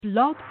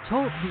Blog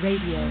Talk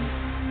Radio.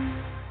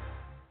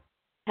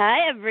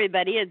 Hi,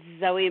 everybody. It's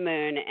Zoe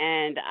Moon,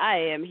 and I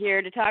am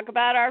here to talk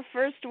about our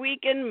first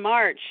week in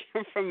March,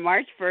 from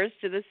March 1st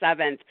to the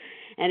 7th,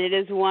 and it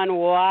is one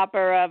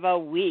whopper of a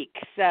week.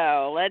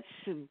 So let's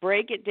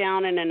break it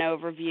down in an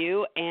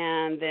overview,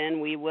 and then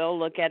we will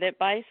look at it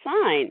by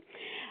sign.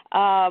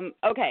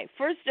 Okay,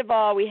 first of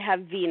all, we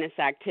have Venus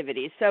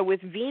activity. So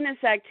with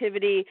Venus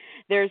activity,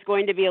 there's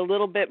going to be a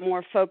little bit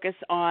more focus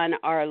on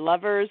our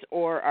lovers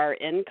or our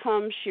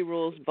income. She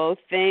rules both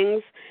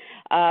things.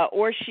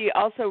 Or she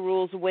also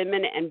rules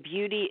women and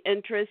beauty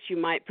interests. You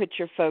might put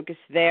your focus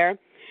there.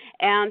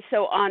 And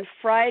so on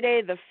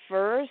Friday the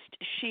 1st,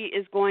 she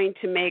is going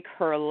to make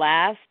her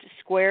last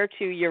square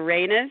to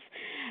Uranus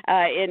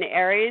in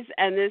Aries,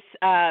 and this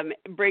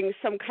brings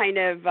some kind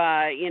of,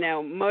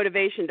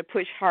 motivation to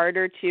push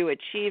harder to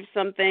achieve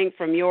something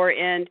from your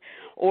end,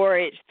 or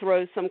it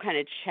throws some kind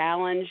of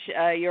challenge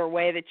your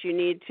way that you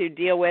need to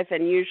deal with,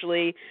 and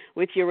usually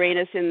with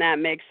Uranus in that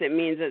mix, it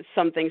means it's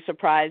something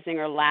surprising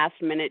or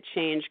last-minute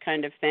change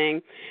kind of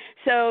thing.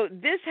 So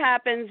this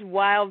happens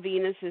while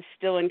Venus is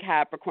still in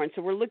Capricorn.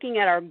 So we're looking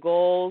at our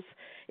goals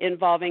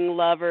involving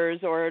lovers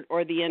or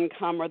the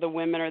income or the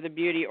women or the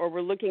beauty, or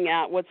we're looking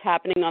at what's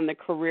happening on the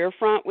career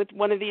front with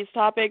one of these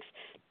topics,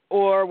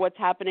 or what's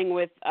happening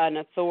with an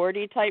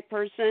authority-type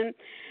person.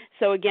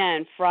 So,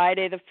 again,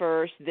 Friday the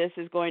 1st, this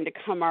is going to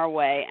come our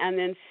way. And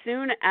then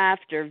soon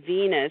after,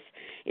 Venus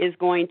is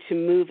going to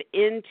move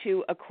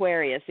into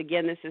Aquarius.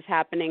 Again, this is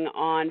happening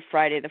on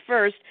Friday the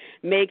 1st,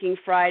 making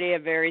Friday a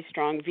very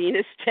strong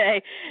Venus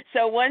day.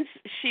 So once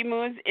she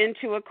moves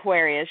into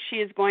Aquarius, she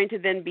is going to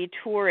then be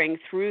touring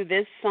through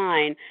this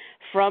sign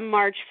from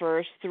March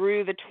 1st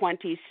through the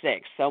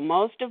 26th, so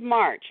most of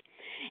March.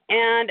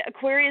 And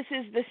Aquarius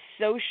is the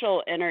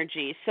social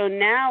energy. So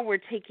now we're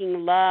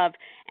taking love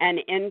and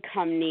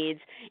income needs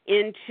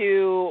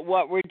into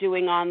what we're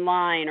doing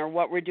online or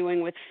what we're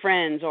doing with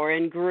friends or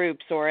in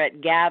groups or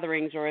at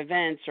gatherings or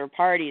events or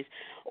parties,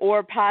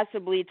 or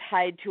possibly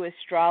tied to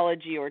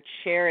astrology or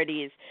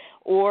charities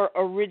or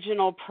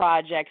original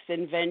projects,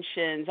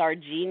 inventions, our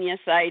genius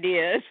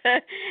ideas,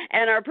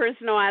 and our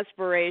personal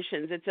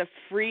aspirations. It's a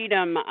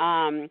freedom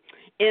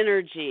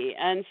energy.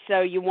 And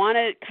so you want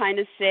to kind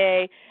of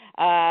say,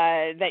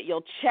 that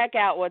you'll check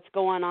out what's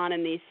going on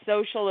in these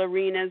social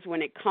arenas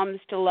when it comes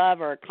to love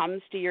or it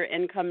comes to your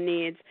income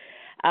needs.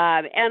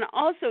 And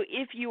also,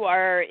 if you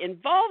are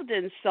involved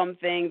in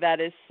something that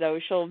is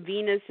social,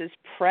 Venus's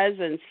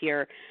presence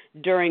here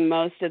during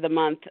most of the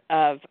month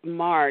of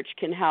March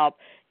can help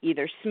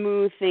either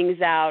smooth things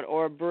out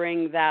or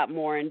bring that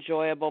more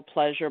enjoyable,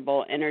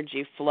 pleasurable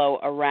energy flow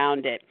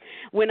around it.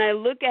 When I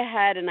look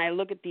ahead and I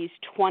look at these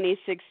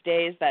 26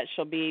 days that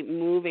she'll be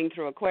moving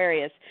through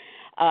Aquarius,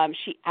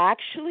 she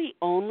actually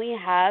only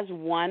has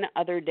one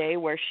other day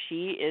where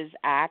she is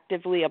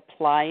actively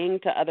applying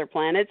to other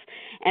planets,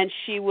 and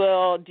she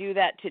will do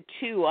that to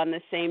two on the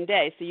same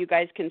day. So you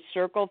guys can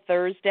circle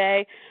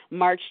Thursday,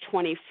 March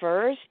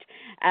 21st,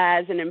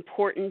 as an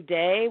important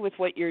day with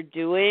what you're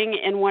doing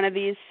in one of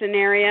these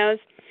scenarios.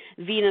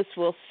 Venus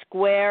will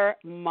square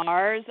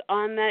Mars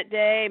on that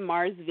day.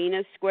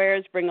 Mars-Venus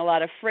squares bring a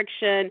lot of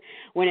friction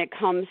when it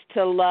comes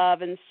to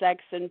love and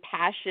sex and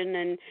passion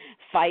and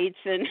fights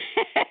and,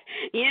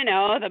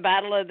 the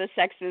battle of the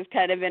sexes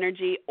kind of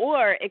energy.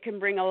 Or it can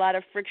bring a lot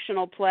of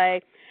frictional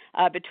play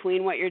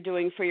between what you're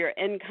doing for your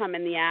income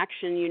and the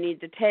action you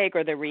need to take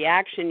or the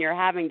reaction you're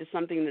having to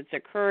something that's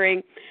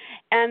occurring.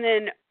 And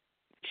then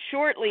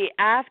shortly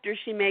after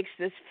she makes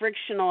this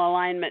frictional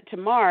alignment to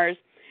Mars,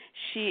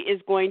 she is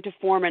going to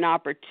form an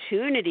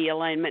opportunity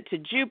alignment to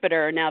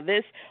Jupiter. Now,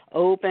 this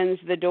opens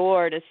the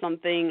door to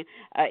something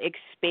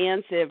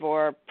expansive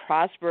or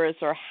prosperous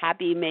or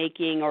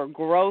happy-making or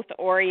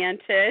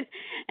growth-oriented,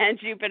 and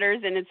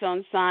Jupiter's in its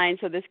own sign,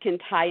 so this can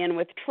tie in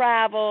with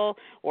travel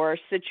or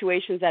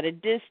situations at a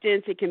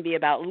distance. It can be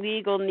about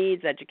legal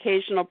needs,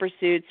 educational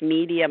pursuits,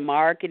 media,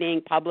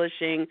 marketing,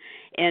 publishing,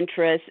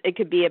 interests. It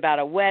could be about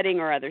a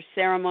wedding or other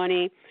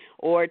ceremony,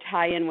 or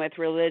tie in with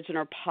religion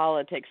or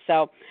politics.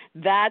 So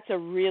that's a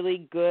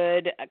really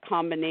good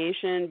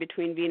combination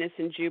between Venus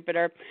and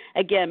Jupiter.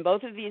 Again,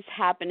 both of these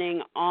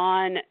happening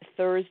on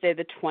Thursday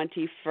the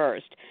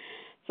 21st.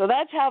 So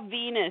that's how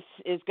Venus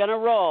is going to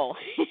roll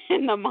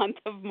in the month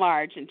of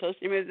March until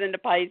she moves into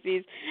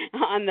Pisces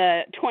on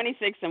the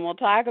 26th, and we'll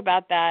talk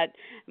about that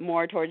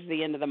more towards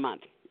the end of the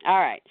month. All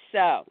right,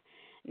 so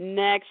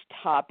next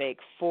topic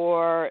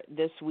for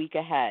this week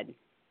ahead.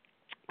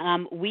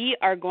 We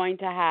are going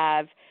to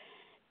have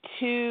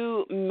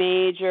two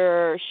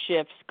major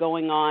shifts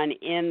going on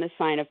in the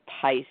sign of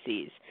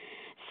Pisces.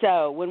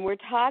 So when we're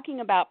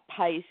talking about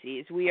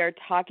Pisces, we are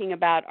talking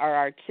about our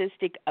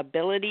artistic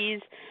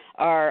abilities,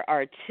 our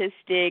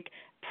artistic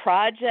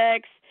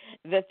projects,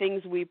 the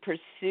things we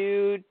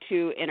pursue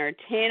to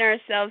entertain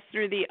ourselves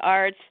through the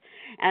arts,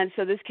 And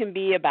so this can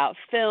be about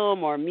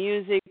film or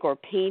music or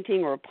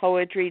painting or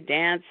poetry,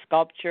 dance,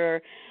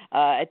 sculpture,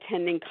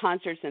 attending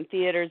concerts and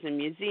theaters and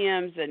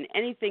museums, and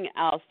anything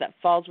else that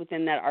falls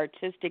within that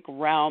artistic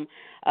realm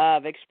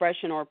of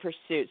expression or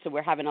pursuit. So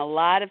we're having a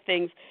lot of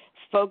things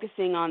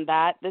focusing on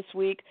that this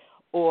week.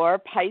 Or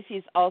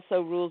Pisces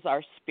also rules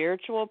our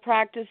spiritual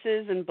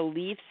practices and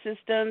belief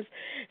systems.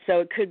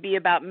 So it could be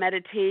about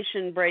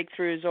meditation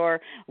breakthroughs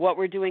or what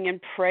we're doing in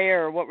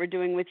prayer or what we're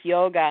doing with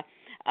yoga.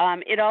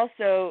 It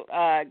also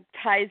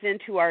ties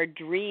into our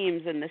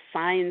dreams and the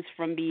signs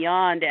from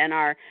beyond and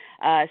our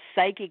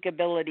psychic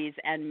abilities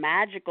and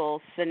magical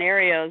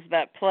scenarios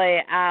that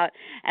play out.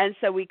 And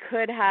so we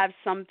could have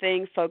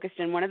something focused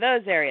in one of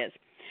those areas.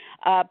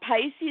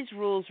 Pisces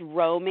rules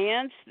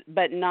romance,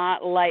 but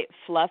not light,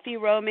 fluffy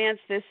romance.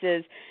 This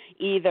is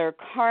either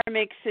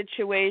karmic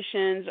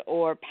situations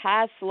or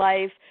past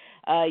life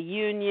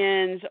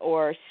unions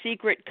or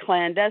secret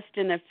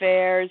clandestine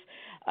affairs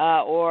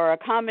or a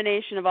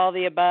combination of all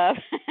the above.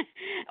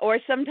 Or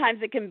sometimes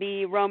it can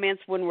be romance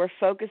when we're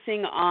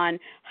focusing on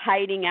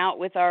hiding out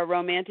with our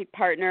romantic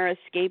partner,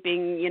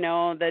 escaping,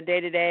 the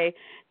day-to-day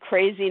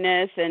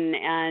craziness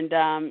and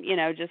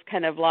just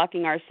kind of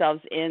locking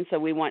ourselves in. So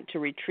we want to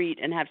retreat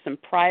and have some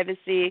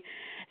privacy.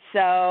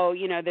 So,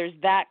 there's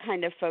that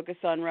kind of focus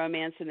on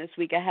romance in this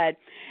week ahead.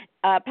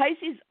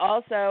 Pisces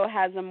also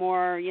has a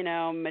more,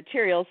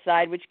 material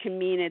side, which can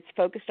mean it's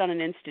focused on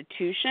an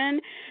institution.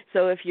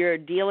 So if you're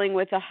dealing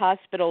with a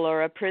hospital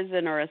or a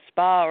prison or a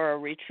spa or a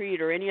retreat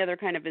or any other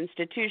kind of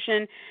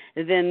institution,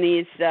 then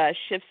these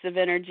shifts of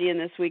energy in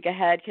this week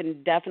ahead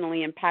can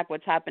definitely impact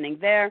what's happening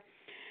there.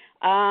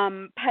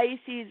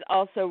 Pisces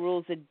also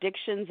rules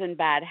addictions and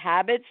bad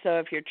habits. So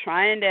if you're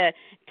trying to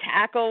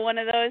tackle one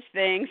of those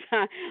things,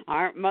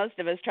 aren't most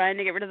of us trying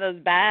to get rid of those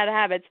bad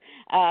habits,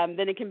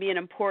 then it can be an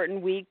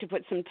important week to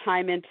put some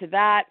time into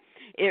that.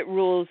 It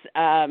rules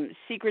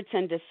secrets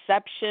and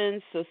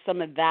deceptions, so some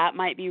of that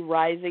might be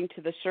rising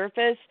to the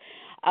surface.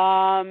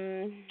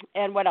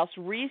 And what else?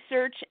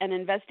 Research and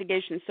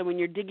investigation. So when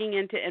you're digging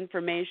into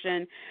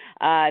information,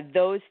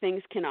 those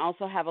things can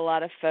also have a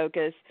lot of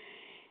focus.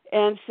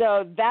 And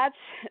so that's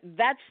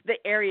the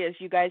areas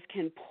you guys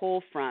can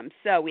pull from.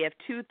 So we have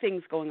two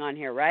things going on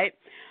here, right?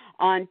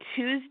 On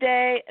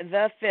Tuesday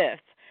the 5th,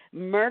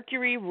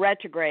 Mercury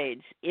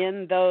retrogrades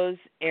in those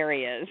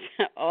areas.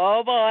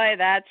 Oh, boy,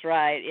 that's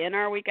right. In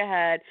our week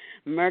ahead,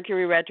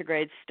 Mercury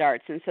retrograde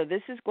starts. And so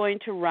this is going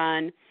to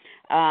run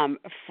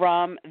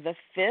from the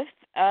 5th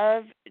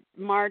of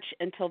March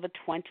until the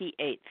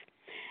 28th.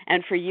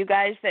 And for you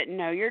guys that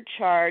know your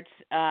charts,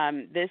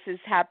 this is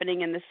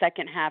happening in the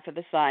second half of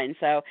the sign.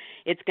 So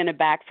it's going to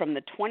back from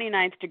the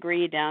 29th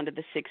degree down to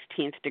the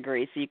 16th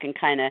degree. So you can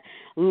kind of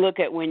look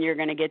at when you're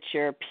going to get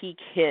your peak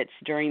hits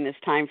during this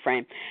time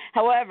frame.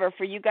 However,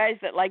 for you guys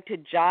that like to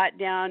jot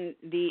down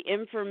the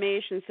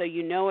information so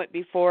you know it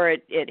before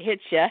it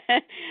hits you,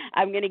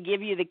 I'm going to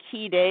give you the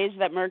key days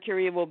that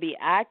Mercury will be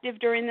active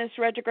during this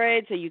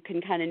retrograde so you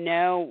can kind of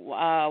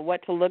know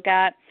what to look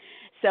at.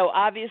 So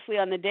obviously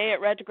on the day it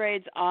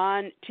retrogrades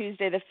on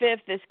Tuesday the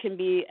 5th, this can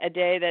be a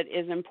day that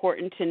is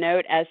important to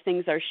note as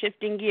things are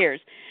shifting gears.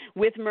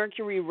 With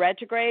Mercury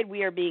retrograde,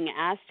 we are being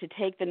asked to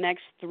take the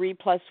next 3+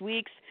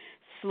 weeks,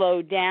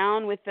 slow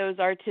down with those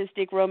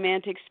artistic,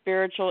 romantic,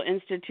 spiritual,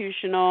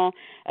 institutional,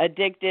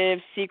 addictive,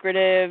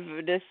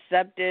 secretive,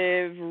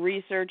 deceptive,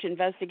 research,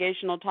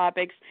 investigational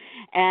topics,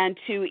 and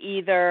to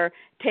either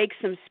take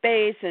some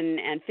space and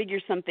figure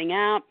something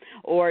out,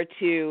 or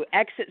to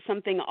exit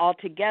something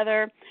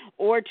altogether,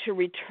 or to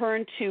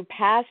return to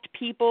past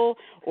people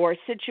or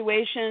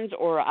situations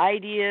or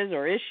ideas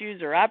or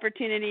issues or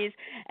opportunities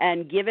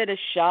and give it a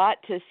shot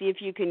to see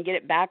if you can get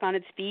it back on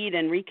its feet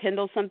and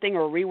rekindle something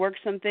or rework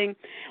something.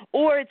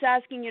 Or it's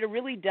asking you to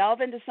really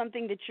delve into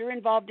something that you're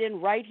involved in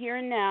right here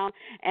and now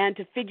and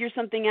to figure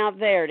something out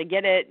there, to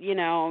get it,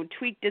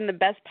 tweaked in the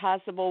best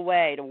possible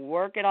way, to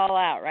work it all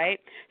out,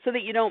 right? So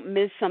that you don't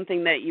miss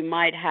something that you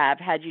might have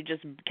had you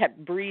just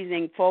kept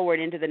breezing forward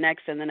into the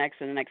next and the next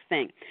and the next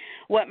thing.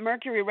 What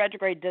Mercury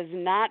retrograde does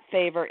not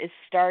favor is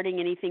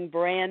starting anything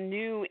brand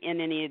new in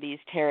any of these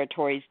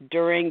territories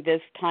during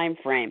this time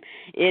frame.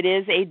 It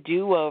is a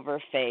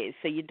do-over phase,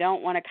 so you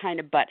don't want to kind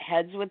of butt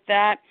heads with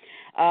that.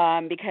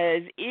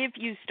 Because if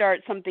you start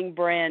something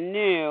brand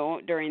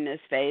new during this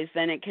phase,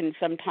 then it can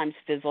sometimes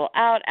fizzle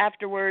out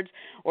afterwards,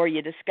 or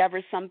you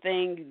discover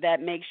something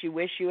that makes you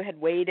wish you had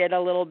waited a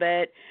little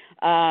bit.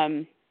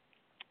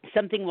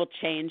 Something will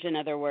change, in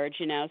other words,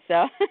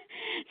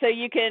 so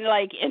you can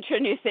enter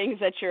new things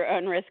at your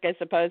own risk, I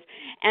suppose.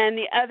 And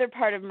the other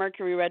part of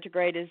Mercury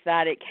retrograde is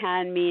that it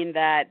can mean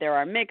that there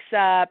are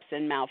mix-ups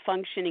and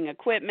malfunctioning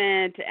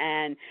equipment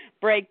and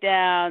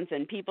breakdowns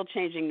and people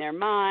changing their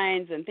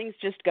minds and things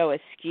just go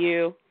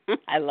askew.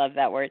 I love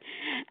that word.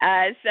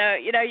 So,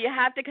 you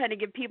have to kind of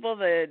give people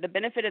the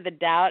benefit of the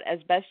doubt as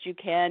best you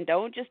can.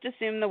 Don't just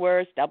assume the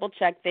worst. Double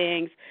check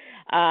things.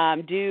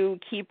 Do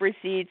keep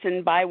receipts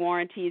and buy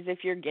warranties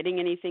if you're getting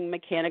anything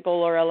mechanical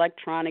or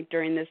electronic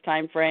during this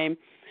time frame.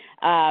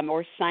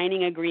 Or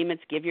signing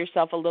agreements. Give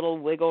yourself a little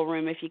wiggle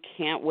room if you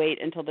can't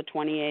wait until the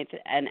 28th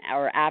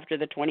or after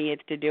the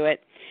 28th to do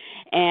it.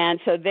 And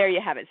so there you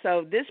have it.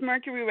 So this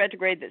Mercury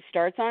retrograde that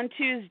starts on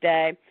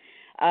Tuesday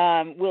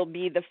will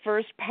be the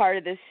first part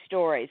of this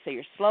story. So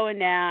you're slowing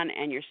down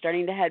and you're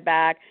starting to head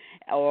back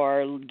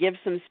or give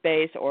some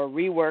space or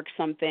rework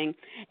something.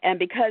 And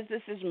because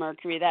this is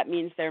Mercury, that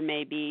means there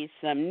may be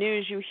some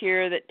news you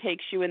hear that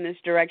takes you in this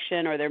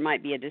direction, or there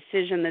might be a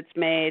decision that's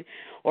made,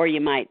 or you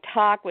might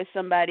talk with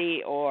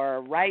somebody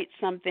or write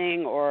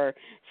something, or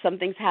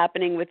something's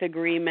happening with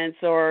agreements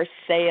or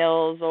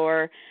sales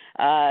or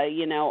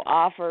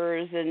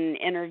offers and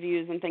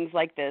interviews and things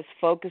like this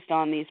focused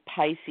on these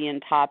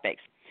Piscean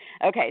topics.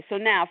 Okay, so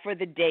now for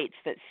the dates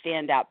that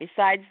stand out,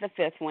 besides the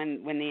 5th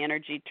when the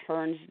energy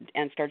turns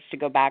and starts to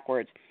go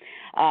backwards.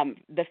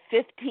 The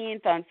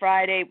 15th on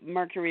Friday,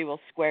 Mercury will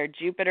square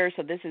Jupiter,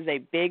 so this is a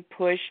big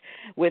push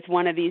with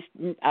one of these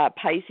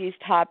Pisces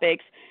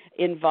topics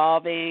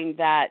involving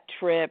that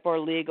trip or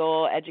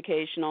legal,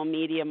 educational,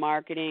 media,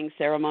 marketing,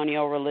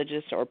 ceremonial,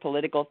 religious, or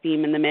political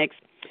theme in the mix.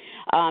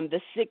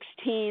 The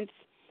 16th,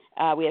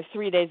 we have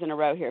 3 days in a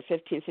row here,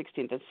 15th,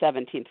 16th, and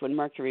 17th, when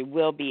Mercury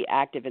will be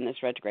active in this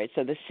retrograde.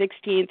 So the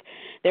 16th,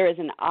 there is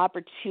an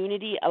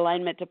opportunity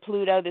alignment to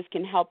Pluto. This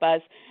can help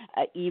us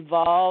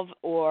evolve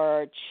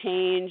or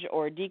change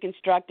or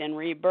deconstruct and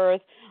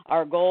rebirth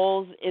our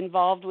goals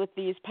involved with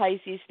these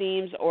Pisces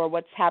themes, or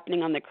what's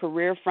happening on the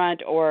career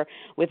front or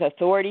with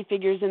authority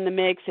figures in the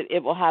mix.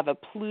 It will have a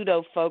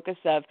Pluto focus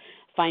of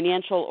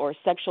financial or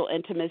sexual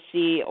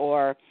intimacy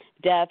or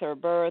death or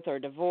birth or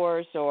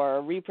divorce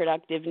or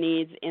reproductive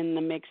needs in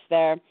the mix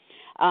there.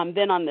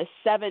 Then on the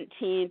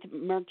 17th,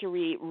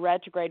 Mercury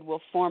retrograde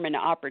will form an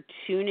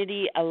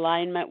opportunity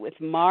alignment with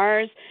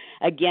Mars.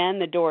 Again,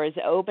 the door is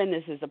open.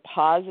 This is a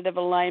positive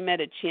alignment,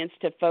 a chance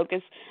to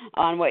focus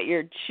on what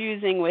you're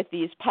choosing with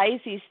these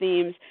Pisces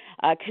themes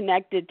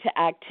connected to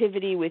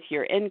activity with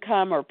your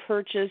income or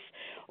purchase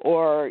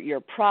or your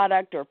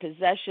product or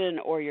possession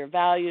or your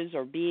values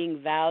or being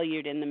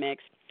valued in the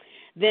mix.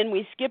 Then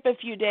we skip a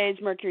few days.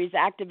 Mercury's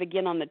active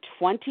again on the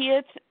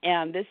 20th,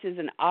 and this is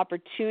an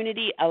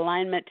opportunity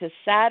alignment to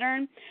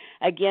Saturn.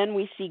 Again,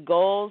 we see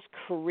goals,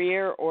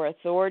 career, or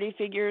authority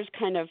figures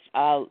kind of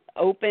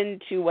open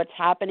to what's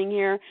happening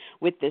here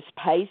with this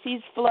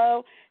Pisces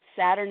flow.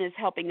 Saturn is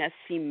helping us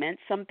cement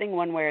something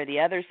one way or the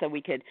other, so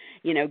we could,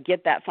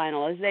 get that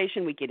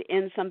finalization. We could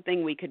end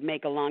something. We could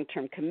make a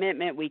long-term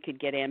commitment. We could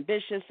get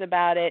ambitious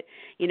about it.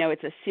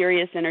 It's a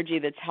serious energy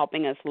that's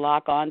helping us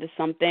lock on to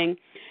something.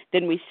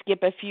 Then we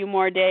skip a few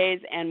more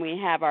days, and we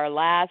have our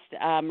last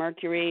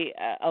Mercury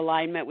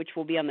alignment, which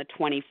will be on the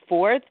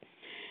 24th.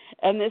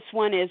 And this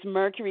one is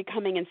Mercury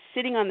coming and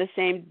sitting on the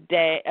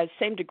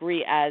same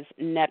degree as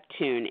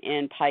Neptune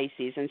in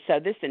Pisces. And so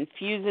this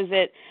infuses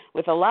it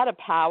with a lot of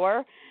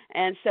power.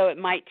 And so it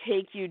might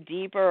take you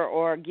deeper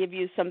or give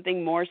you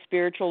something more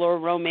spiritual or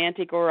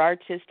romantic or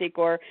artistic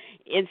or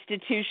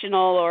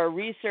institutional or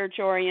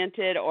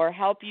research-oriented, or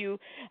help you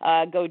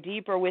go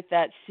deeper with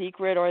that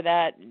secret or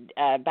that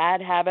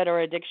bad habit or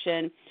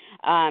addiction.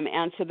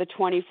 And so the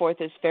 24th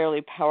is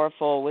fairly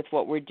powerful with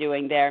what we're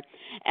doing there.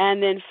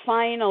 And then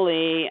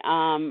finally,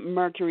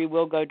 Mercury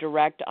will go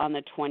direct on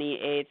the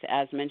 28th,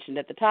 as mentioned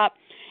at the top.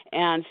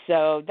 And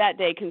so that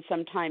day can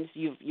sometimes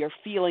you're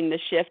feeling the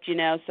shift,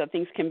 so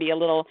things can be a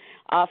little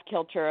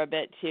off-kilter a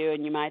bit too,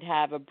 and you might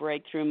have a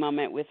breakthrough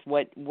moment with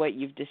what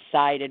you've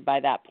decided by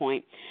that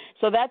point.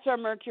 So that's our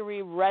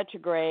Mercury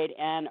retrograde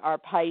and our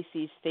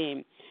Pisces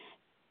theme.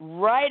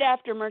 Right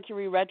after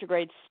Mercury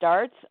retrograde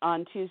starts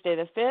on Tuesday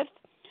the 5th,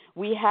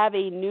 we have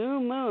a new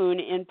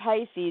moon in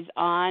Pisces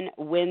on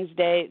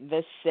Wednesday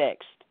the 6th.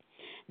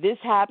 This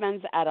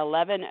happens at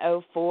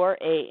 11:04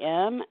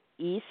 a.m.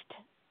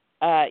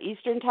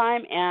 Eastern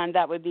time, and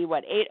that would be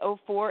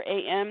 8:04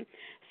 a.m.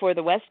 for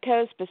the West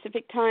Coast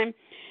Pacific time.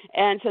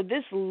 And so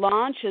this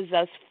launches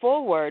us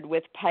forward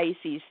with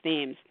Pisces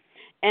themes.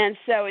 And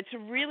so it's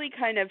really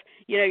kind of,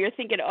 you're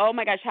thinking, oh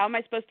my gosh, how am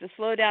I supposed to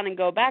slow down and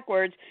go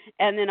backwards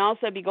and then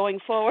also be going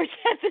forward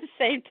at the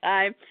same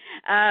time?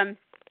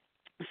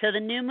 So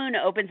the new moon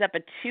opens up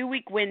a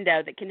 2-week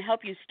window that can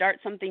help you start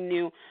something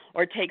new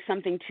or take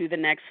something to the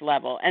next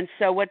level. And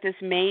so what this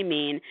may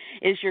mean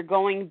is you're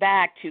going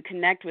back to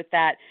connect with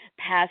that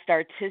past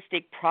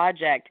artistic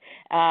project,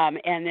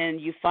 and then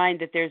you find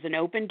that there's an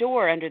open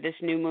door under this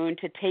new moon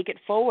to take it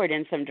forward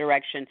in some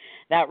direction.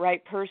 That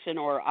right person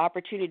or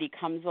opportunity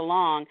comes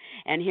along,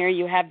 and here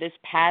you have this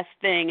past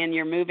thing, and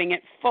you're moving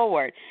it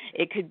forward.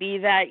 It could be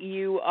that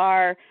you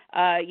are,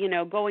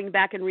 going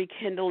back and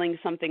rekindling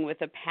something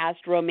with a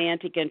past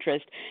romantic romantic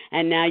interest,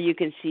 and now you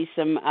can see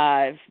some,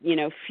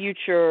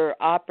 future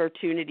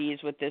opportunities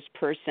with this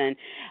person.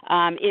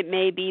 It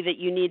may be that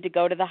you need to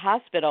go to the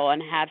hospital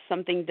and have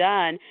something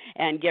done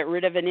and get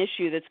rid of an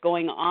issue that's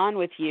going on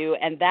with you,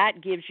 and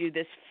that gives you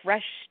this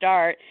fresh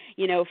start,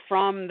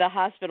 from the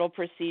hospital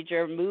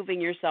procedure, moving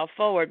yourself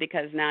forward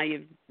because now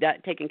you've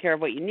taken care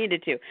of what you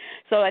needed to.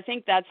 So I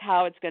think that's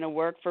how it's going to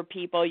work for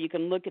people. You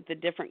can look at the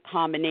different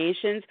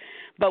combinations,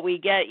 but we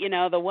get,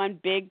 the one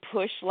big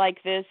push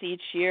like this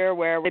each year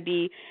where we'll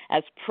be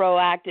as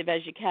proactive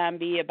as you can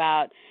be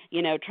about,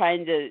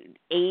 trying to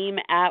aim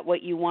at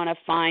what you want to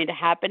find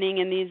happening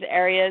in these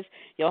areas.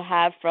 You'll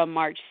have from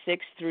March 6th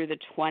through the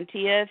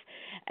 20th.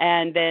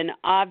 And then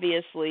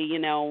obviously,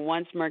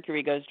 once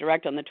Mercury goes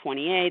direct on the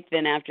 28th,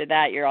 then after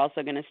that, you're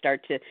also going to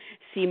start to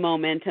see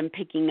momentum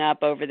picking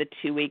up over the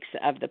 2 weeks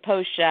of the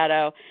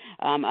post-shadow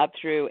up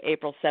through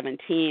April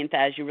 17th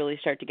as you really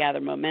start to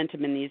gather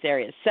momentum in these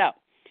areas. So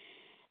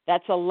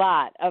that's a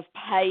lot of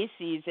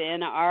Pisces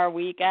in our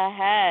week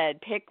ahead.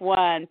 Pick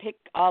one, pick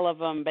all of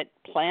them, but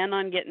plan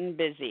on getting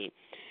busy.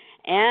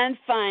 And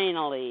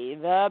finally,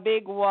 the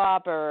big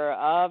whopper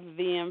of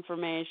the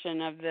information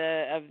of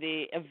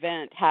the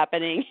event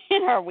happening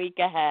in our week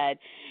ahead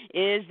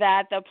is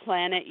that the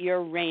planet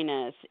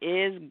Uranus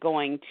is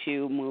going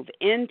to move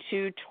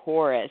into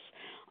Taurus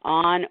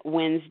on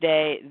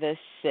Wednesday the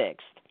 6th.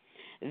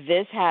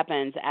 This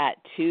happens at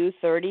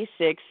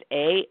 2:36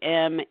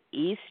 a.m.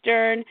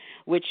 Eastern,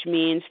 which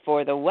means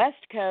for the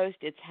West Coast,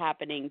 it's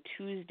happening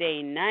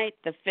Tuesday night,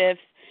 the 5th,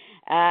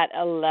 at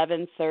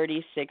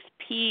 11:36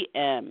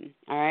 p.m.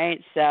 All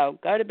right, so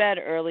go to bed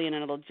early, and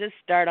it'll just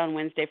start on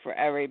Wednesday for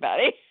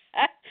everybody.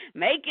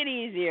 Make it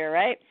easier,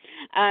 right?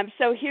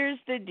 So here's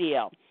the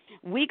deal.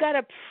 We got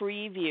a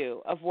preview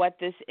of what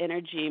this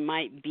energy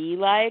might be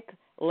like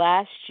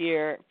last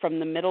year from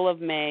the middle of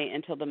May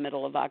until the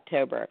middle of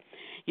October.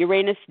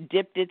 Uranus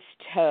dipped its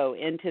toe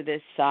into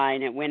this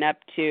sign. It went up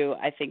to,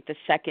 I think, the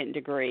 2nd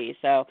degree.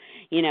 So,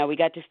 we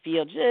got to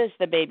feel just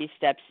the baby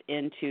steps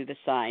into the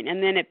sign.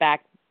 And then it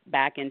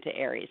back into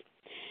Aries.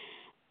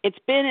 It's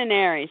been in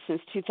Aries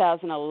since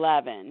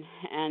 2011.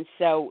 And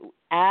so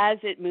as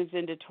it moves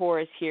into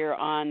Taurus here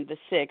on the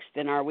 6th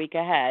in our week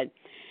ahead,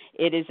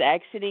 it is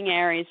exiting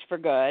Aries for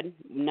good.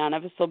 None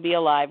of us will be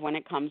alive when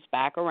it comes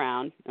back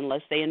around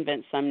unless they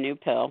invent some new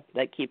pill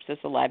that keeps us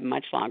alive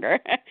much longer.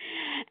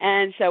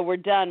 And so we're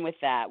done with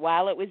that.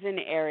 While it was in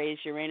Aries,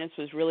 Uranus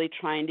was really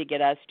trying to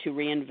get us to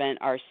reinvent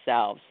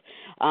ourselves.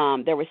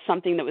 There was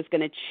something that was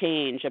going to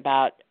change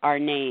about our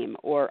name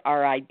or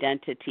our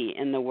identity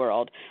in the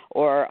world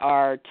or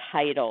our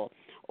title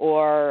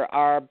or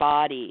our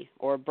body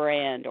or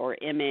brand or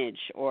image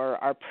or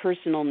our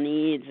personal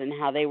needs and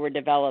how they were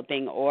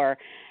developing or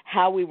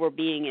how we were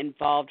being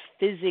involved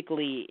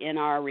physically in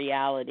our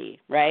reality,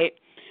 right?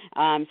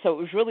 So it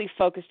was really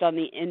focused on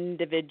the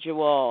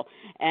individual,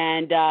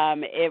 and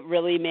it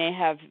really may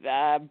have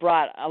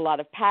brought a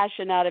lot of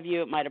passion out of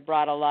you. It might have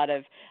brought a lot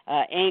of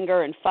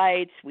anger and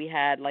fights. We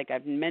had, like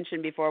I've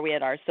mentioned before, we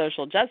had our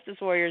social justice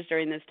warriors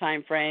during this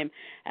time frame.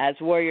 As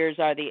warriors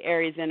are the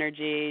Aries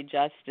energy,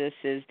 justice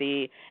is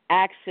the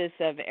axis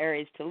of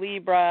Aries to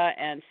Libra,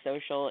 and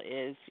social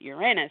is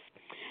Uranus.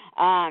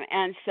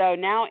 And so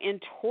now in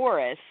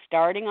Taurus,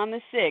 starting on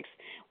the 6th,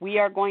 we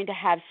are going to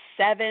have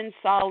 7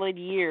 solid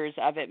years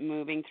of it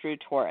moving through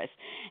Taurus.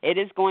 It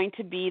is going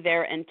to be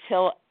there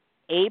until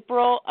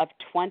April of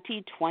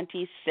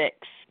 2026.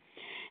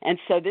 And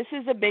so this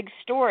is a big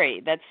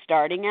story that's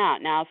starting out.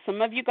 Now,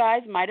 some of you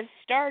guys might have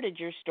started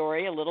your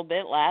story a little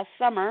bit last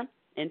summer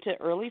into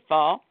early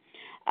fall.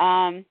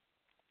 Some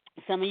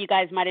of you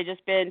guys might have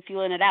just been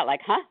feeling it out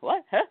like, huh,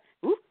 what, huh,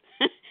 ooh,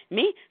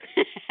 me?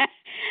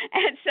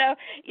 And so,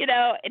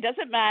 it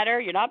doesn't matter.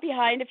 You're not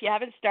behind if you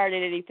haven't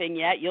started anything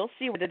yet. You'll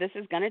see where this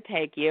is going to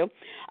take you.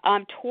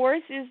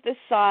 Taurus is the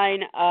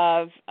sign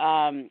of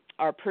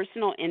our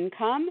personal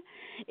income.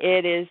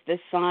 It is the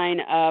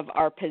sign of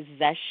our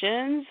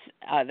possessions,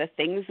 the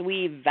things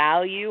we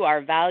value,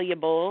 our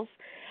valuables.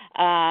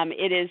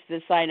 It is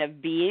the sign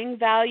of being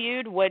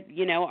valued.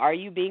 Are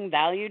you being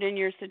valued in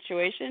your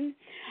situation?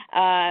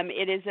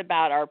 It is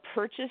about our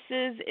purchases.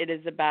 It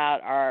is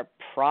about our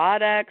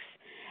products.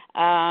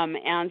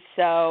 And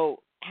so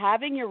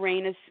having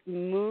Uranus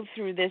move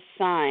through this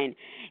sign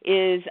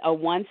is a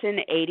once in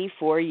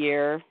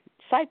 84-year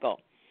cycle.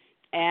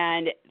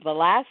 And the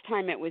last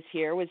time it was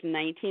here was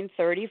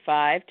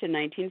 1935 to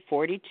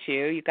 1942.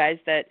 You guys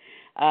that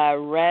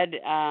read,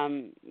 I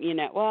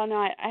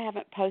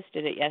haven't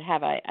posted it yet,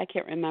 have I? I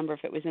can't remember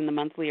if it was in the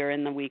monthly or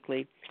in the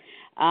weekly.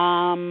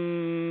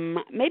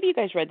 Maybe you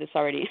guys read this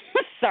already.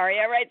 Sorry,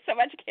 I write so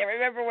much, I can't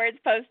remember where it's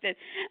posted.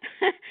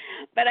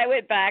 But I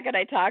went back and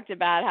I talked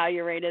about how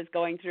Uranus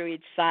going through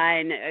each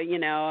sign,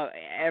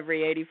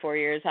 every 84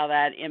 years, how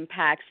that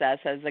impacts us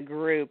as a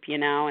group,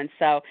 And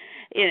so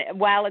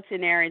while it's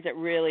in Aries, it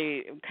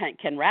really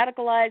can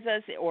radicalize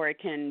us, or it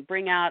can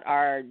bring out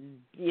our,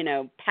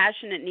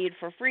 passionate need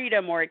for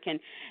freedom, or it can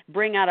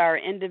bring out our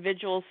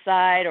individual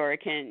side, or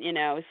it can,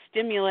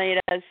 stimulate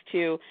us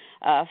to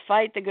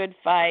fight the good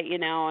fight,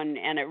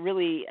 and it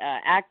really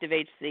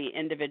activates the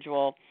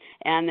individual.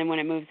 And then when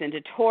it moves into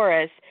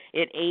Taurus,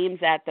 it aims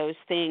at those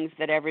things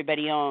that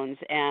everybody owns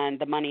and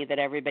the money that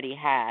everybody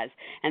has.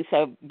 And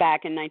so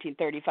back in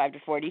 1935 to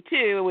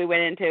 42, we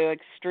went into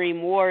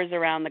extreme wars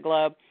around the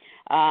globe.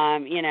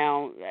 An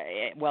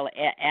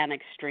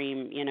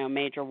extreme,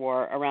 major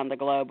war around the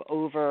globe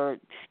over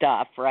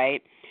stuff,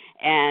 right?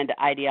 And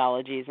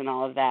ideologies and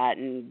all of that,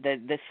 and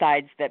the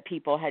sides that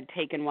people had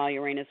taken while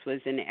Uranus was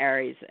in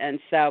Aries. And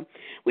so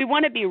we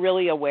want to be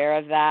really aware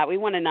of that. We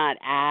want to not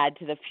add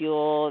to the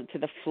fuel, to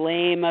the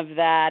flame of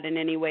that in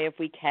any way if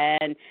we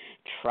can.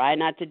 Try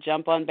not to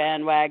jump on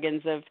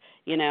bandwagons of,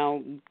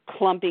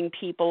 clumping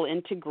people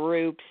into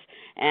groups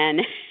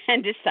and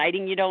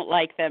deciding you don't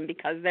like them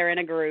because they're in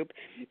a group,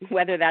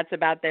 whether that's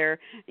about their,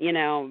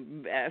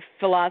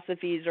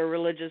 philosophies or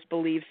religious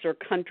beliefs or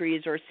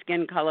countries or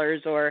skin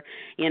colors or,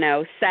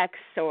 sex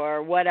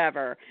or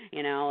whatever.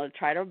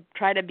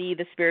 Try to be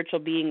the spiritual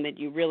being that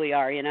you really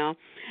are,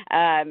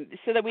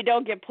 so that we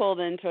don't get pulled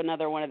into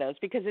another one of those,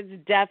 because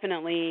it's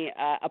definitely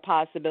a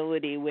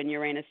possibility when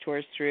Uranus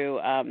tours through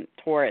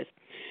Taurus.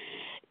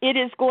 It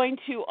is going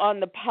to, on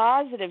the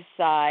positive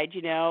side,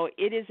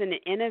 it is an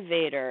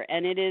innovator,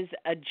 and it is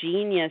a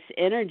genius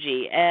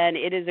energy, and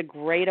it is a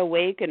great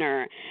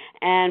awakener,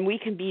 and we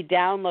can be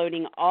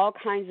downloading all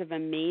kinds of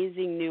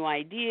amazing new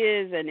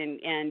ideas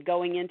and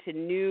going into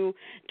new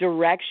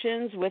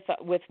directions with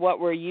what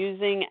we're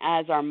using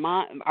as our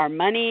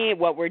money,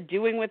 what we're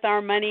doing with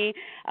our money.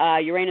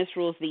 Uranus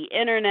rules the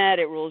internet,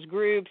 it rules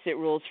groups, it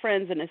rules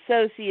friends and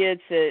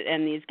associates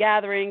and these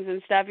gatherings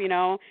and stuff,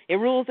 It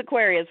rules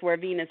Aquarius, where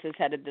Venus is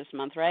headed this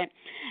month, right?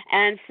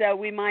 And so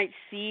we might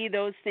see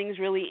those things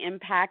really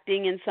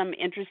impacting in some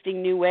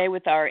interesting new way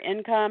with our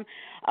income.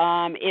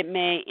 It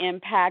may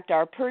impact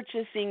our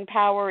purchasing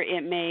power.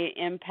 It may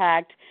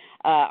impact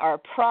our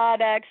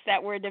products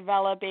that we're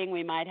developing.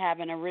 We might have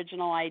an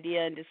original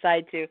idea and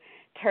decide to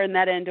turn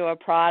that into a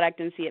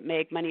product and see it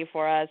make money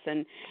for us,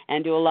 and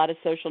do a lot of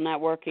social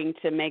networking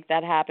to make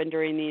that happen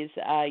during these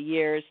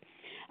years.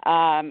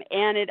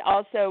 And it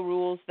also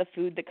rules the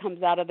food that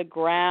comes out of the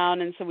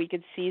ground, and so we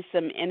could see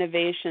some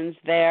innovations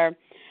there.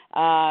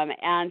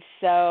 And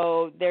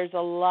so there's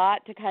a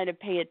lot to kind of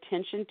pay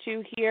attention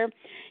to here.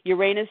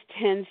 Uranus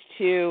tends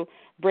to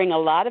bring a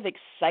lot of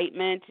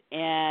excitement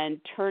and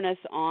turn us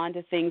on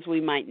to things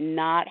we might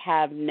not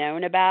have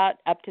known about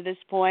up to this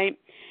point.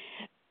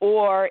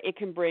 Or it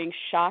can bring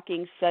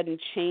shocking, sudden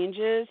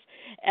changes.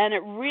 And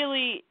it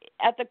really,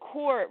 at the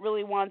core, it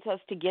really wants us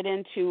to get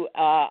into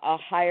a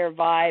higher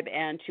vibe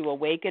and to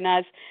awaken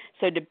us.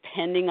 So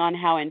depending on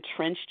how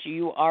entrenched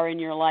you are in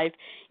your life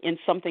in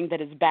something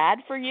that is bad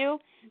for you,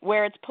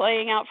 where it's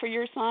playing out for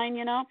your sign,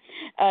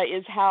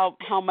 is how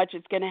much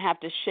it's going to have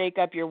to shake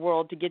up your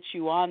world to get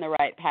you on the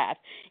right path.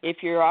 If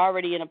you're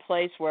already in a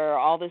place where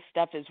all this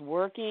stuff is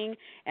working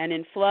and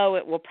in flow,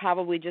 it will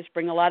probably just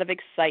bring a lot of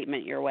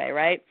excitement your way,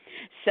 right?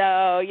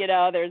 So,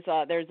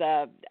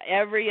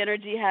 every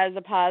energy has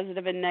a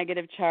positive and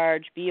negative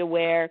charge. Be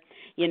aware,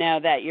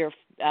 that you're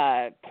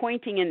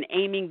pointing and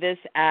aiming this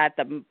at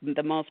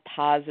the most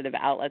positive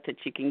outlet that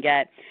you can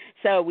get.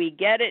 So we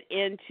get it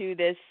into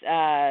this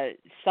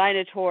sign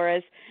of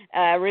Taurus.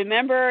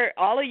 Remember,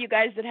 all of you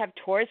guys that have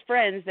Taurus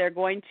friends, they're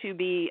going to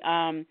be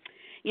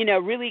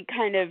really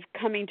kind of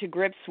coming to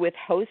grips with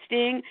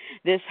hosting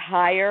this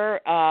higher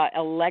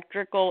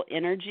electrical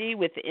energy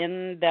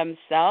within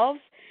themselves.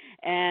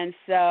 And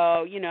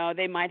so,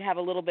 they might have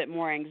a little bit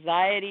more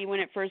anxiety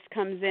when it first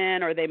comes in,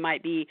 or they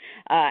might be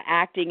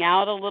acting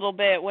out a little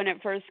bit when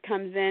it first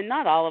comes in.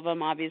 Not all of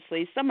them,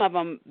 obviously. Some of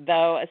them,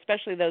 though,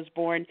 especially those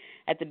born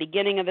at the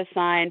beginning of the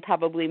sign,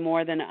 probably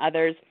more than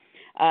others.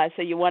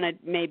 So you want to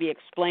maybe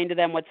explain to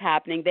them what's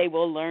happening. They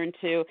will learn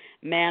to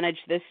manage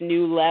this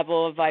new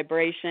level of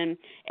vibration,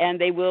 and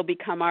they will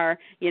become our,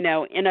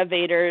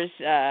 innovators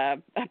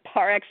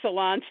par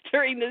excellence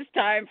during this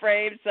time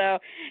frame. So,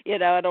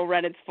 it'll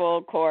run its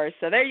full course.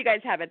 So there you guys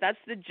have it. That's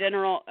the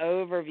general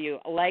overview.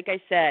 Like I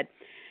said,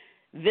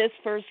 this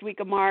first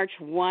week of March,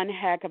 one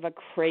heck of a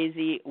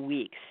crazy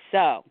week.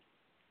 So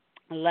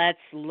let's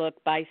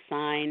look by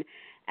sign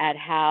at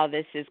how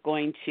this is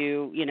going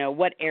to,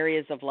 what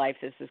areas of life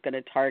this is going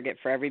to target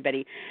for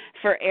everybody.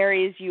 For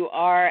Aries, you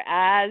are,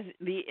 as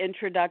the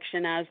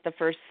introduction, as the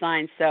first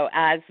sign, so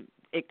as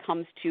it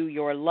comes to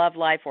your love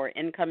life or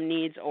income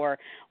needs or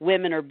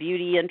women or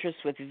beauty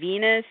interests with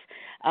Venus.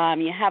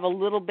 You have a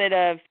little bit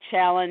of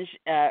challenge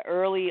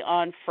early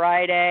on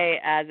Friday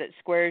as it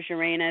squares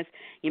Uranus.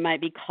 You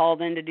might be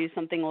called in to do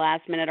something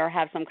last minute or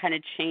have some kind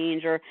of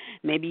change, or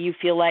maybe you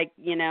feel like,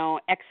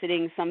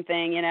 exiting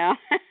something,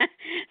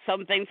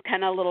 something's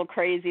kind of a little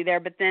crazy there.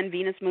 But then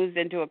Venus moves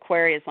into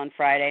Aquarius on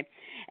Friday.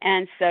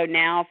 And so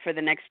now for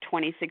the next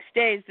 26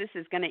 days, this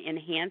is going to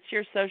enhance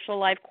your social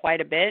life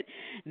quite a bit.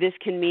 This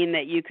can mean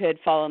that you could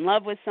fall in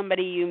love with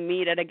somebody you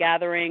meet at a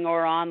gathering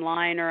or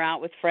online or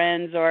out with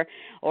friends,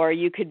 or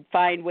you could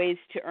find ways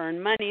to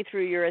earn money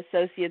through your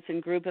associates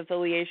and group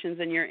affiliations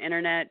and your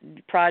internet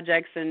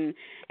projects and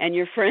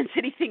your friends,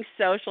 anything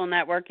social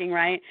networking,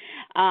 right?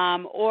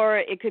 Or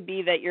it could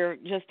be that you're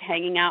just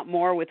hanging out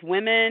more with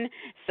women,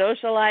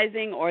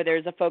 socializing, or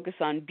there's a focus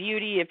on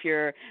beauty if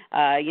you're,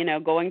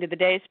 going to the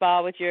day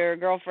spa with your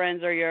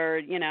girlfriends, or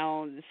you're,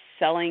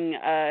 selling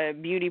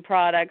beauty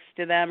products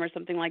to them or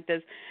something like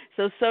this.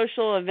 So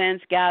social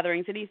events,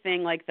 gatherings,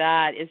 anything like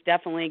that is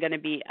definitely going to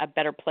be a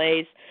better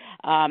place.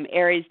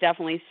 Aries,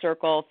 definitely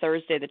circle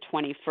Thursday the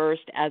 21st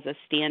as a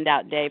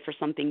standout day for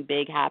something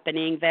big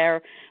happening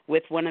there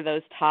with one of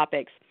those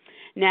topics.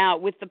 Now,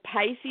 with the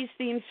Pisces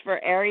themes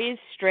for Aries,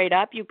 straight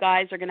up, you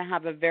guys are going to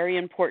have a very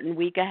important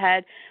week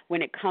ahead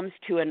when it comes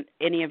to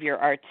any of your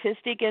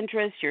artistic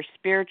interests, your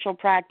spiritual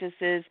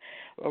practices,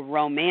 a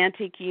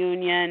romantic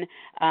union,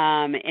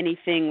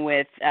 anything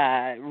with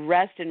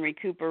rest and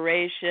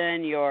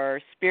recuperation, your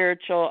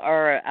spiritual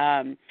or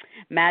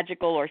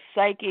magical or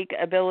psychic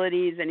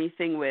abilities,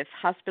 anything with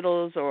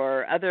hospitals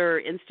or other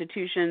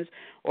institutions,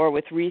 or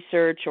with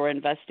research or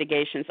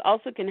investigations.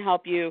 Also can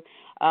help you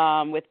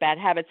with bad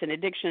habits and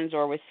addictions,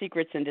 or with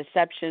secrets and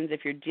deceptions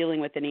if you're dealing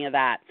with any of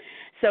that.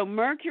 So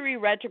Mercury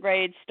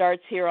retrograde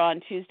starts here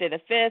on Tuesday the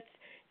 5th.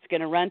 It's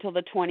going to run till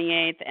the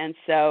 28th, and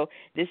so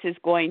this is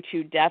going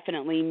to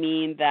definitely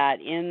mean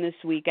that in this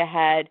week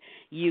ahead,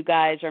 you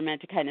guys are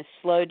meant to kind of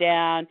slow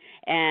down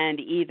and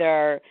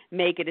either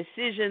make a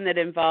decision that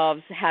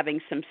involves having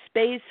some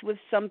space with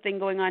something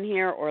going on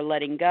here, or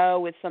letting go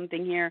with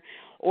something here,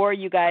 or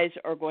you guys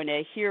are going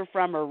to hear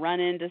from or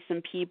run into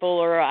some people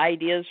or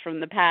ideas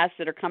from the past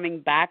that are coming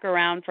back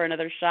around for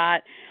another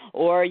shot,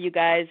 or you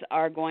guys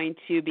are going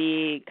to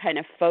be kind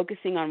of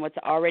focusing on what's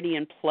already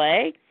in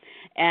play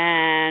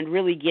and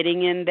really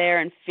getting in there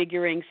and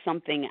figuring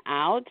something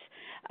out.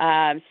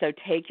 So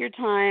take your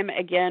time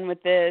again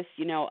with this,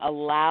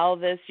 allow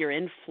this, you're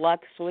in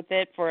flux with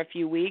it for a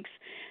few weeks.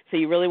 So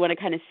you really want to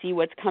kind of see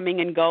what's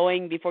coming and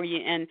going before you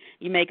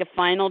make a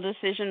final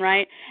decision,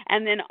 right?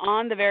 And then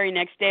on the very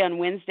next day, on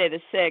Wednesday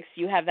the 6th,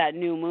 you have that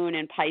new moon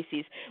in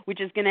Pisces,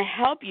 which is going to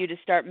help you to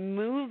start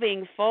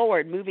moving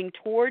forward, moving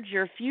towards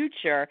your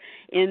future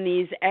in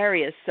these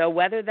areas. So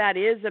whether that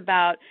is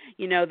about,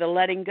 the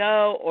letting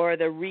go, or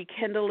the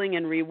rekindling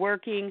and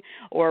reworking,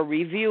 or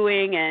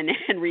reviewing and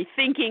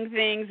rethinking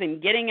things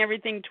and getting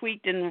everything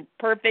tweaked and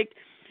perfect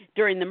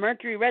during the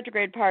Mercury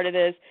retrograde part of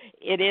this,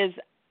 it is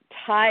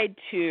tied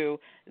to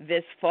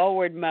this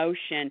forward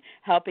motion,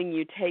 helping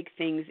you take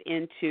things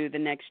into the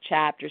next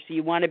chapter. So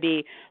you want to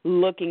be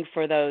looking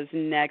for those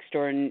next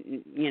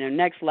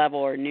level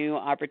or new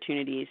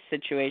opportunities,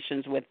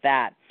 situations with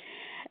that.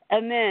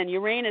 And then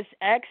Uranus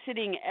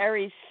exiting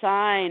Aries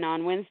sign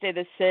on Wednesday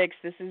the 6th.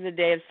 This is a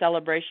day of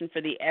celebration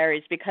for the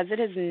Aries because it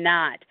has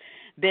not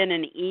been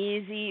an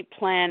easy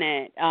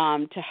planet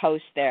to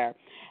host there.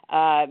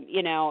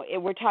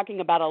 We're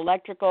talking about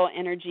electrical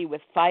energy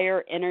with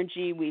fire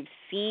energy. We've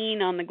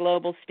seen on the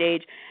global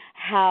stage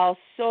how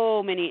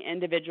so many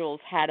individuals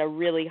had a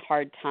really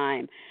hard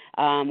time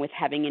with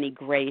having any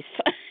grace,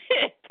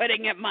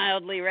 putting it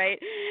mildly, right?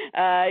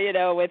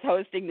 With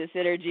hosting this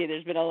energy,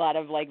 there's been a lot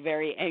of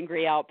very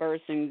angry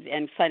outbursts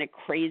and kind of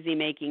crazy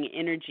making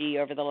energy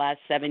over the last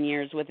 7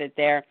 years with it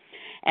there.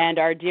 And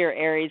our dear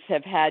Aries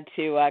have had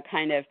to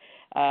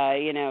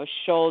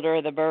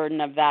shoulder the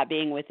burden of that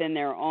being within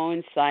their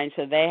own sign.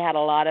 So they had a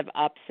lot of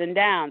ups and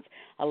downs,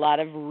 a lot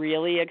of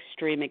really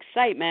extreme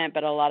excitement,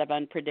 but a lot of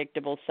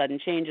unpredictable sudden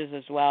changes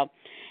as well.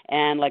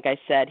 And like I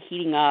said,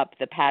 heating up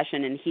the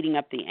passion and heating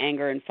up the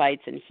anger and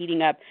fights and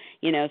heating up,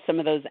 some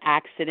of those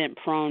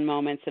accident-prone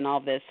moments and all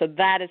this. So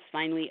that is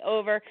finally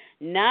over,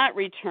 not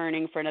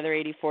returning for another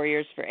 84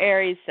 years for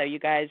Aries. So you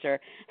guys are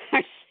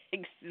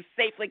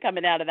safely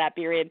coming out of that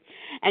period.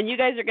 And you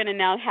guys are going to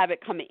now have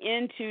it come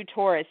into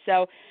Taurus.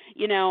 So,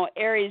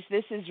 Aries,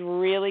 this is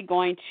really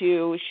going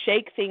to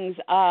shake things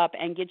up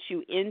and get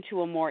you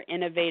into a more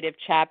innovative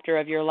chapter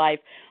of your life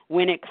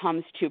when it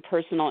comes to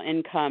personal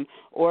income,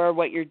 or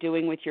what you're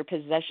doing with your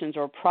possessions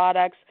or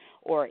products,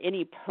 or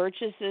any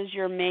purchases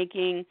you're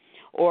making,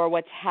 or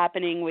what's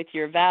happening with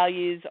your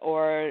values,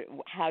 or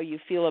how you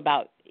feel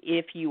about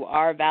if you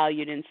are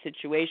valued in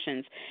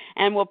situations.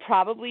 And will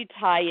probably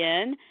tie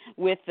in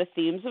with the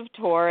themes of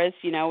Taurus,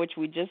 which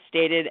we just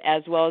stated,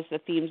 as well as the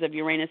themes of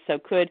Uranus. So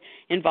could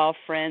involve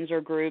friends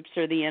or groups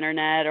or the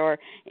internet or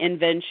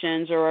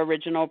inventions or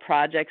original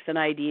projects and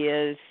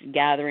ideas,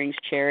 gatherings,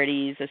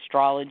 charities,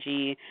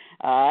 astrology,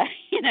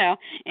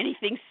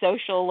 anything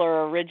social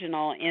or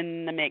original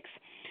in the mix.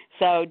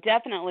 So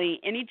definitely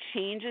any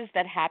changes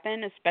that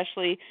happen,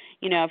 especially,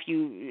 if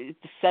you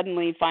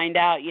suddenly find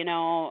out,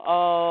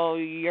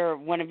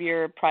 one of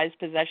your prized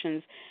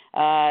possessions,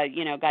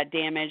 got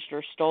damaged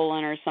or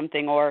stolen or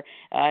something, or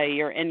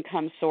your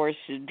income source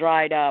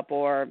dried up,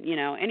 or,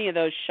 any of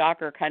those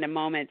shocker kind of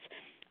moments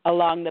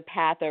along the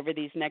path over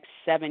these next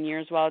 7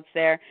 years while it's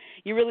there,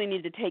 you really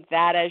need to take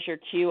that as your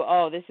cue.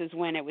 Oh, this is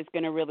when it was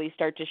going to really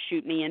start to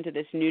shoot me into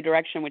this new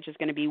direction, which is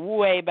going to be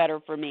way better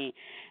for me.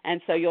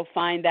 And so you'll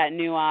find that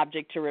new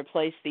object to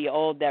replace the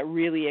old that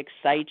really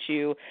excites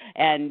you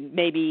and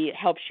maybe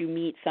helps you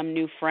meet some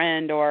new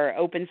friend or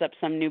opens up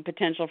some new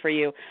potential for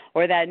you,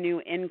 or that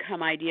new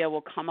income idea will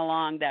come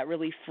along that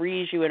really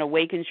frees you and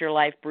awakens your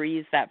life,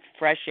 breathes that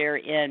fresh air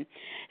in.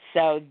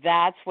 So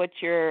that's what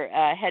you're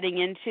heading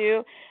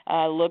into.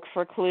 Look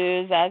for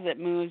clues as it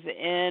moves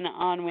in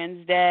on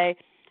Wednesday,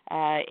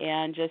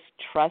 and just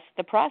trust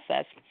the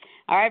process.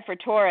 All right, for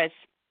Taurus,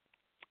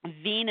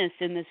 Venus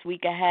in this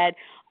week ahead.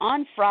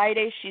 On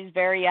Friday, she's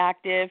very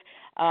active.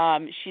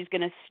 She's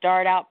going to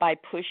start out by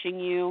pushing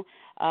you,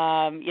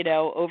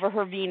 over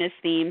her Venus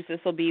themes. This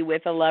will be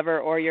with a lover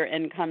or your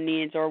income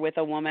needs, or with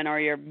a woman or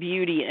your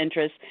beauty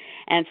interests.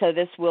 And so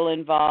this will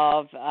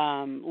involve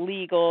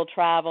legal,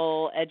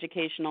 travel,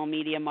 educational,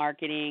 media,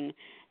 marketing,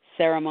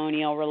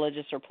 ceremonial,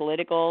 religious, or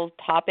political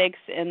topics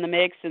in the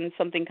mix, and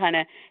something kind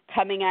of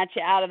coming at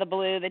you out of the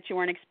blue that you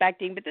weren't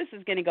expecting. But this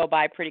is going to go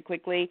by pretty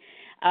quickly.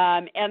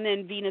 And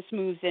then Venus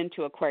moves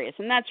into Aquarius.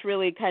 And that's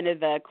really kind of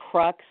the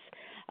crux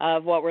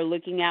of what we're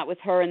looking at with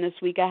her in this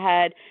week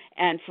ahead.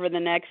 And for the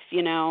next,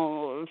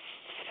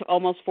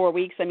 almost 4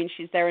 weeks,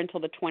 she's there until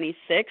the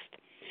 26th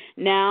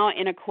now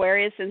in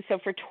Aquarius. And so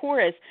for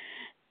Taurus,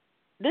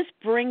 this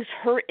brings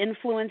her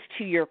influence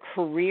to your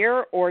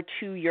career or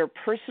to your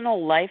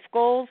personal life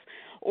goals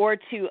or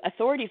to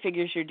authority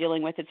figures you're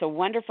dealing with. It's a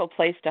wonderful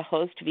place to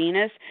host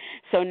Venus.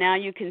 So now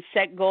you can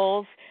set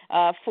goals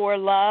for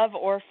love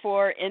or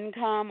for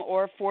income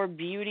or for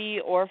beauty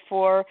or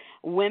for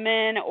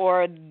women,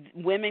 or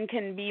women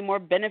can be more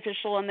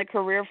beneficial on the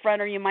career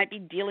front, or you might be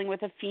dealing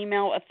with a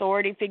female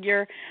authority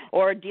figure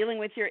or dealing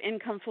with your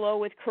income flow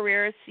with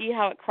career. See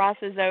how it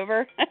crosses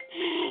over?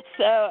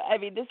 So,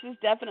 this is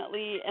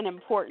definitely an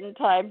important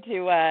time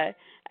to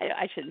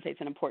I shouldn't say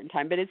it's an important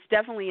time, but it's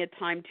definitely a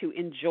time to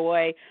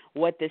enjoy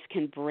what this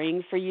can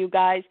bring for you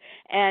guys.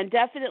 And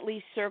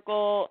definitely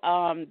circle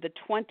the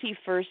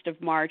 21st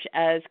of March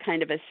as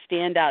kind of a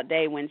standout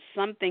day when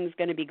something's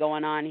going to be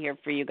going on here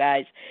for you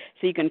guys,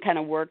 so you can kind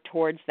of work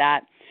towards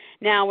that.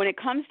 Now, when it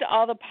comes to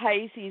all the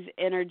Pisces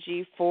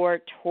energy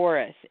for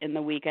Taurus in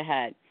the week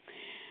ahead,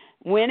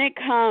 when it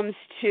comes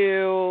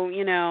to,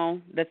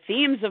 the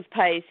themes of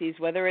Pisces,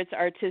 whether it's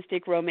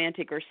artistic,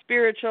 romantic, or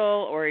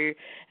spiritual, or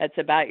it's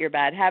about your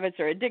bad habits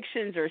or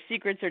addictions or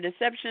secrets or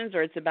deceptions,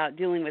 or it's about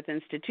dealing with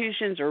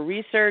institutions or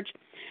research,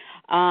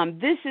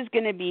 this is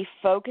going to be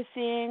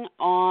focusing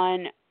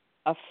on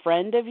a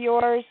friend of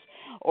yours,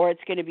 or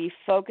it's going to be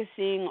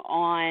focusing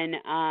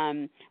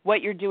on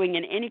what you're doing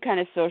in any kind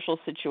of social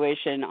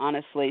situation,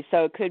 honestly.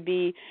 So it could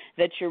be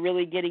that you're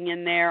really getting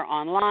in there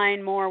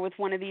online more with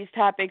one of these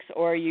topics,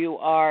 or you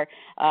are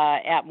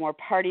at more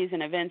parties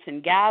and events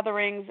and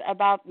gatherings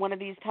about one of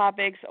these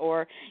topics,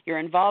 or you're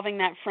involving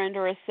that friend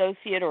or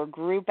associate or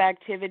group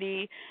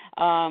activity,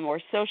 or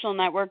social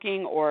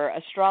networking, or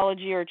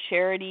astrology or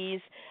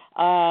charities,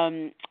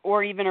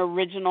 or even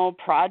original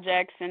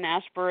projects and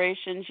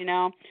aspirations,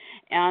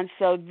 And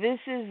so this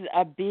is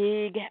a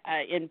big,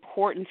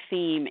 important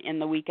theme in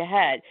the week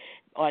ahead.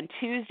 On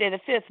Tuesday the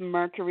 5th,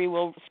 Mercury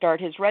will start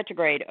his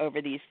retrograde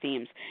over these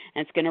themes,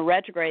 and it's going to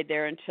retrograde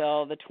there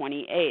until the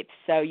 28th.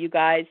 So you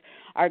guys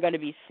are going to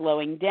be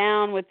slowing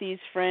down with these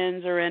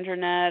friends or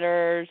internet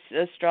or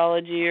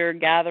astrology or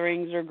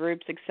gatherings or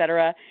groups,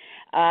 etc.,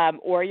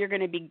 or you're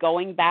going to be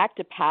going back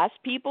to past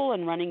people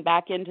and running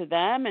back into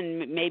them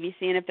and maybe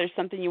seeing if there's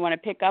something you want to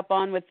pick up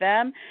on with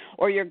them,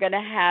 or you're going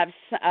to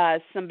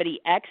have somebody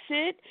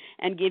exit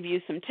and give you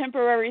some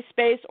temporary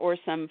space or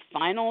some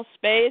final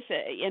space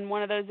in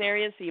one of those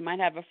areas. So you might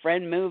have a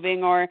friend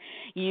moving, or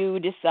you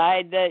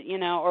decide that,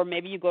 or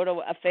maybe you go to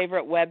a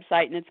favorite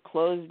website and it's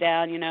closed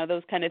down,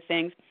 those kind of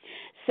things.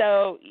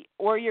 So,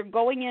 or you're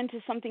going into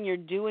something you're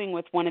doing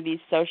with one of these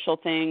social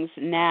things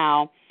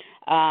now,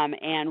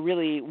 and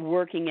really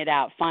working it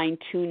out,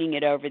 fine-tuning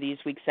it over these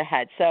weeks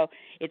ahead. So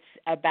it's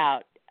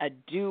about a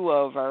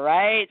do-over,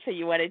 right? So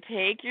you want to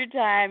take your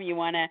time. You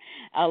want to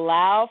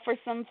allow for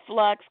some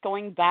flux,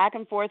 going back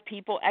and forth,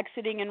 people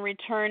exiting and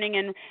returning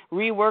and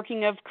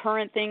reworking of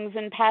current things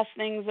and past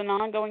things and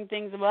ongoing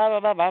things, blah, blah,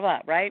 blah, blah, blah,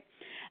 right?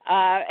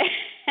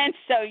 and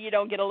so you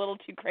don't get a little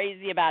too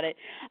crazy about it.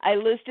 I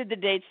listed the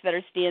dates that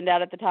are stand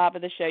out at the top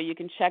of the show. You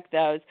can check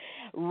those.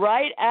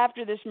 Right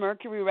after this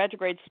Mercury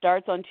retrograde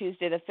starts on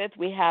Tuesday the 5th,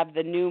 we have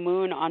the new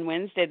moon on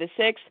Wednesday the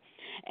 6th.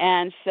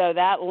 And so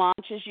that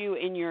launches you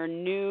in your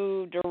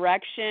new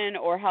direction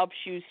or helps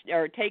you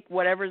or take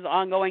whatever's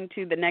ongoing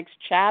to the next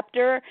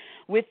chapter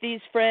with these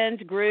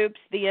friends, groups,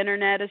 the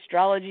internet,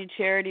 astrology,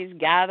 charities,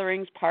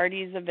 gatherings,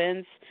 parties,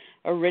 events,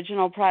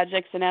 original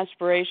projects and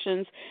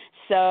aspirations.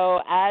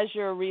 So as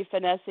you're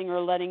refinessing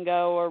or letting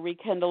go or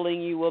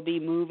rekindling, you will be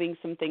moving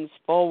some things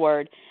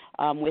forward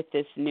with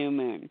this new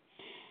moon.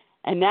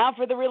 And now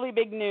for the really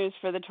big news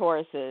for the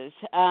Tauruses.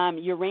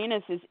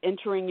 Uranus is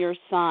entering your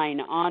sign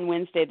on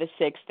Wednesday the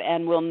 6th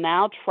and will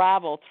now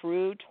travel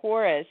through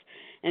Taurus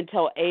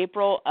until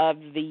April of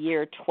the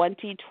year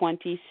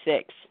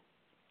 2026.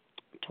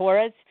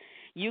 Taurus,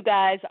 you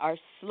guys are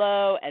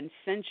slow and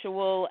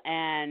sensual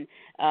and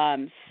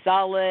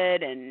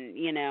solid, and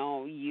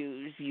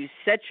you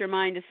set your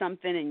mind to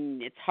something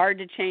and it's hard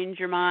to change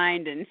your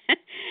mind, and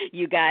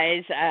you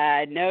guys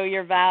know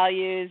your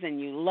values and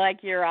you like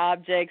your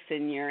objects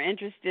and you're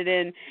interested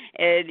in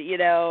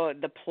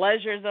the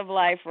pleasures of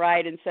life,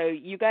 right? And so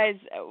you guys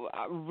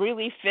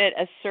really fit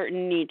a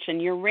certain niche,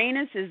 and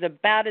Uranus is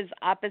about as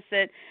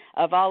opposite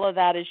of all of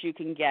that as you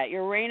can get.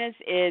 Uranus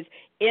is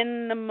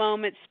in the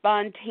moment,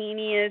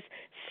 spontaneous,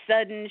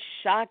 sudden,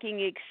 shocking,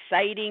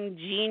 exciting,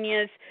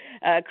 genius,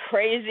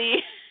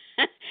 crazy.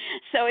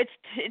 So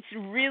it's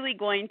really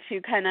going to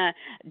kind of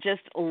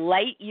just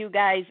light you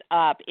guys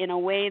up in a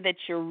way that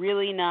you're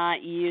really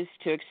not used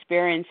to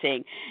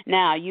experiencing.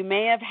 Now, you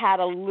may have had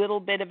a little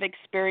bit of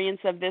experience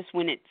of this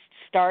when it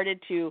started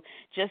to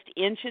just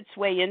inch its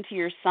way into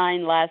your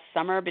sign last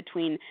summer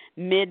between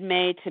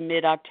mid-May to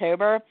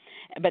mid-October,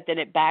 but then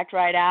it backed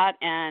right out.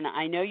 And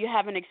I know you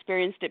haven't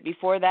experienced it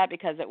before that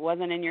because it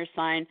wasn't in your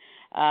sign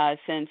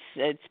since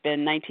it's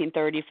been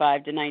 1935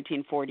 to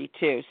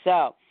 1942.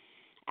 So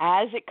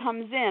as it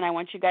comes in, I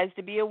want you guys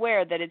to be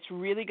aware that it's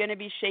really going to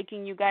be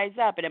shaking you guys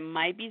up, and it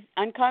might be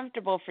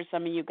uncomfortable for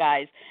some of you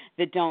guys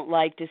that don't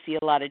like to see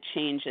a lot of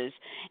changes.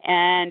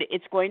 And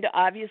it's going to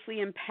obviously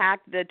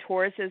impact the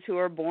Tauruses who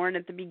are born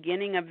at the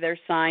beginning of their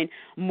sign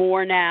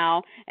more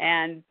now,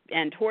 and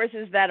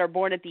Tauruses that are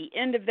born at the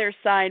end of their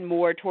sign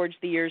more towards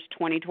the years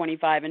 20,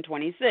 25, and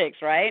 26,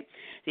 right?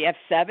 So you have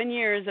 7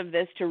 years of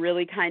this to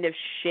really kind of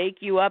shake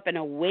you up and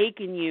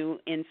awaken you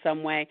in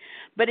some way,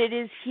 but it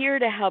is here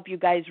to help you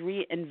guys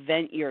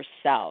reinvent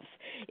yourselves.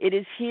 It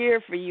is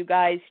here for you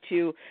guys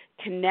to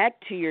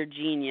connect to your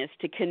genius,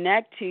 to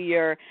connect to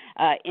your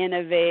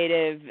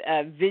innovative,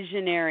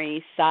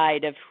 visionary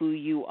side of who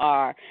you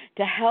are,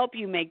 to help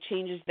you make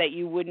changes that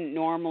you wouldn't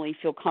normally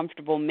feel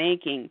comfortable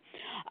making.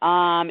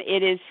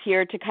 It is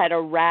here to kind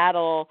of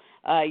rattle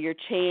your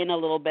chain a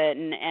little bit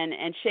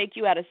and shake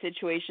you out of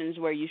situations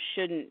where you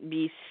shouldn't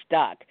be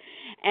stuck.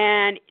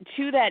 And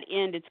to that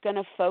end, it's going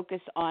to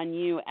focus on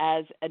you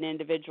as an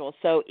individual.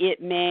 So it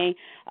may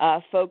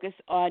focus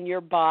on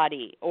your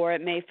body, or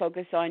it may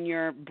focus on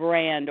your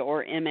brand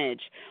or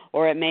image,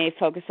 or it may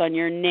focus on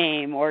your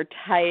name or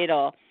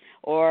title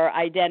or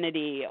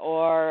identity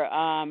or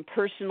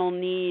personal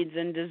needs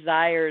and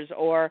desires,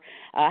 or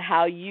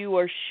how you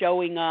are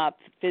showing up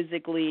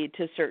physically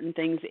to certain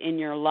things in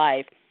your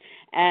life.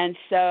 And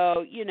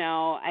so,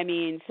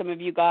 some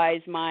of you guys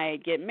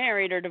might get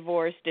married or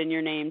divorced and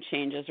your name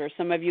changes, or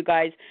some of you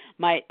guys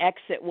might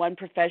exit one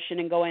profession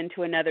and go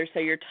into another, so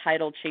your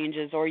title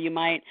changes, or you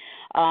might,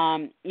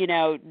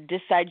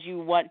 decide you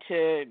want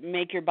to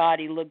make your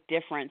body look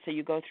different, so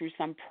you go through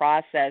some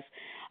process.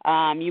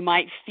 You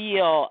might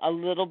feel a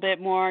little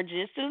bit more,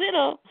 just a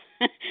little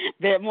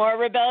bit more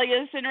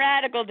rebellious and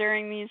radical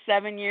during these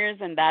 7 years,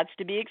 and that's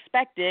to be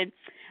expected.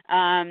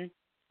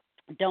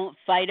 Don't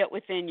fight it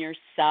within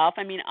yourself.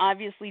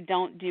 Obviously,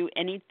 don't do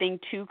anything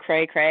too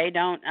cray-cray.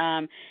 Don't,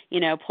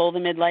 pull the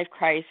midlife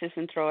crisis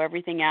and throw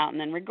everything out and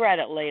then regret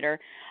it later.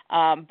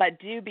 But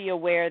do be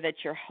aware that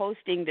you're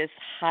hosting this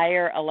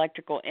higher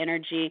electrical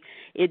energy.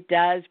 It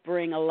does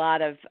bring a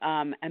lot of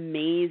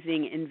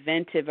amazing,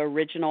 inventive,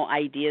 original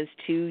ideas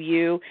to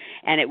you,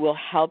 and it will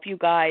help you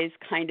guys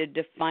kind of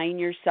define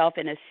yourself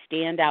in a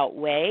standout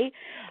way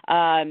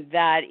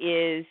that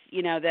is,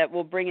 that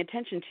will bring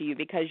attention to you,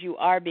 because you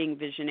are being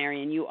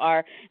visionary, and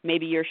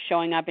maybe you're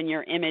showing up and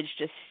your image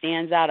just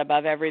stands out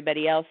above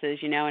everybody else's,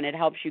 and it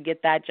helps you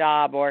get that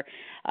job or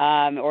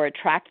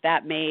attract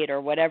that mate or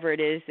whatever it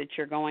is that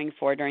you're going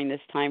for during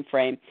this time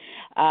frame.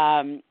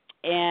 And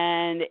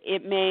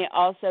it may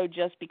also,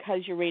 just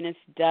because Uranus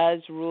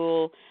does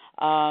rule,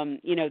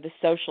 the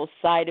social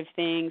side of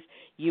things,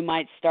 you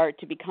might start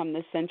to become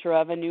the center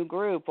of a new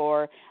group,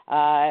 or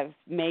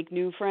make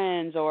new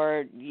friends,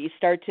 or you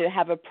start to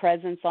have a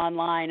presence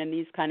online, and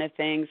these kind of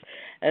things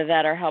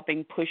that are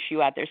helping push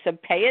you out there. So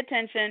pay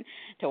attention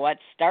to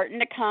what's starting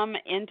to come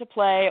into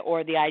play,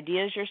 or the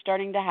ideas you're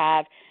starting to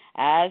have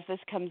as this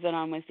comes in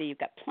on Wednesday. You've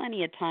got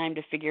plenty of time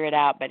to figure it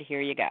out, but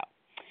here you go.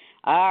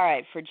 All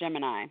right, for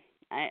Gemini.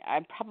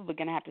 I'm probably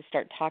going to have to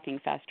start talking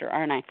faster,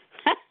 aren't I?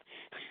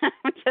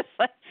 I'm just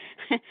like,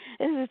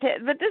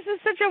 but this is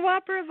such a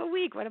whopper of a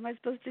week. What am I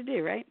supposed to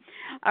do, right?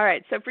 All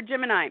right, so for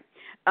Gemini,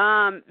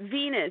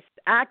 Venus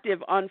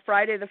active on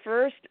Friday the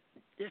 1st,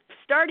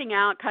 starting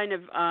out kind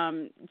of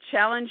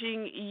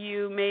challenging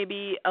you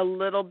maybe a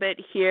little bit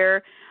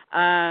here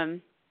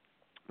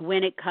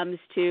when it comes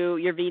to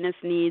your Venus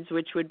needs,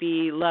 which would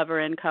be love or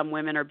income,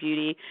 women or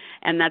beauty,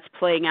 and that's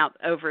playing out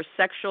over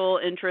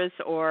sexual interests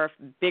or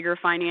bigger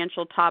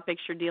financial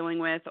topics you're dealing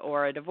with,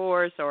 or a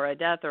divorce or a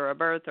death or a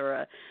birth or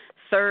a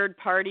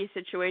third-party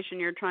situation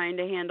you're trying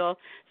to handle,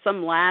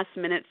 some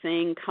last-minute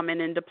thing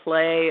coming into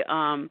play,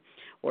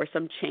 or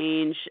some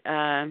change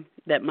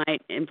that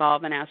might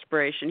involve an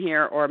aspiration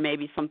here, or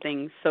maybe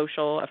something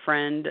social, a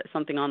friend,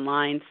 something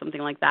online,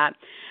 something like that.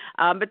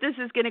 But this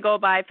is going to go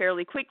by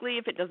fairly quickly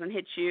if it doesn't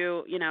hit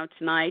you,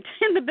 tonight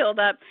in the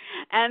build-up.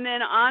 And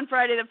then on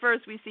Friday the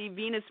 1st, we see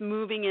Venus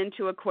moving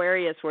into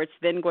Aquarius, where it's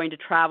then going to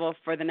travel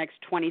for the next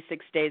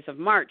 26 days of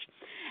March.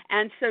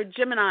 And so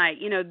Gemini,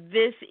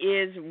 this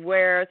is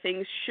where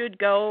things should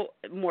go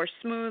more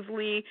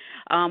smoothly,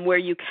 where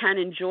you can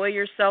enjoy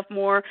yourself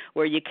more,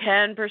 where you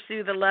can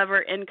pursue the love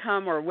or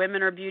income or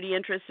women or beauty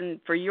interests. And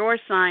for your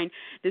sign,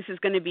 this is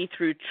going to be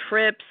through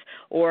trips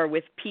or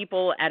with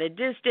people at a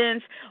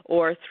distance,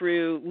 or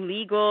through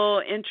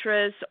legal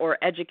interests or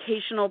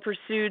educational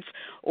pursuits,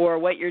 or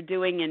what you're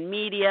doing in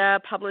media,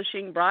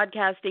 publishing,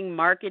 broadcasting,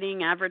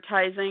 marketing,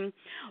 advertising,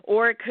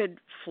 or it could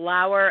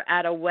flower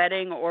at a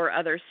wedding or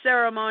other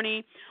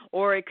ceremony,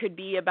 or it could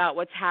be about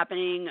what's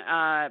happening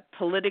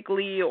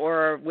politically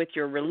or with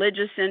your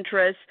religious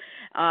interests.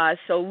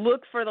 So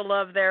look for the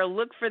love there,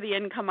 look for the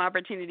income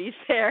opportunities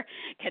there,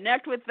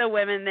 connect with the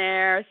women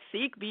there,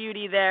 seek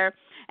beauty there,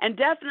 and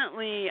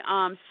definitely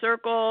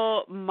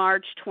circle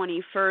March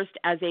 21st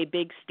as a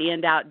big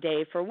standout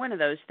day for one of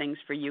those things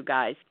for you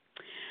guys.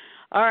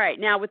 All right,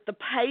 now with the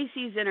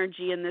Pisces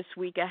energy in this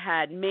week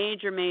ahead,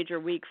 major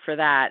week for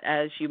that,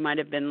 as you might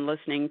have been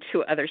listening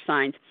to other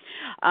signs.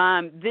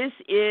 This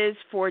is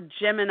for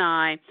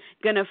Gemini,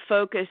 going to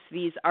focus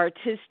these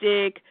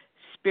artistic,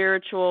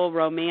 spiritual,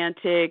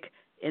 romantic,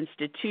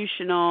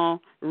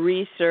 institutional,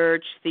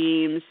 research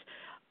themes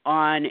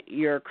on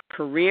your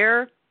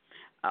career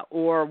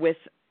or with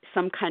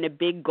some kind of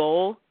big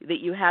goal that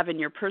you have in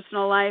your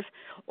personal life,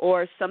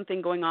 or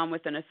something going on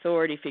with an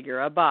authority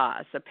figure, a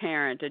boss, a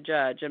parent, a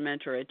judge, a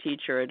mentor, a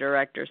teacher, a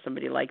director,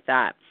 somebody like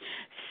that.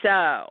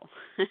 So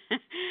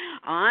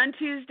on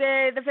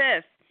Tuesday the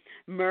 5th,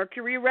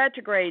 Mercury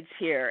retrogrades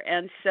here,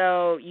 and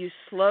so you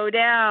slow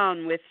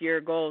down with your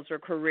goals or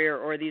career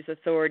or these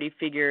authority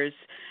figures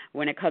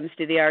when it comes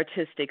to the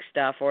artistic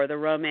stuff or the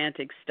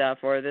romantic stuff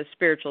or the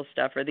spiritual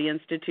stuff or the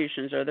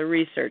institutions or the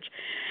research.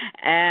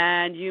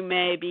 And you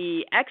may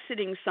be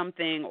exiting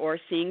something or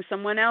seeing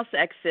someone else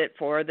exit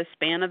for the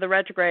span of the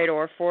retrograde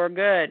or for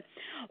good,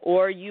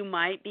 or you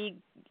might be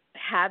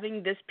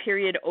having this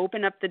period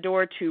open up the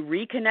door to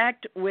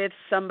reconnect with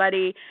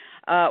somebody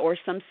or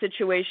some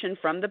situation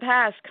from the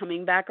past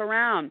coming back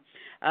around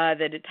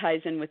that it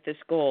ties in with this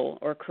goal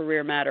or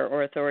career matter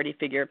or authority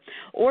figure.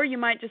 Or you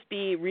might just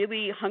be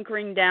really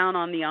hunkering down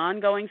on the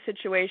ongoing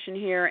situation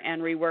here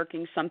and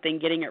reworking something,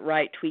 getting it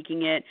right,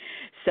 tweaking it.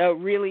 So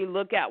really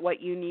look at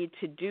what you need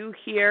to do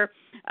here.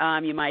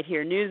 You might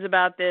hear news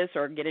about this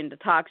or get into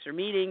talks or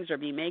meetings or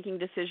be making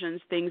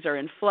decisions. Things are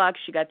in flux.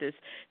 You got this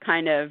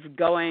kind of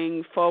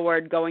going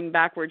forward, going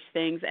backwards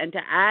things. And to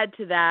add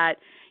to that,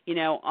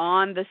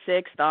 on the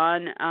 6th,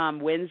 on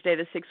Wednesday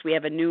the 6th, we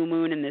have a new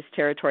moon in this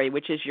territory,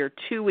 which is your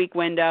 2-week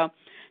window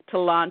to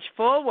launch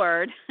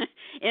forward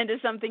into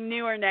something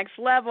new or next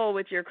level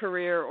with your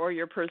career or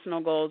your personal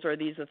goals or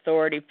these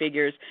authority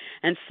figures.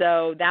 And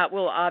so that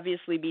will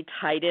obviously be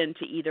tied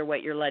into either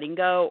what you're letting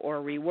go or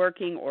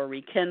reworking or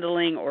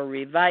rekindling or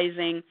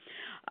revising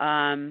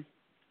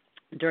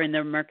during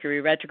the Mercury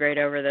retrograde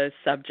over those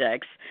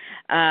subjects.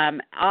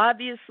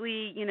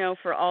 Obviously,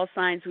 for all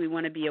signs, we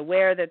want to be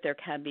aware that there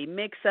can be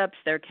mix-ups,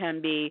 there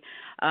can be,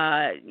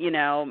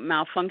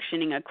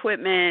 malfunctioning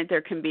equipment,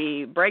 there can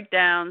be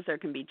breakdowns, there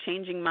can be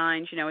changing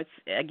minds.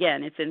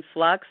 It's in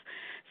flux.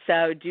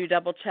 So do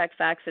double-check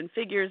facts and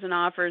figures and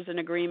offers and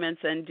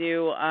agreements, and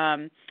do,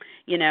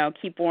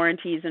 keep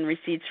warranties and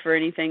receipts for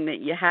anything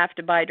that you have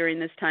to buy during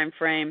this time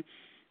frame.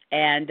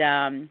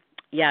 And,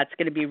 it's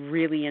going to be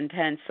really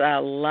intense,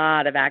 a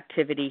lot of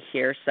activity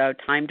here, so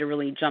time to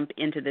really jump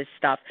into this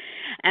stuff.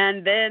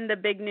 And then the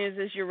big news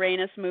is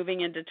Uranus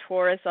moving into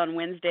Taurus on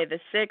Wednesday the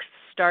 6th,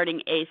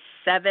 starting a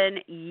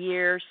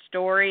 7-year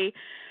story.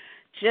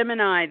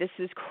 Gemini, this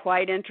is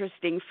quite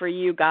interesting for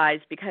you guys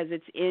because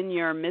it's in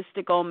your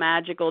mystical,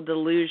 magical,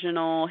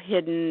 delusional,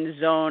 hidden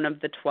zone of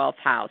the 12th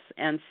house.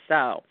 And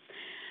so,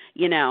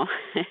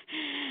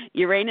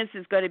 Uranus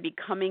is going to be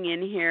coming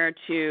in here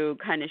to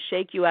kind of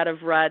shake you out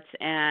of ruts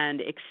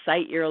and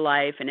excite your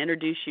life and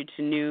introduce you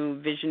to new,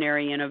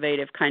 visionary,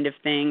 innovative kind of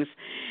things.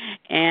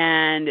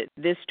 And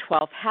this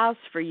 12th house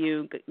for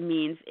you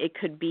means it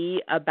could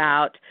be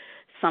about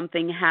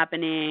something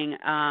happening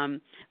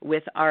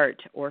with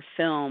art or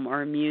film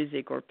or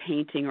music or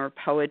painting or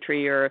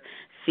poetry or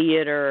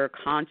theater,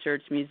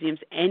 concerts, museums,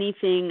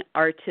 anything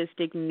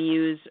artistic,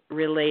 muse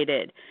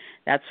related.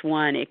 That's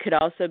one. It could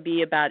also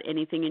be about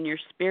anything in your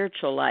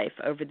spiritual life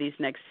over these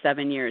next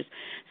 7 years.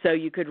 So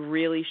you could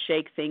really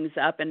shake things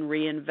up and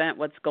reinvent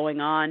what's going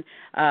on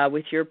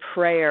with your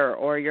prayer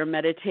or your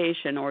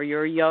meditation or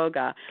your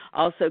yoga.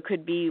 Also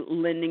could be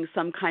lending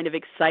some kind of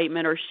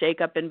excitement or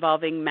shake up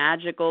involving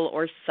magical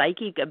or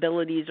psychic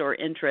abilities or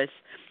interests.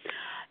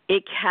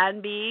 It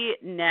can be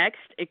next,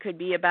 it could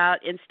be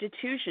about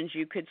institutions.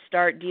 You could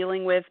start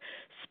dealing with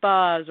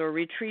spas or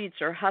retreats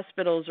or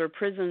hospitals or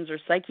prisons or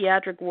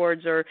psychiatric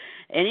wards or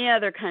any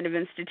other kind of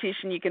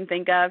institution you can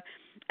think of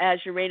as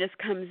Uranus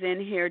comes in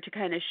here to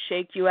kind of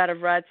shake you out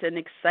of ruts and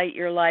excite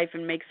your life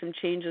and make some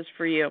changes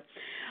for you.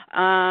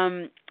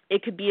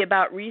 It could be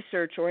about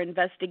research or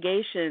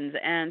investigations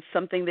and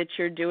something that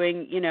you're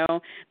doing,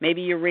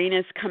 maybe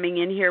Uranus coming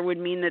in here would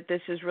mean that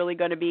this is really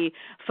going to be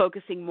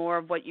focusing more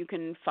of what you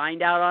can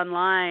find out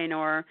online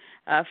or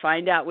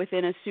find out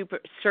within a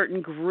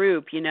certain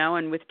group,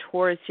 and with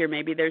Taurus here,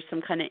 maybe there's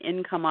some kind of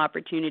income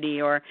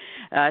opportunity or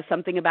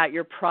something about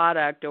your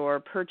product or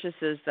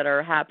purchases that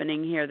are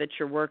happening here that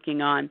you're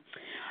working on.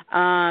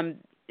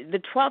 The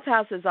 12th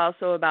house is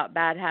also about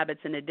bad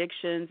habits and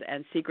addictions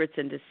and secrets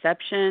and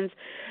deceptions.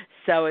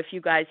 So if you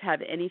guys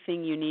have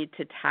anything you need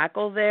to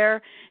tackle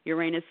there,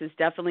 Uranus is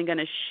definitely going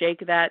to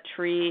shake that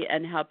tree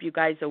and help you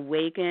guys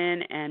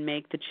awaken and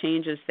make the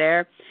changes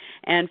there.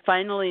 And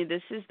finally,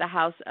 this is the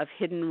house of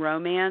hidden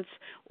romance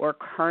or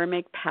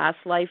karmic past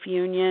life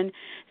union.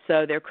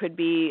 So there could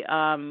be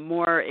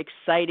more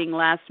exciting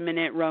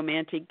last-minute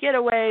romantic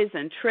getaways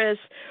and trysts,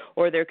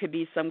 or there could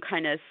be some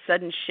kind of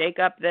sudden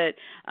shakeup that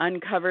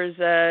uncovers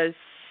a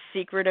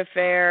secret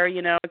affair.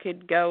 It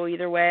could go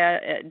either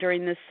way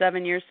during this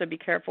 7 years, so be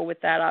careful with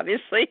that,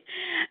 obviously.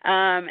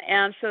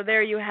 And so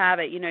there you have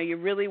it. You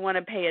really want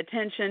to pay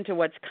attention to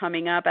what's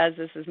coming up as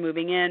this is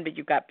moving in, but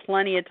you've got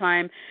plenty of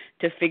time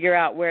to figure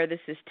out where this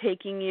is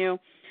taking you.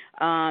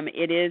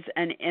 It is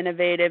an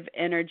innovative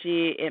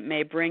energy. It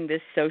may bring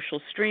this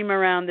social stream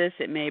around this.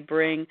 It may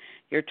bring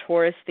your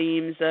Taurus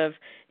themes of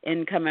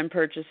income and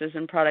purchases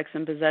and products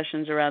and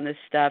possessions around this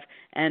stuff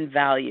and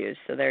values.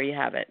 So there you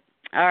have it.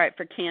 All right,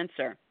 for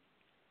Cancer.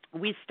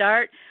 We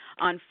start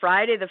on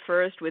Friday the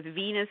 1st with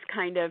Venus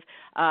kind of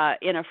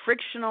in a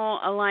frictional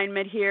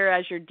alignment here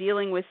as you're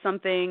dealing with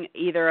something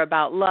either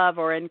about love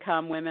or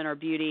income, women or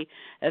beauty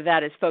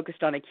that is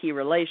focused on a key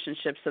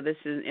relationship. So this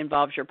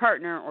involves your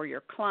partner or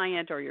your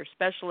client or your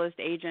specialist,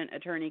 agent,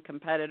 attorney,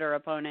 competitor,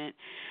 opponent,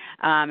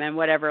 and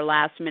whatever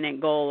last-minute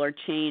goal or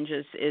change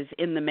is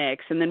in the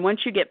mix. And then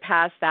once you get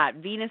past that,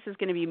 Venus is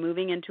going to be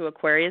moving into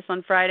Aquarius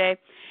on Friday,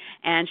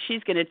 and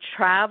she's going to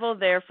travel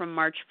there from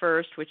March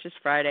 1st, which is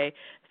Friday,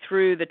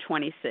 through the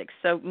 26th,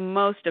 so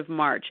most of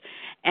March.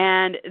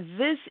 And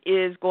this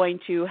is going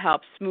to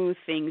help smooth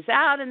things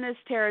out in this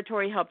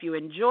territory, help you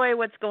enjoy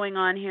what's going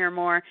on here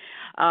more,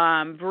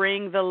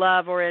 bring the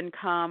love or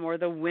income or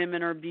the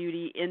women or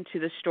beauty into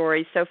the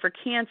story. So for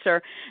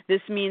Cancer,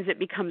 this means it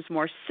becomes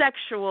more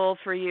sexual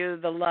for you,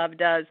 the love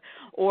does,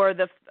 or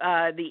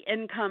the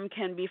income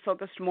can be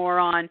focused more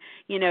on,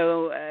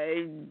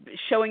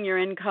 showing your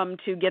income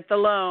to get the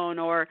loan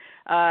or,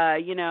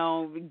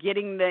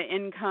 getting the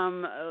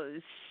income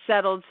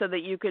settled so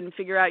that you can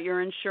figure out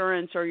your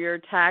insurance or your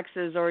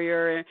taxes or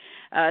your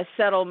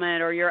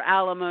settlement or your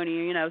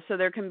alimony, so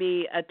there can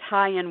be a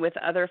tie-in with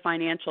other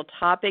financial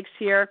topics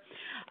here.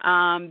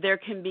 There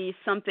can be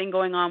something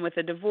going on with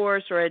a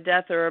divorce or a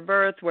death or a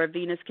birth where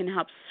Venus can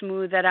help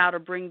smooth that out or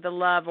bring the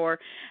love or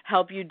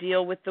help you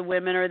deal with the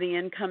women or the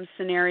income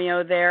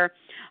scenario there.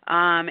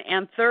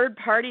 And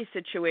third-party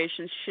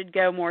situations should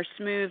go more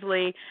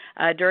smoothly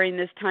during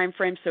this time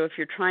frame. So if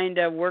you're trying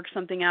to work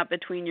something out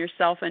between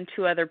yourself and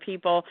two other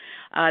people,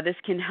 this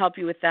can help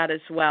you with that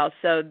as well.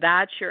 So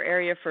that's your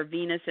area for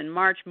Venus in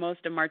March,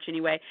 most of March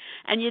anyway.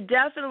 And you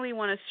definitely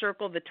want to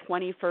circle the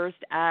 21st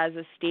as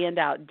a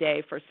standout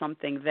day for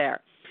something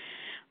there.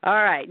 All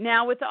right.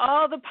 Now, with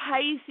all the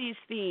Pisces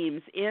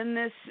themes in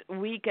this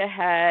week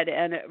ahead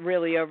and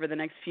really over the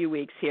next few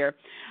weeks here,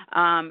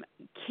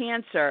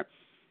 Cancer,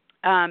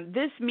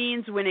 this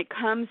means when it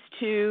comes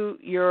to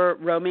your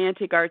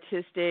romantic,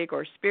 artistic,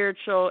 or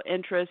spiritual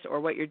interests or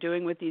what you're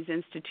doing with these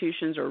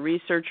institutions or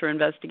research or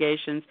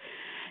investigations,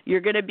 you're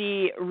going to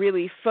be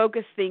really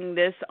focusing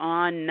this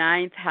on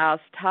ninth house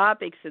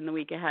topics in the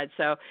week ahead.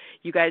 So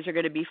you guys are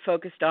going to be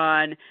focused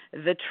on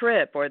the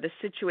trip or the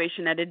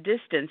situation at a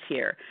distance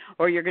here,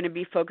 or you're going to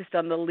be focused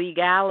on the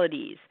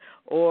legalities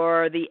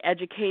or the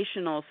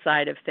educational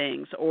side of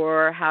things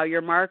or how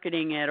you're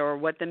marketing it or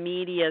what the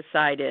media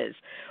side is,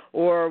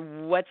 or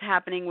what's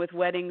happening with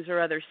weddings or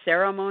other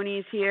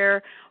ceremonies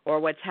here, or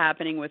what's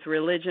happening with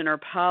religion or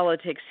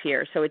politics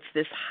here. So it's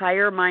this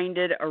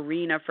higher-minded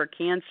arena for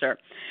Cancer.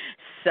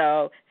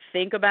 So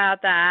think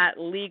about that: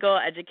 legal,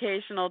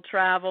 educational,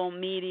 travel,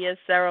 media,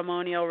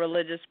 ceremonial,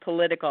 religious,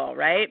 political,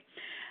 right?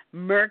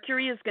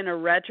 Mercury is going to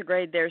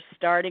retrograde there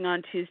starting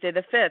on Tuesday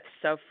the 5th,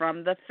 so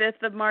from the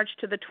 5th of March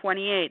to the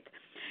 28th.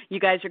 You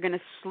guys are going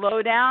to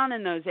slow down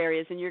in those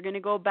areas, and you're going to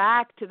go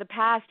back to the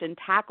past and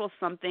tackle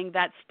something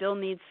that still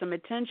needs some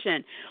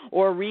attention,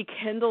 or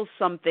rekindle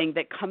something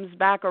that comes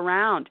back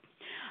around.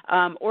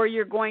 Or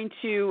you're going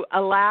to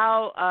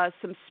allow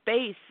some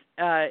space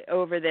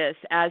over this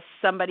as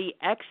somebody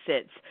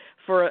exits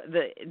for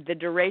the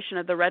duration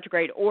of the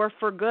retrograde, or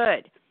for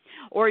good.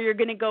 Or you're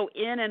going to go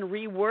in and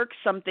rework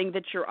something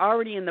that you're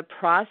already in the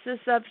process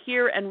of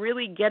here and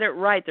really get it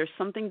right. There's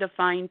something to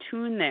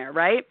fine-tune there,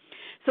 right?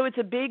 So it's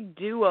a big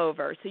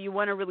do-over. So you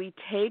want to really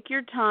take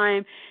your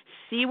time,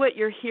 see what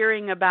you're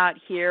hearing about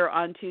here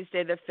on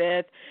Tuesday the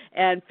 5th,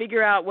 and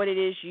figure out what it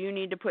is you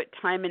need to put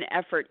time and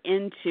effort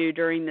into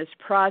during this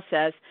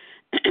process.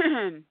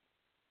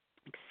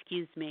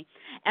 Excuse me.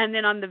 And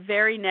then on the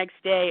very next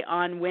day,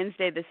 on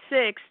Wednesday the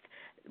 6th,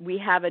 we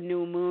have a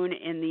new moon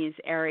in these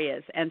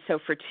areas. And so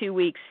for 2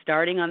 weeks,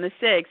 starting on the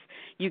 6th,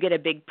 you get a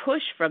big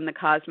push from the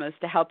cosmos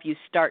to help you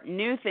start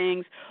new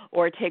things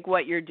or take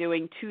what you're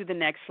doing to the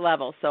next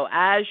level. So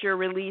as you're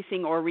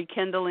releasing or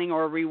rekindling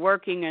or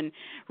reworking and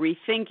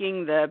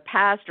rethinking the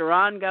past or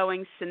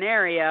ongoing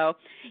scenario,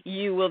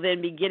 you will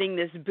then be getting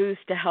this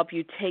boost to help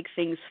you take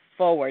things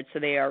forward. So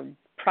they are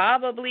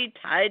probably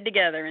tied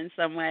together in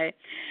some way.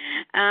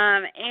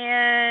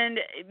 And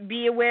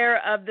be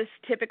aware of the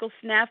typical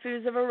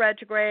snafus of a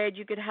retrograde.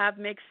 You could have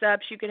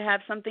mix-ups. You could have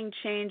something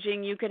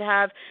changing. You could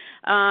have,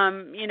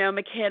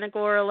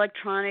 mechanical or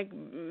electronic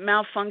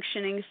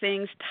malfunctioning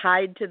things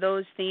tied to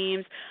those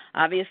themes.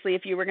 Obviously,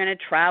 if you were going to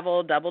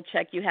travel,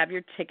 double-check you have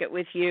your ticket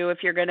with you. If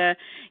you're going to,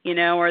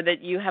 or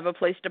that you have a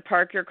place to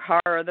park your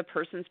car, or the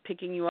person's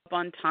picking you up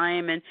on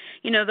time, and,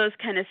 those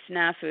kind of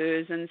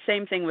snafus. And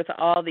same thing with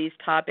all these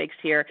topics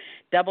here.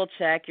 Double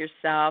check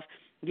yourself.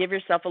 Give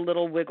yourself a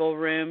little wiggle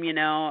room,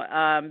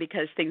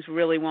 because things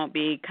really won't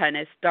be kind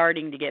of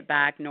starting to get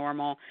back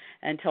normal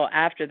until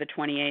after the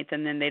 28th,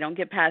 and then they don't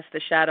get past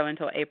the shadow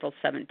until April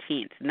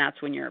 17th, and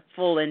that's when you're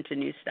full into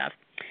new stuff.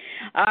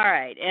 All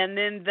right, and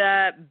then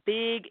the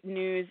big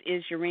news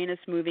is Uranus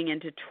moving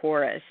into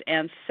Taurus,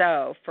 and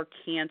so for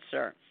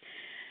Cancer,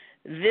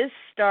 this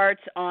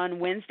starts on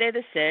Wednesday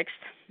the 6th,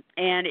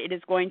 and it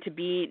is going to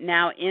be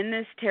now in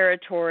this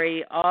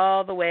territory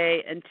all the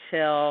way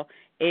until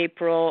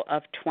April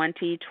of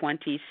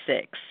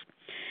 2026.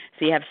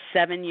 So you have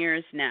 7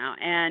 years now.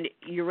 And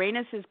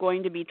Uranus is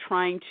going to be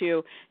trying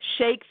to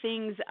shake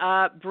things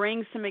up,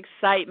 bring some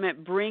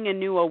excitement, bring a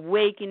new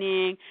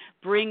awakening,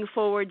 bring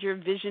forward your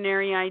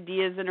visionary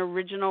ideas and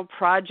original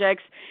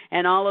projects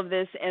and all of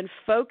this, and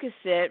focus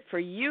it for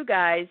you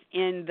guys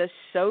in the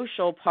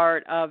social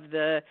part of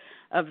the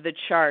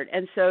chart.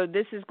 And so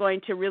this is going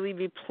to really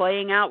be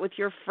playing out with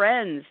your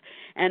friends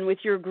and with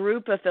your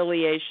group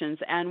affiliations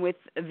and with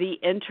the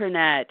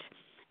internet.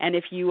 And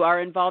if you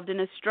are involved in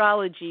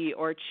astrology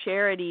or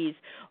charities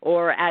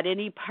or at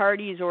any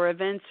parties or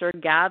events or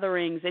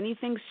gatherings,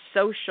 anything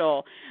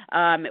social,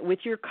 with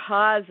your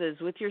causes,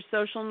 with your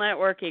social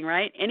networking,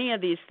 right? Any of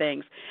these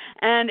things.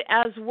 And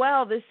as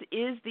well, this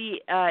is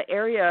the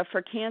area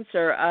for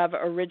Cancer of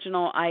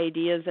original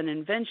ideas and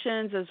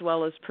inventions as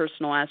well as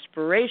personal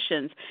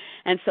aspirations.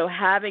 And so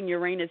having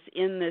Uranus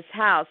in this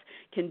house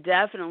can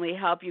definitely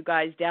help you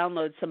guys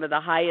download some of the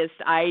highest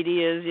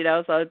ideas,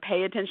 so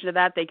pay attention to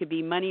that. They could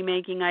be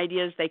money-making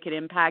ideas. They could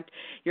impact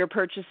your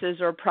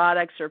purchases or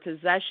products or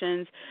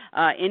possessions.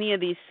 Any of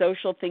these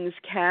social things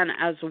can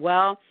as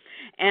well.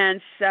 And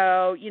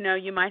so,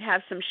 you might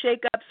have some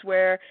shakeups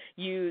where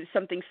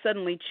something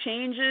suddenly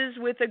changes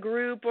with a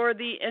group or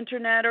the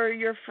internet or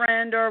your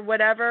friend or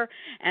whatever.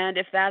 And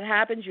if that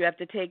happens, you have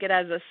to take it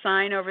as a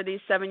sign over these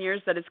 7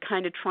 years that it's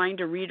kind of trying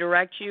to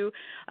redirect you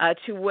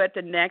to what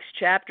the next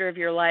chapter of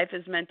your life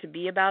is meant to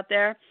be about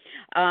there.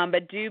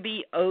 But do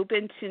be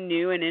open to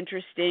new and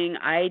interesting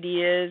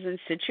ideas and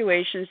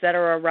situations that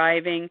are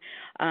arriving,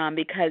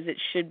 because it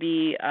should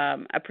be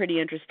a pretty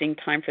interesting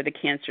time for the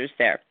Cancers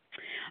there.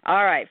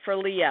 All right, for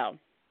Leo.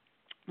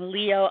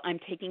 Leo, I'm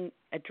taking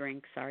a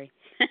drink, sorry.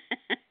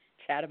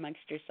 Chat amongst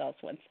yourselves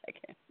 1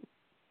 second.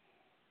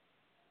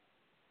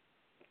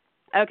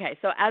 Okay,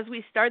 so as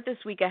we start this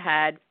week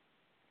ahead,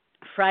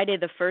 Friday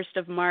the 1st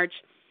of March,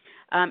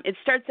 it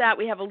starts out,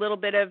 we have a little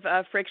bit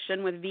of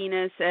friction with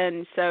Venus,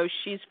 and so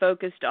she's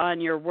focused on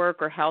your work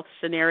or health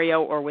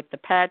scenario or with the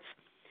pets,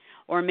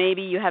 or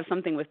maybe you have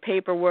something with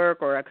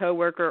paperwork or a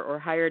coworker or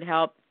hired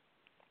help,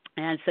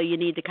 and so you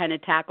need to kind of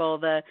tackle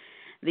the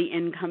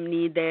income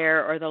need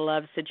there or the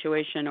love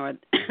situation or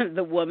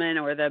the woman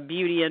or the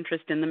beauty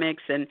interest in the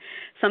mix, and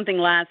something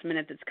last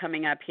minute that's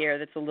coming up here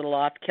that's a little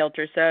off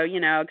kilter. So,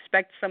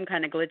 expect some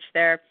kind of glitch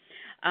there.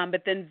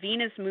 But then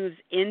Venus moves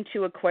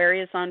into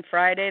Aquarius on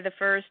Friday the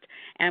 1st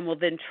and will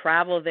then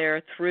travel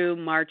there through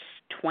March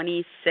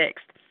 26th.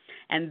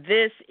 And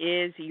this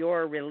is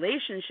your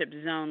relationship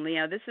zone,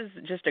 Leo. This is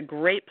just a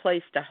great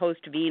place to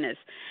host Venus.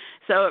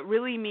 So it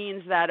really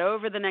means that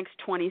over the next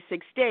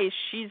 26 days,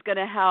 she's going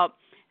to help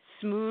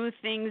smooth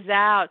things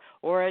out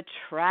or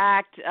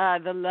attract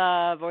the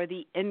love or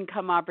the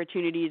income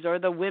opportunities or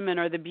the women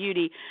or the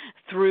beauty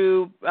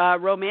through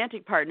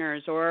romantic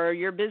partners or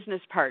your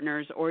business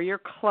partners or your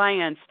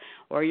clients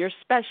or your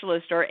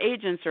specialists or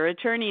agents or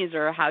attorneys,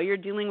 or how you're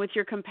dealing with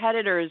your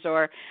competitors,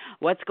 or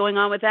what's going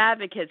on with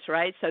advocates,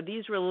 right? So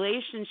these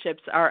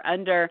relationships are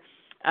under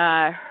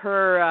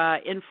her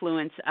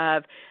influence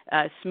of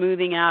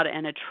smoothing out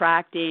and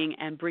attracting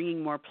and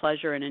bringing more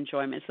pleasure and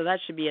enjoyment. So that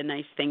should be a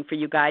nice thing for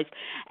you guys.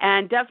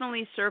 And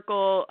definitely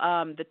circle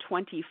the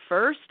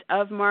 21st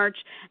of March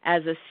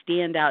as a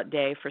standout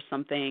day for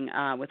something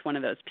with one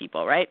of those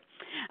people, right?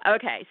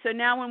 Okay, so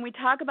now when we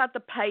talk about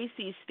the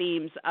Pisces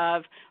themes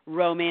of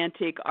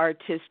romantic,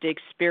 artistic,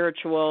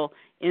 spiritual,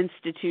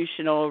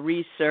 institutional,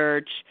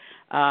 research,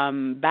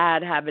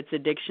 bad habits,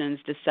 addictions,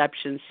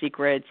 deception,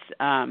 secrets,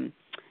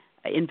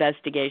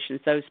 investigations,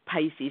 those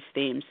Pisces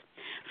themes.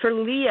 For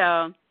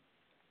Leo,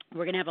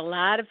 we're going to have a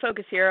lot of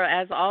focus here,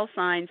 as all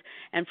signs,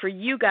 and for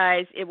you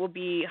guys, it will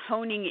be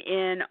honing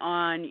in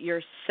on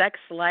your sex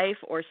life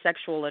or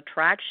sexual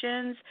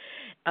attractions,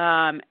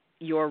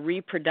 your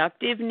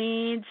reproductive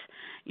needs,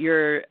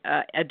 your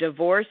a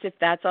divorce if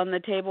that's on the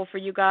table for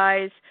you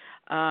guys,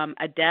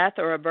 a death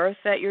or a birth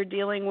that you're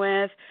dealing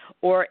with,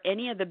 or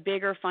any of the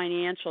bigger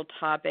financial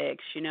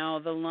topics, you know,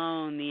 the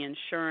loan, the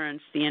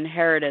insurance, the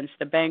inheritance,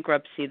 the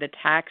bankruptcy, the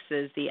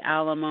taxes, the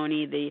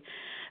alimony, the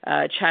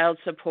child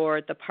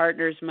support, the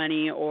partner's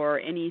money, or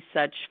any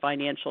such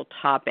financial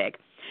topic.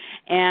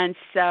 And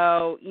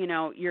so, you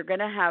know, you're going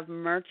to have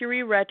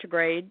Mercury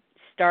retrograde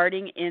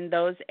starting in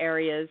those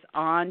areas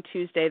on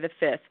Tuesday the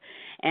 5th,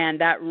 and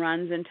that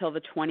runs until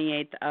the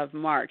 28th of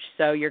March.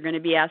 So you're going to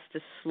be asked to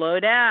slow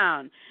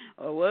down.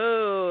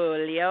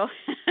 Whoa, Leo,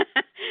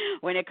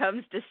 when it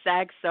comes to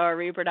sex or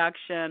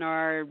reproduction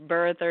or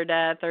birth or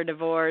death or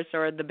divorce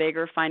or the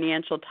bigger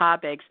financial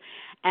topics,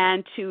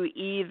 and to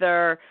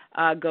either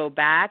go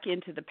back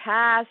into the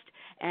past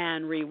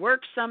and rework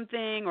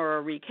something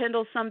or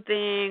rekindle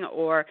something,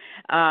 or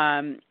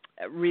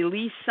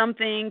release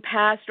something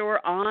past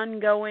or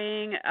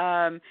ongoing,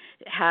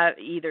 have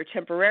either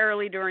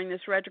temporarily during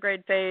this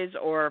retrograde phase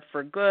or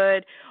for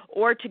good,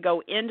 or to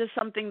go into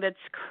something that's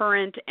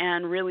current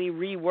and really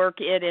rework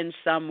it in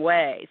some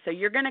way. So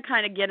you're going to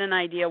kind of get an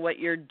idea what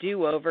your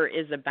do-over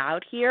is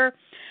about here.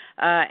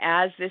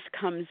 As this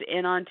comes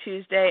in on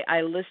Tuesday,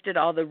 I listed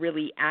all the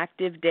really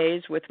active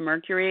days with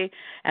Mercury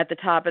at the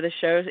top of the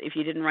show, if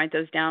you didn't write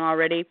those down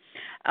already.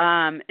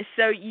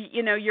 So,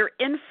 you know, you're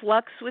in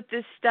flux with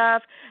this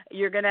stuff.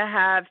 You're going to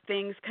have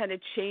things kind of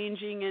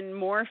changing and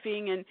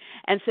morphing,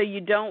 and so you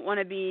don't want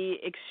to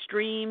be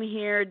extreme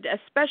here,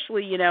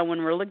 especially, you know,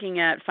 when we're looking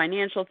at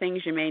financial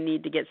things. You may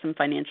need to get some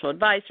financial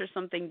advice or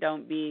something.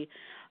 Don't be,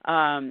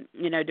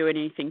 you know, doing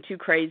anything too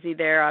crazy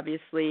there,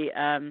 obviously,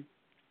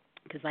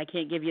 because I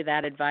can't give you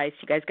that advice.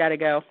 You guys got to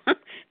go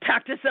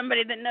talk to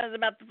somebody that knows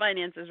about the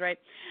finances, right?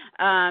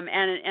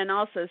 And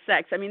also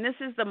sex. I mean, this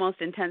is the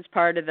most intense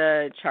part of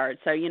the chart.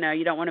 So, you know,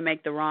 you don't want to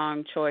make the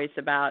wrong choice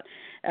about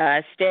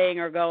staying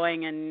or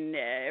going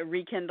and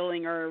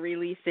rekindling or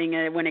releasing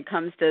when it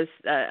comes to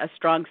a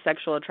strong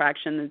sexual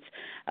attraction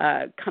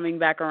that's coming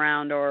back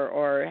around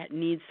or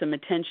needs some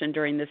attention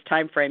during this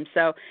time frame.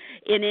 So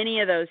in any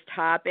of those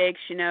topics,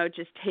 you know,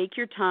 just take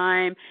your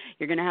time.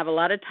 You're going to have a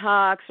lot of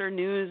talks or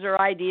news or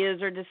ideas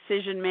or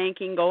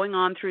decision-making going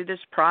on through this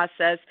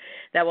process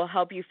that will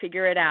help you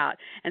figure it out.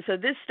 And so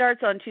this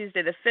starts on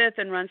Tuesday the 5th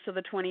and runs to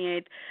the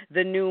 28th.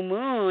 The new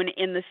moon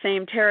in the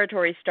same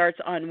territory starts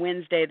on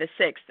Wednesday the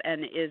 6th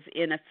and is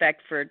in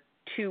effect for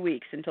 2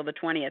 weeks until the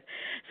 20th.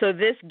 So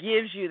this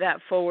gives you that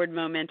forward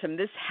momentum.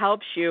 This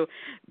helps you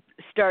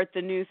start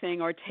the new thing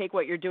or take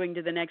what you're doing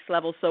to the next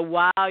level. So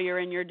while you're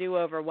in your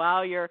do-over,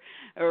 while you're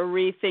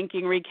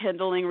rethinking,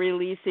 rekindling,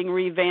 releasing,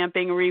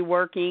 revamping,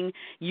 reworking,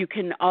 you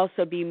can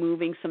also be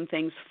moving some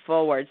things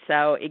forward.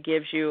 So it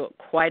gives you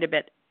quite a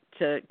bit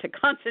to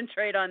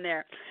concentrate on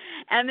there.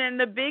 And then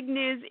the big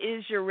news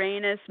is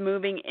Uranus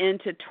moving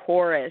into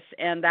Taurus,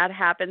 and that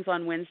happens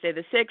on Wednesday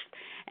the 6th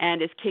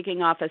and is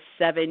kicking off a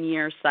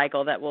 7-year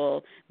cycle that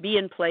will be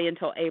in play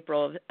until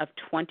April of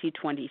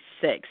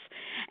 2026.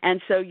 And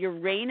so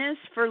Uranus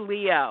for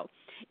Leo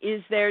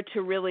is there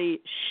to really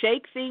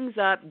shake things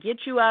up, get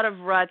you out of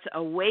ruts,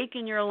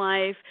 awaken your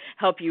life,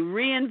 help you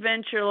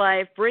reinvent your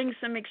life, bring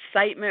some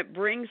excitement,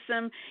 bring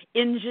some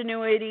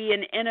ingenuity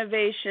and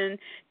innovation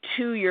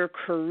to your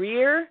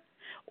career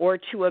or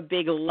to a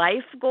big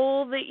life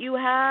goal that you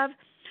have,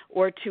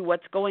 or to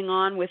what's going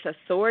on with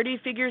authority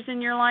figures in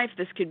your life.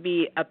 This could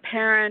be a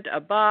parent, a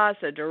boss,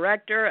 a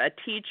director, a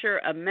teacher,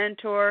 a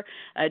mentor,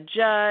 a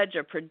judge,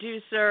 a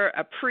producer,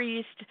 a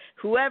priest,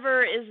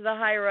 whoever is the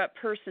higher-up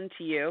person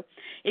to you.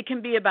 It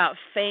can be about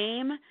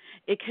fame.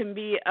 It can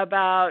be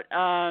about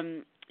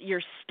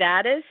your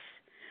status.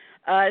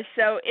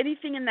 So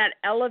anything in that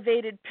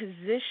elevated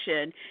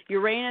position,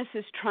 Uranus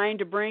is trying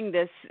to bring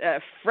this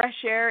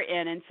fresh air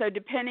in. And so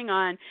depending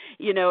on,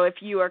 if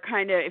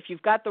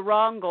you've got the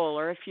wrong goal,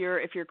 or if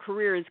your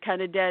career is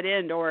kind of dead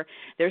end, or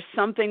there's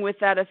something with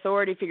that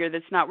authority figure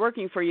that's not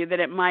working for you, that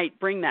it might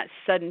bring that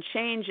sudden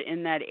change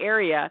in that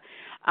area.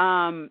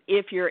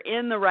 If you're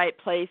in the right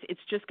place,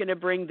 it's just going to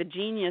bring the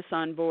genius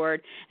on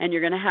board, and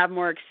you're going to have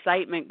more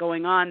excitement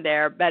going on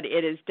there. But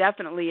it is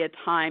definitely a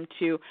time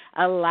to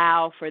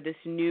allow for this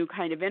new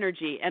kind of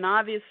energy. And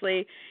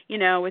obviously,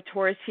 with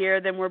Taurus here,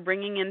 then we're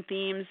bringing in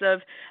themes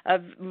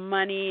of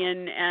money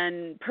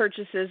and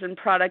purchases and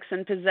products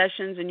and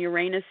possessions, and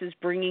Uranus is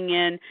bringing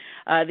in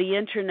the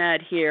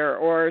internet here,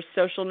 or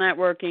social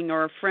networking,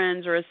 or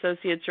friends or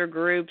associates or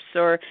groups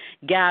or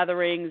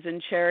gatherings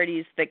and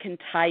charities that can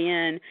tie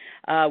in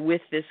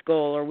with this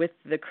goal, or with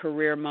the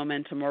career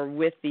momentum, or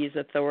with these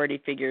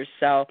authority figures.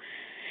 So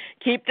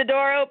keep the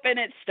door open.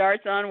 It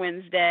starts on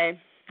Wednesday.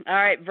 All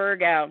right,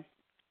 Virgo.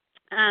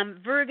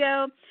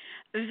 Virgo,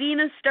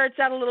 Venus starts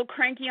out a little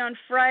cranky on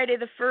Friday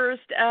the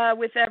 1st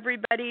with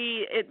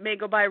everybody. It may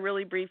go by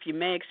really brief. You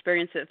may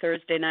experience it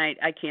Thursday night.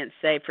 I can't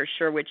say for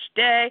sure which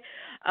day,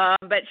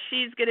 but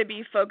she's going to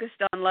be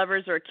focused on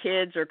lovers or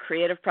kids or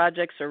creative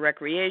projects or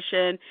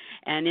recreation.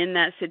 And in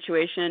that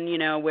situation,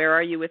 where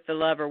are you with the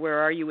love, or where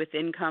are you with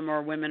income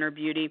or women or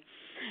beauty?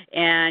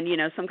 And,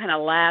 some kind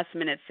of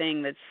last-minute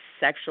thing that's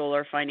sexual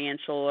or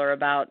financial or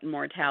about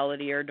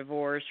mortality or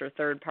divorce or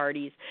third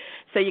parties.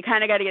 So you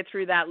kind of got to get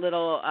through that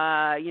little,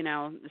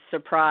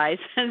 surprise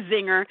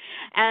zinger.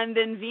 And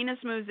then Venus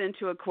moves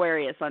into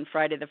Aquarius on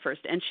Friday the 1st,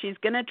 and she's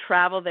going to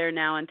travel there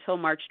now until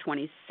March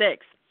 26th.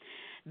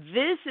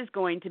 This is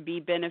going to be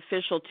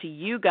beneficial to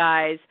you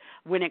guys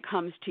when it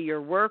comes to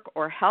your work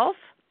or health,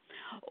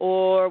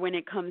 or when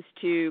it comes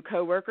to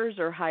coworkers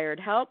or hired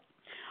help,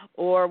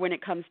 or when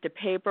it comes to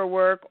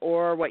paperwork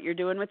or what you're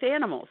doing with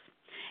animals.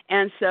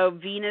 And so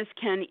Venus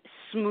can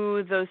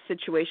smooth those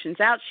situations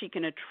out. She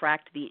can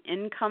attract the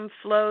income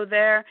flow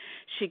there.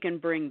 She can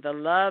bring the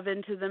love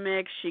into the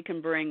mix. She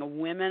can bring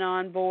women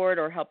on board,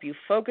 or help you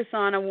focus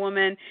on a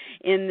woman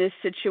in this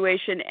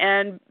situation,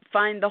 and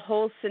find the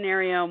whole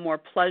scenario more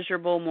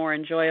pleasurable, more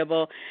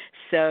enjoyable.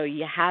 So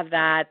you have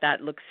that.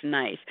 That looks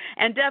nice.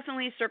 And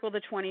definitely circle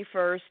the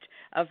 21st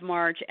of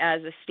March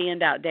as a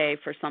standout day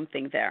for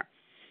something there.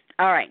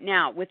 All right,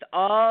 now, with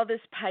all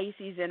this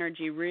Pisces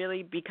energy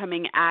really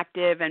becoming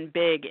active and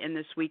big in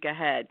this week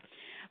ahead,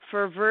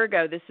 for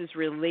Virgo, this is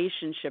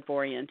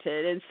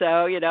relationship-oriented. And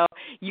so,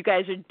 you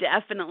guys are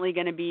definitely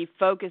going to be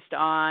focused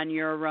on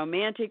your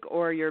romantic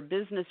or your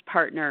business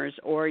partners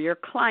or your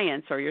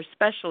clients or your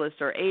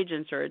specialists or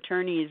agents or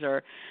attorneys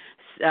or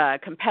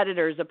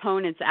competitors,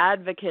 opponents,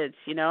 advocates,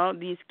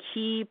 these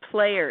key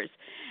players.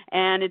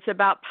 And it's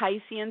about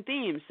Piscean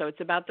themes, so it's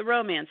about the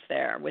romance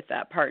there with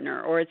that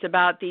partner, or it's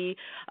about the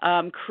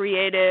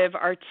creative,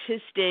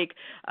 artistic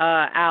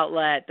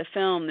outlet, the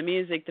film, the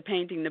music, the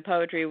painting, the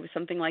poetry,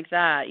 something like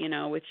that,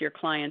 with your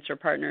clients or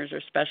partners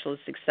or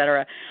specialists,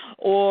 etc.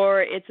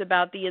 Or it's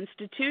about the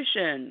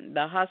institution,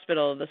 the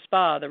hospital, the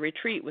spa, the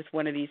retreat with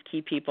one of these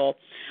key people,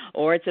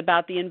 or it's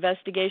about the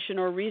investigation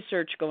or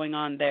research going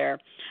on there.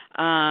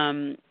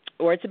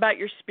 Or it's about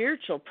your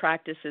spiritual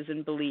practices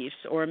and beliefs,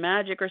 or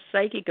magic or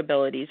psychic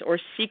abilities, or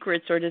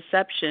secrets or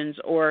deceptions,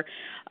 or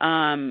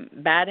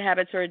bad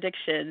habits or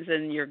addictions,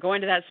 and you're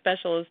going to that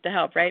specialist to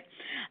help, right?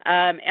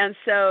 And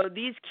so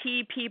these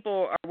key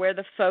people are where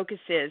the focus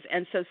is.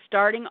 And so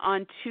starting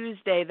on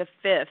Tuesday the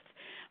 5th,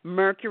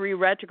 Mercury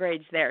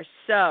retrogrades there.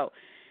 So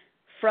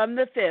from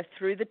the 5th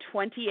through the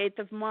 28th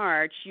of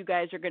March, you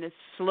guys are going to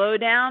slow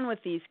down with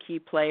these key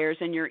players,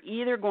 and you're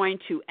either going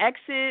to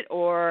exit,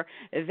 or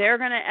they're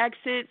going to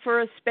exit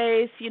for a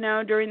space,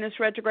 during this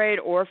retrograde,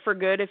 or for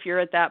good if you're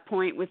at that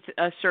point with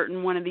a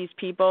certain one of these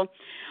people.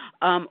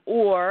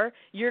 Or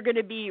you're going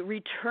to be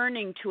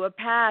returning to a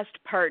past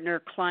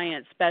partner,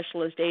 client,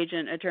 specialist,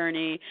 agent,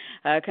 attorney,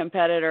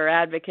 competitor,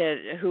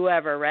 advocate,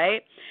 whoever,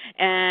 right?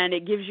 And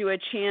it gives you a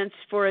chance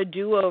for a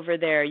do-over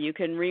there. You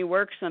can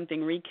rework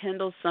something,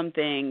 rekindle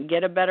something,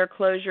 get a better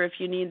closure if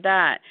you need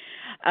that.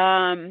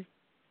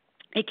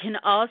 It can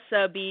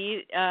also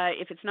be,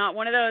 if it's not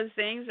one of those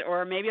things,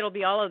 or maybe it'll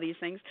be all of these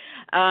things,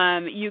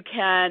 you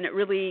can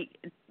really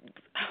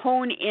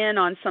hone in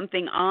on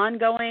something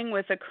ongoing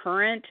with a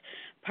current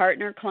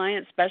partner,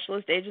 client,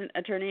 specialist, agent,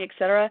 attorney,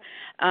 etc.,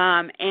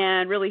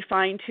 and really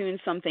fine-tune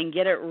something,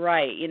 get it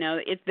right.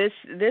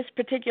 This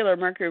particular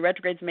Mercury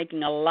retrograde is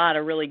making a lot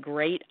of really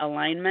great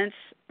alignments.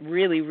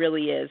 Really,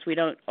 really is. We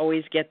don't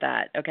always get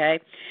that,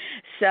 okay?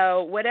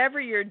 So whatever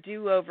your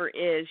do-over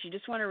is, you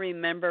just want to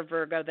remember,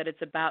 Virgo, that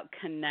it's about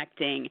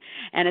connecting,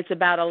 and it's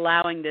about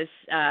allowing this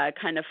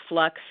kind of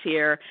flux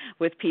here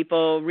with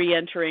people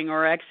re-entering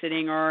or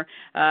exiting, or,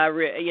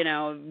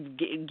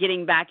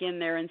 getting back in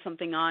there in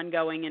something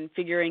ongoing and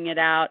figuring it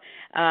out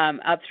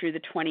up through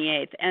the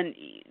 28th. And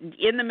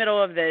in the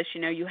middle of this,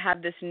 you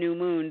have this new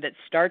moon that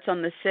starts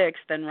on the 6th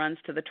and runs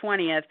to the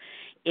 20th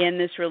in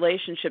this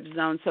relationship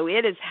zone. So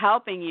it is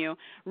helping helping you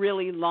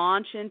really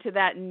launch into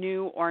that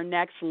new or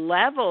next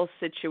level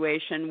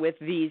situation with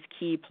these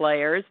key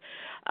players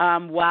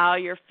while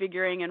you're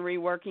figuring and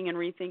reworking and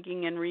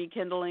rethinking and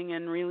rekindling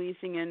and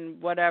releasing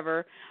and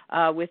whatever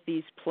with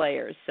these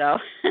players. So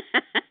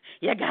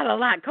you got a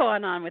lot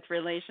going on with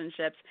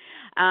relationships.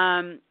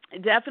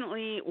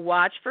 Definitely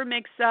watch for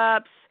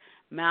mix-ups,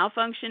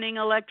 malfunctioning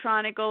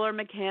electronical or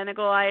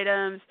mechanical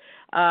items,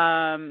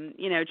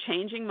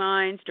 changing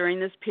minds during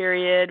this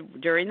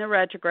period, during the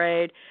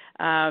retrograde.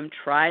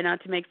 Try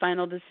not to make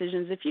final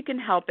decisions if you can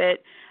help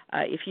it.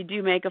 If you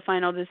do make a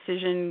final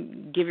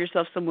decision, give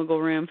yourself some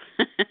wiggle room.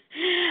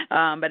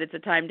 But it's a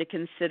time to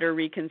consider,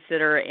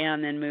 reconsider,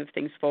 and then move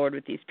things forward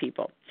with these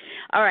people.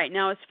 All right,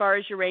 now as far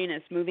as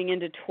Uranus, moving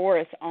into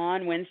Taurus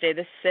on Wednesday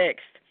the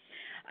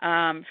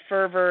 6th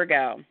for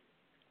Virgo.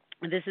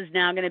 This is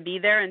now going to be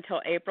there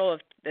until April of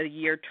the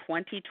year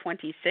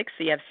 2026,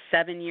 so you have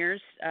 7 years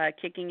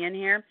kicking in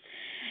here.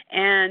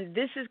 And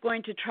this is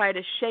going to try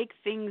to shake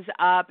things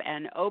up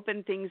and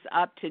open things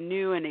up to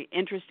new and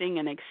interesting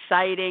and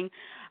exciting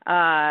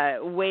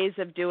ways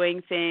of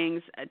doing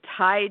things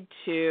tied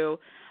to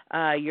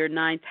your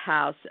ninth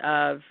house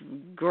of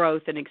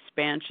growth and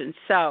expansion.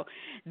 So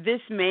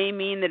this may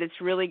mean that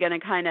it's really going to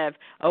kind of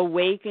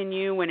awaken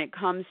you when it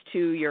comes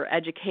to your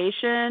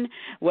education,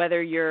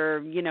 whether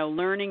you're,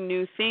 learning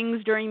new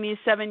things during these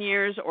 7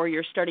 years, or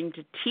you're starting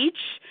to teach,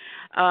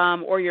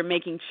 or you're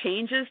making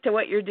changes to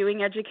what you're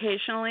doing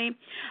educationally.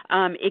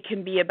 It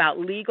can be about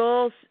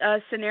legal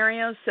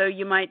scenarios, so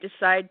you might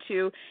decide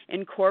to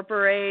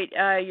incorporate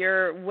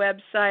your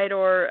website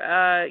or,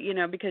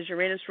 because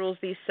Uranus rules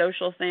these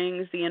social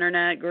things, the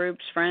internet,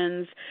 groups,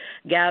 friends,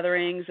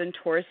 gatherings, and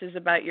Taurus is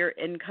about your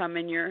income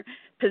and your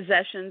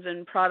possessions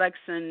and products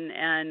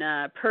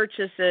and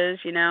purchases,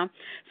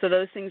 So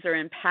those things are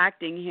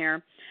impacting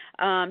here.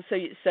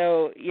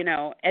 So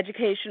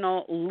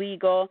educational,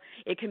 legal.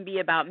 It can be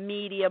about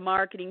media,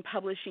 marketing,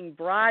 publishing,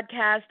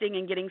 broadcasting,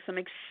 and getting some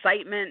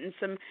excitement and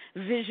some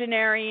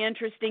visionary,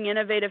 interesting,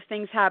 innovative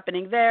things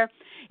happening there.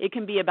 It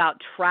can be about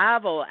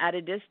travel at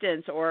a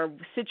distance, or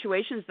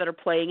situations that are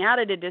playing out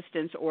at a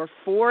distance, or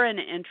foreign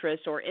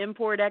interest, or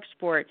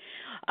import-export,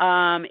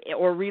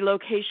 or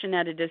relocation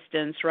at a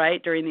distance,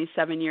 right, during these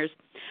 7 years.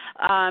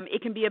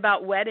 It can be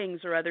about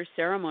weddings or other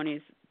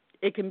ceremonies.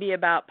 It can be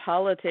about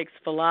politics,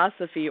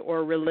 philosophy,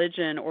 or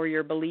religion, or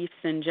your beliefs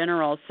in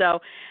general. So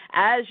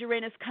as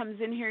Uranus comes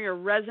in here, you're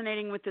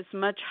resonating with this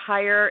much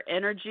higher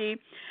energy.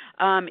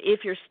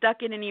 If you're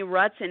stuck in any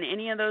ruts in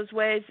any of those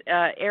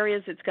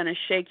areas, it's going to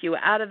shake you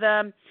out of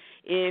them.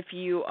 If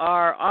you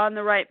are on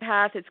the right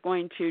path, it's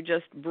going to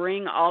just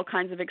bring all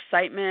kinds of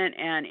excitement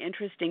and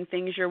interesting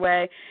things your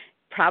way.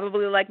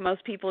 Probably like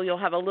most people, you'll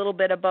have a little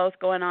bit of both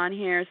going on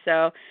here,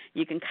 so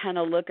you can kind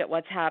of look at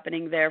what's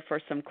happening there for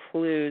some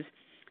clues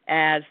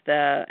as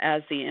the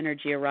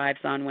energy arrives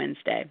on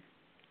Wednesday.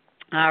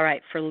 All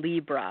right, for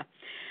Libra.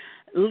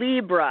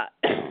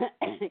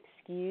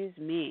 Excuse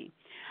me.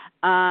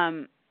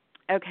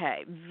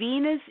 Okay,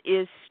 Venus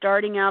is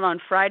starting out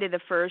on Friday the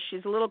 1st.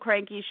 She's a little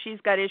cranky. She's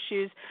got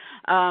issues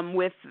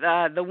with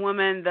the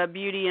woman, the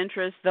beauty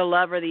interest, the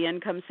love, or the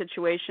income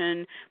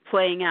situation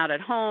playing out at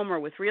home, or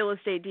with real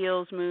estate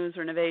deals, moves,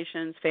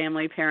 renovations,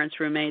 family, parents,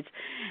 roommates,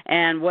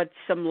 and what's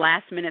some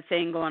last-minute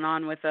thing going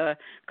on with a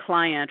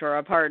client or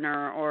a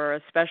partner or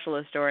a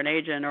specialist or an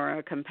agent or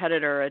a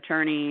competitor,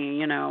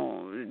 attorney,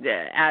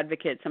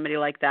 advocate, somebody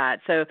like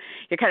that. So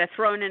you're kind of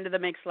thrown into the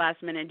mix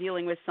last minute,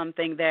 dealing with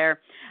something there.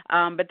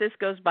 But this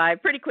goes by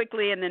pretty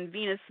quickly, and then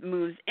Venus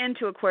moves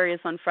into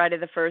Aquarius on Friday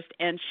the 1st,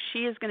 and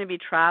she is going to be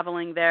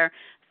traveling there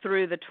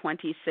through the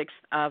 26th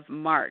of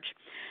March.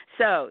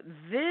 So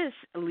this,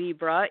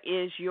 Libra,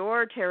 is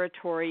your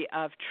territory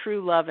of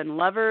true love and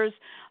lovers,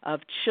 of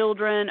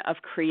children, of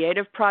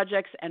creative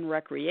projects, and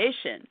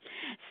recreation.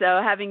 So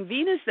having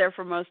Venus there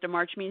for most of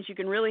March means you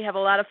can really have a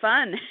lot of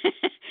fun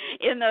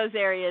in those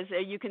areas.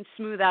 You can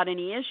smooth out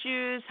any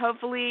issues.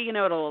 Hopefully,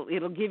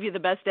 it'll give you the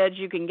best edge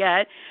you can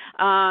get,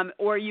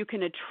 or you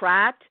can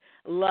attract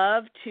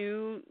love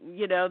to,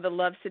 the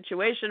love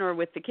situation, or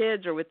with the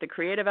kids, or with the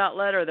creative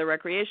outlet, or the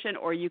recreation,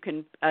 or you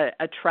can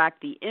attract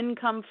the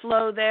income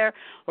flow there,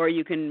 or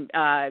you can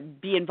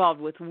be involved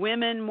with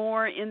women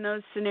more in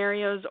those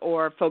scenarios,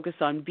 or focus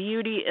on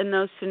beauty in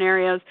those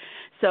scenarios.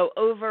 So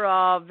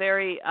overall,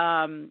 very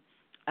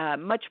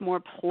much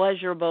more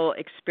pleasurable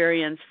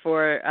experience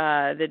for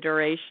the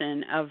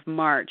duration of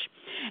March.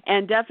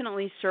 And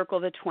definitely circle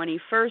the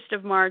 21st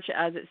of March,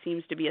 as it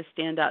seems to be a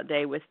standout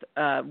day with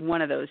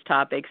one of those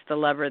topics, the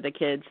lover, the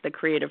kids, the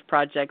creative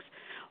projects,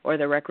 or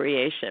the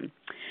recreation.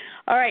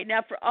 All right,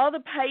 now for all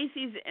the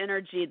Pisces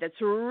energy that's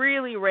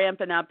really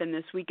ramping up in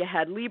this week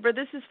ahead, Libra,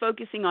 this is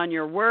focusing on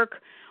your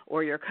work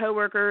or your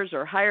coworkers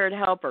or hired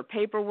help or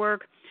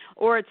paperwork,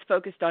 or it's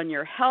focused on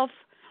your health,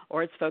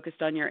 or it's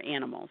focused on your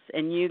animals.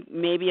 And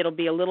maybe it'll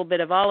be a little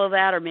bit of all of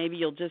that, or maybe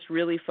you'll just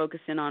really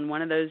focus in on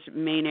one of those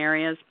main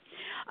areas.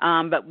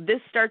 But this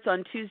starts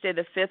on Tuesday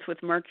the 5th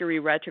with Mercury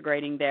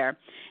retrograding there.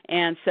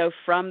 And so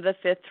from the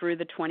 5th through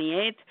the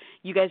 28th,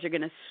 you guys are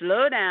going to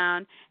slow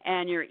down,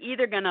 and you're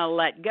either going to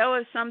let go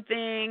of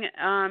something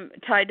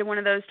tied to one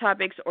of those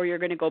topics, or you're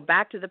going to go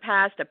back to the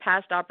past. A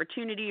past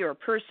opportunity or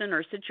person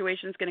or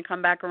situation is going to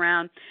come back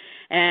around,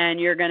 and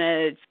you're going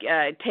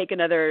to take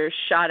another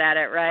shot at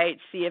it, right?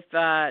 See if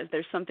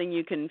there's something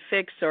you can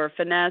fix or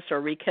finesse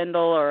or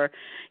rekindle or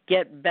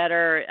get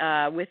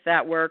better with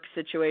that work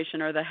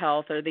situation or the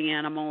health or the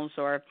animals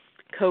or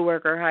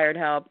coworker, hired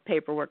help,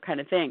 paperwork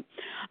kind of thing.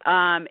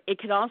 It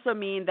could also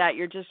mean that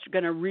you're just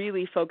going to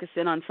really focus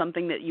in on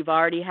something that you've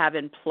already have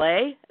in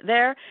play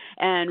there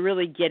and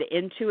really get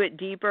into it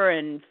deeper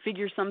and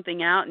figure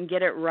something out and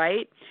get it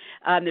right.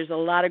 There's a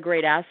lot of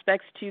great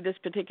aspects to this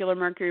particular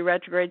Mercury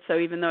retrograde, so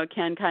even though it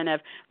can kind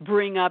of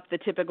bring up the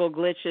typical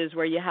glitches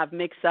where you have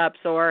mix-ups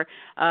or,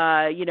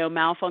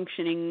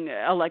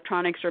 malfunctioning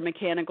electronics or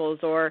mechanicals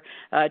or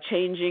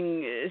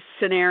changing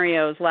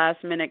scenarios,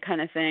 last-minute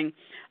kind of thing,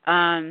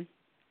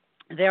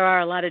 there are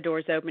a lot of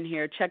doors open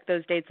here. Check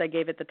those dates I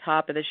gave at the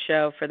top of the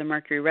show for the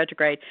Mercury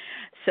retrograde.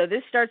 So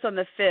this starts on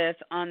the 5th.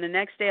 On the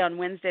next day, on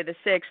Wednesday the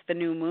 6th, the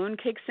new moon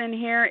kicks in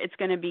here. It's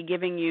going to be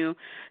giving you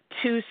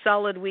 2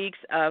 solid weeks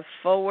of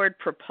forward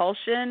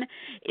propulsion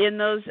in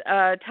those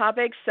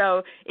topics.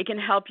 So it can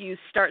help you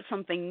start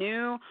something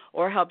new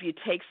or help you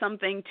take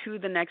something to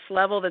the next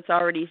level that's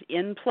already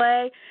in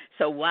play.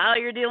 So while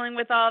you're dealing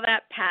with all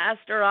that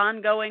past or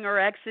ongoing or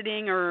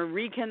exiting or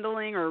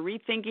rekindling or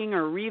rethinking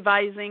or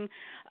revising,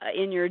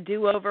 in your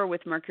do-over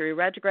with Mercury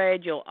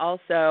retrograde, you'll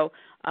also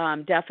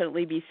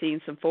definitely be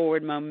seeing some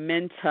forward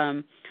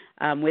momentum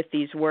with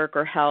these work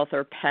or health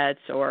or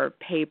pets or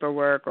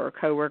paperwork or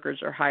coworkers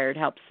or hired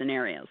help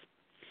scenarios.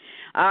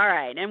 All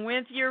right, and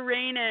with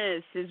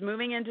Uranus is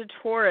moving into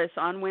Taurus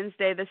on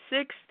Wednesday the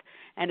 6th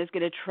and is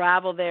going to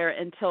travel there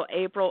until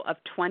April of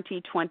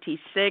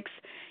 2026,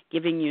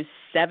 giving you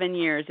 7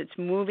 years. It's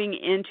moving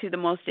into the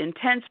most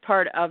intense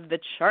part of the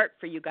chart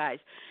for you guys.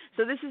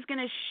 So this is going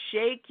to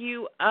shake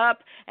you up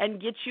and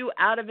get you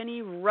out of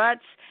any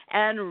ruts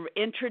and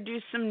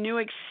introduce some new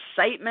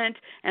excitement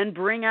and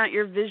bring out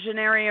your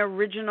visionary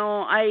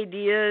original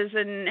ideas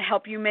and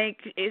help you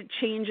make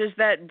changes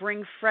that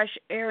bring fresh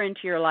air into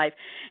your life.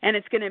 And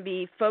it's going to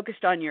be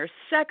focused on your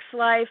sex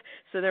life,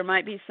 so there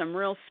might be some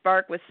real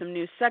spark with some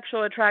new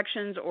sexual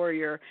attractions, or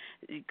your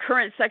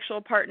current sexual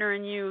partner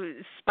and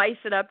you spice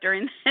it up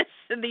during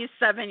these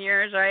 7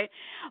 years, right?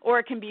 Or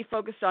it can be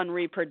focused on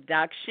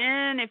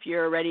reproduction if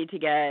you're ready to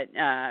get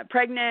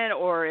pregnant,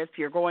 or if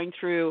you're going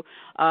through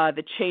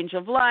the change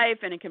of life,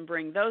 and it can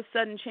bring those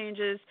sudden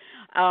changes.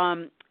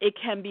 It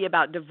can be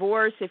about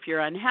divorce if you're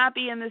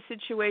unhappy in the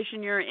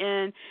situation you're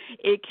in.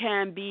 It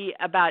can be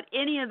about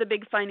any of the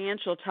big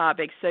financial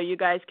topics. So you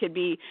guys could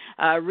be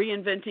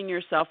reinventing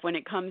yourself when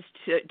it comes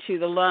to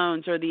the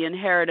loans or the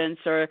inheritance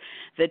or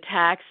the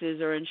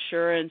taxes or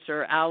insurance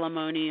or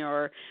alimony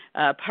or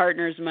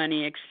partner's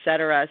money,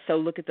 etc. So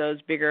look at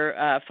those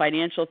bigger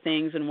financial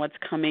things and what's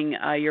coming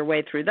your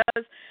way through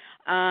those.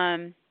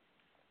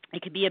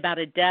 It could be about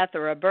a death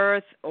or a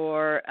birth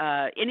or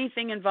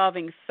anything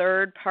involving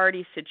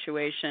third-party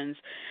situations.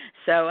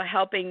 So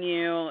helping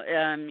you,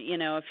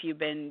 if you've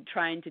been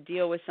trying to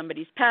deal with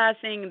somebody's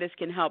passing, this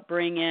can help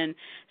bring in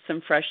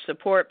some fresh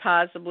support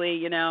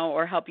possibly,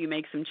 or help you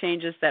make some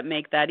changes that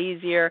make that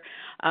easier.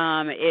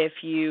 If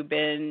you've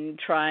been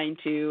trying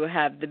to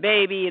have the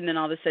baby and then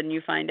all of a sudden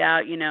you find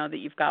out, that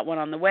you've got one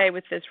on the way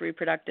with this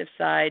reproductive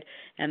side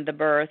and the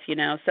birth,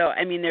 So,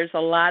 there's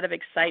a lot of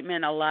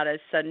excitement, a lot of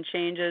sudden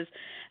changes,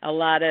 a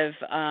lot of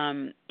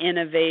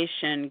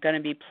innovation going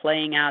to be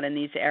playing out in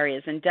these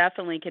areas, and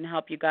definitely can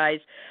help you guys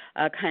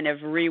kind of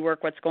rework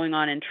what's going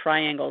on in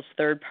triangles,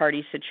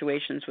 third-party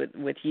situations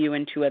with you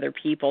and 2 other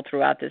people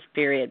throughout this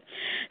period.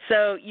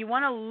 So you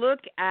want to look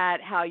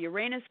at how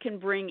Uranus can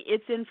bring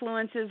its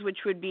influences, which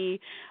would be,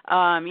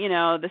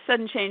 the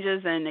sudden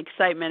changes and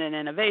excitement and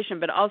innovation,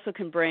 but also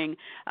can bring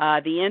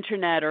the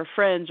internet or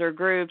friends or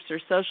groups or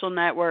social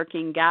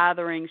networking,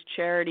 gatherings,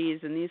 charities,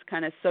 and these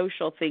kind of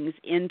social things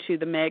into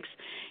the mix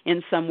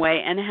in some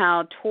way, and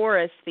how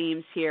Taurus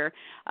themes here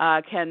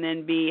can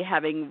then be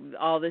having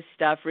all this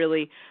stuff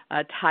really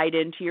tied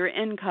into your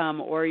income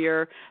or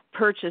your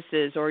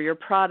purchases or your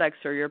products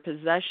or your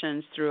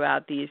possessions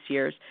throughout these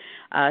years.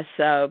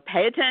 So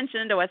pay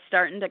attention to what's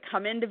starting to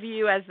come into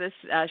view as this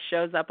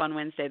shows up on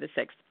Wednesday the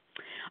 6th.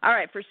 All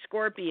right, for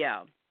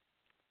Scorpio.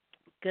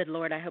 Good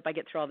Lord, I hope I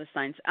get through all the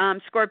signs.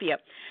 Scorpio.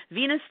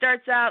 Venus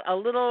starts out a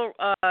little,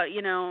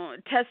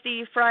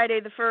 testy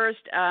Friday the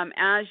 1st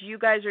as you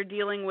guys are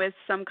dealing with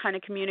some kind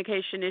of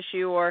communication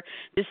issue or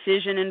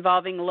decision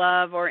involving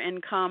love or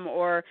income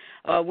or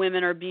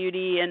women or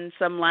beauty and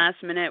some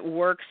last-minute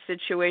work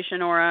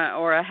situation or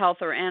a health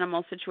or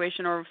animal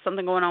situation or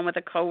something going on with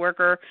a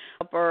coworker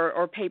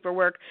or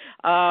paperwork.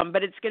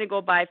 But it's going to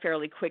go by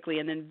fairly quickly.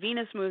 And then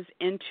Venus moves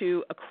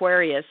into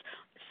Aquarius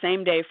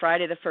same day,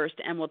 Friday the 1st,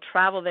 and will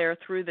travel there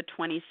through the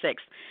 26th.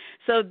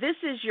 So this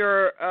is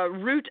your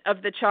root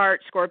of the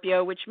chart,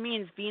 Scorpio, which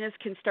means Venus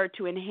can start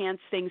to enhance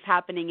things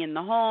happening in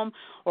the home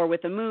or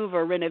with a move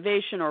or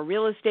renovation or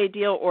real estate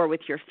deal or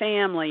with your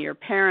family, your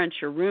parents,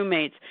 your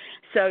roommates.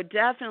 So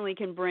definitely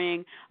can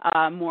bring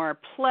more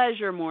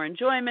pleasure, more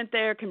enjoyment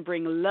there, can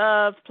bring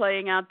love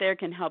playing out there,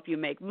 can help you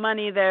make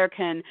money there,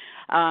 can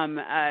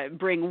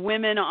bring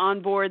women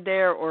on board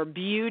there or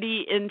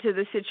beauty into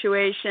the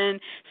situation,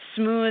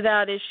 smooth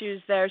out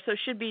issues there. So it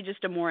should be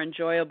just a more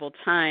enjoyable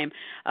time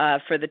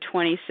for the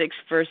 26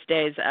 first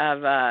days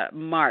of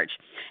March.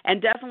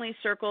 And definitely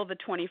circle the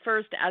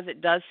 21st, as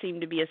it does seem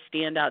to be a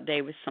standout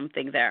day with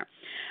something there.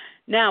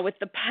 Now, with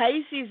the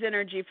Pisces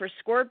energy for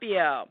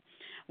Scorpio,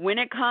 when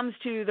it comes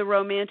to the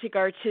romantic,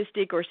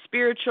 artistic, or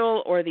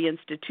spiritual, or the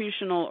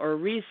institutional, or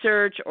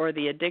research, or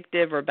the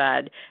addictive, or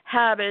bad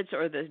habits,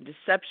 or the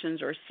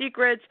deceptions, or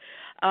secrets,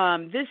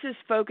 this is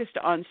focused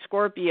on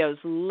Scorpio's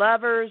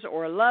lovers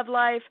or love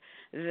life,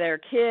 their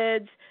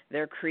kids,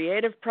 their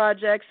creative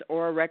projects,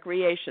 or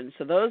recreation.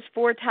 So those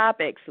 4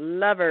 topics,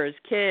 lovers,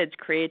 kids,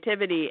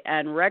 creativity,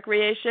 and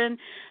recreation,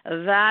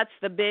 that's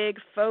the big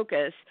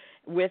focus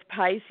with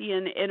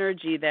Piscean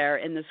energy there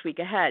in this week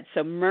ahead.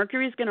 So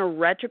Mercury is going to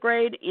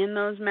retrograde in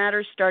those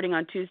matters starting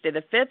on Tuesday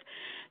the 5th.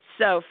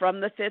 So from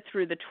the 5th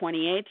through the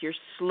 28th, you're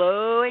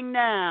slowing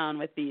down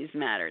with these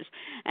matters.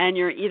 And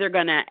you're either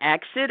going to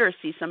exit or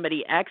see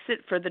somebody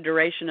exit for the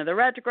duration of the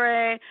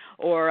retrograde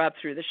or up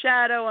through the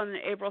shadow on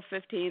April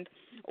 15th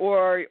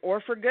or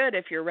for good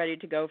if you're ready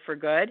to go for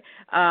good.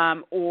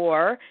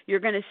 Or you're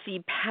going to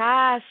see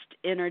past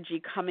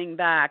energy coming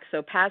back.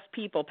 So past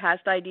people,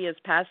 past ideas,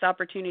 past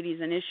opportunities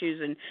and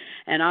issues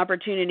and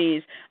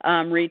opportunities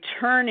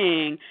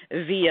returning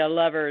via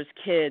lovers,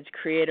 kids,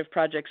 creative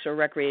projects, or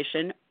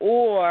recreation.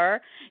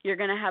 Or you're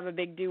going to have a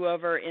big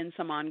do-over in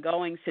some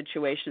ongoing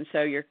situation.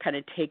 So you're kind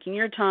of taking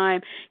your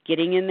time,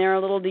 getting in there a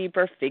little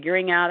deeper,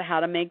 figuring out how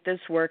to make this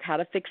work, how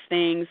to fix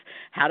things,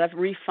 how to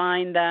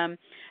refine them.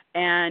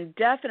 And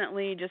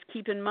definitely just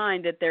keep in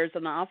mind that there's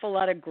an awful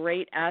lot of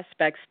great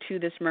aspects to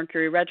this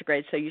Mercury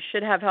retrograde, so you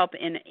should have help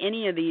in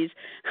any of these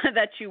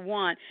that you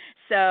want.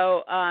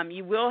 So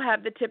you will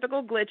have the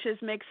typical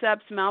glitches,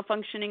 mix-ups,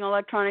 malfunctioning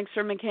electronics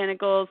or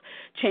mechanicals,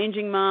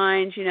 changing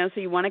minds, so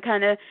you want to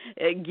kind of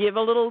give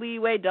a little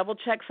leeway,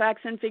 double-check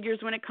facts and figures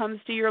when it comes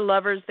to your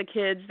lovers, the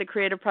kids, the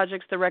creative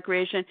projects, the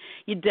recreation.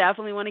 You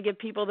definitely want to give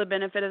people the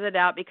benefit of the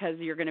doubt because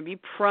you're going to be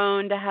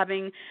prone to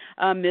having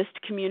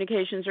missed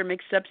communications or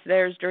mix-ups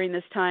there during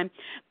this time.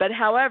 But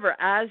however,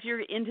 as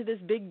you're into this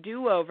big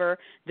do-over,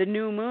 the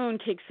new moon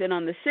kicks in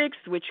on the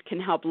 6th, which can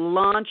help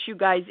launch you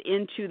guys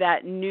into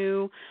that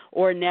new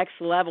or next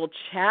level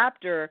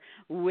chapter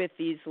with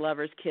these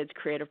lovers, kids,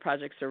 creative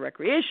projects, or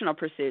recreational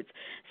pursuits.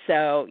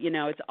 So,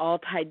 it's all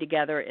tied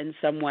together in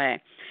some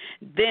way.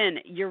 Then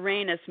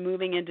Uranus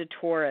moving into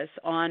Taurus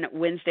on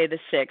Wednesday the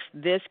 6th.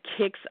 This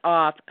kicks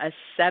off a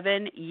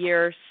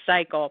 7-year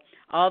cycle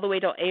all the way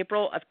till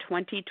April of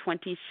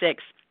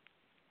 2026.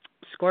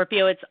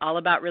 Scorpio, it's all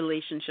about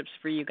relationships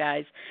for you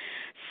guys.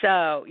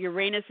 So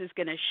Uranus is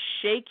going to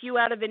shake you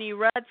out of any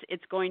ruts.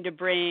 It's going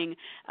to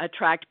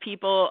attract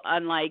people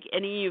unlike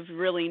any you've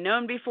really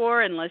known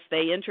before, unless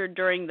they entered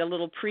during the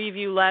little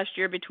preview last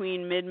year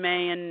between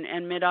mid-May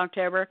and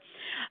mid-October.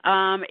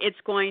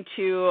 It's going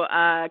to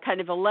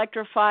kind of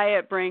electrify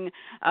it, bring,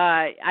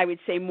 I would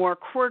say, more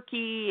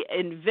quirky,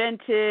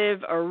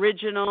 inventive,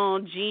 original,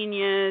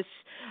 genius,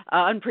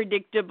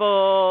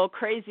 unpredictable,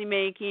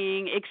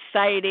 crazy-making,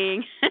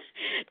 exciting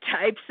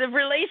types of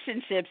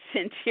relationships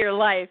into your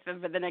life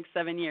over the next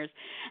 7 years,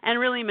 and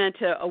really meant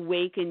to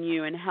awaken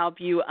you and help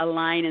you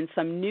align in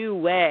some new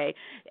way.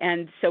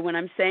 And so when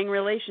I'm saying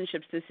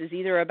relationships, this is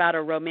either about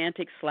a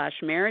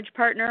romantic/marriage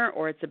partner,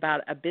 or it's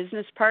about a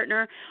business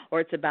partner,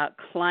 or it's about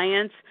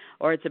clients,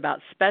 or it's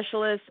about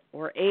specialists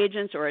or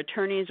agents or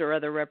attorneys or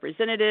other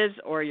representatives,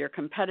 or your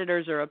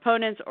competitors or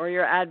opponents or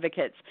your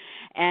advocates.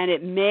 And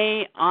it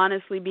may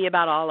honestly be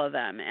about all of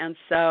them. And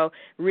so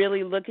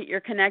really look at your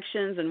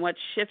connections and what's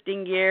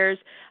shifting gears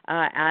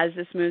as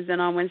this moves in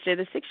on Wednesday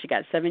the 6th. You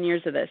got 7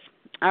 years of this.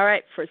 All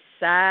right, for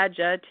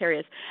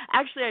Sagittarius.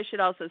 Actually, I should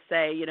also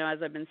say,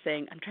 as I've been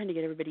saying, I'm trying to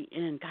get everybody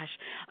in.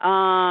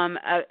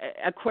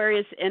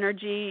 Aquarius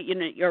energy,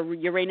 your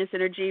Uranus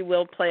energy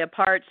will play a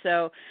part.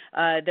 So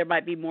there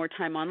might be more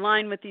time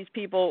online with these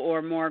people,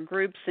 or more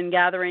groups and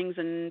gatherings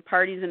and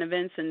parties and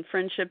events and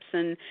friendships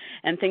and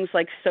things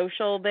like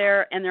social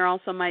there. And there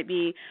also might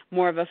be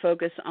more of a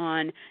focus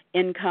on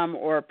income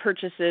or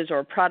purchases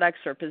or products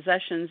or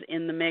possessions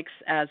in the mix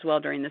as well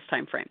during this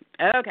time frame.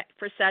 Okay,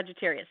 for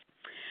Sagittarius.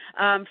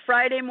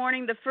 Friday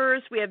morning, the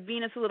 1st, we have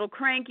Venus a little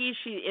cranky.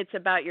 It's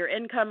about your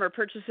income or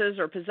purchases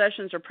or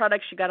possessions or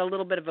products. She got a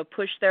little bit of a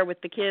push there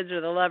with the kids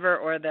or the lover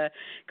or the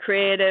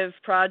creative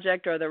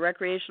project or the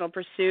recreational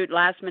pursuit,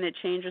 last-minute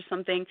change or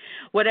something.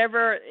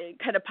 Whatever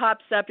kind of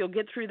pops up, you'll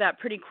get through that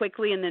pretty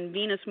quickly, and then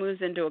Venus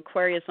moves into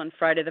Aquarius on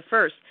Friday the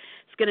 1st.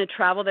 It's going to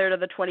travel there to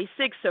the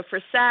 26th. So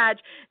for Sag,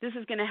 this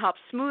is going to help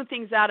smooth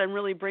things out and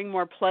really bring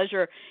more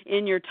pleasure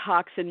in your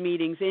talks and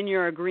meetings, in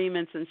your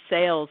agreements and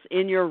sales,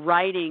 in your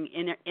writing,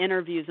 in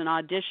interviews and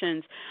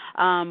auditions,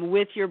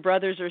 with your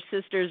brothers or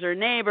sisters or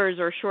neighbors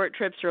or short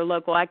trips or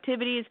local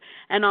activities,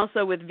 and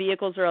also with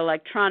vehicles or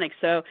electronics.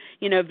 So,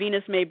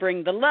 Venus may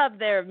bring the love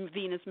there.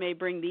 Venus may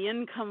bring the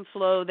income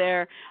flow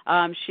there.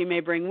 She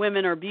may bring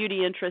women or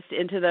beauty interest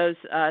into those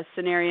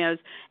scenarios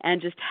and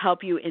just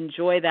help you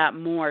enjoy that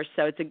more.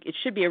 So it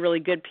should be a really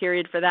good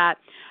period for that.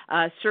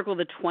 Circle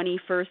the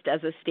 21st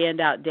as a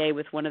standout day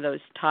with one of those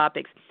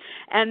topics.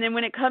 And then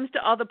when it comes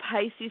to all the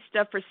Pisces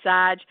stuff for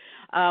Sag,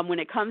 when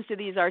it comes to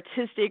these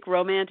artistic,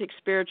 romantic,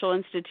 spiritual,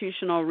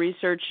 institutional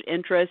research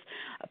interests,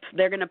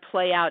 they're going to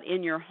play out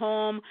in your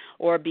home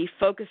or be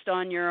focused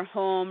on your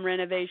home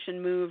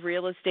renovation, move,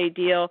 real estate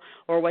deal,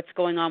 or what's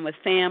going on with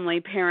family,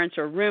 parents,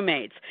 or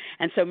roommates.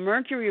 And so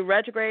Mercury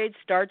retrograde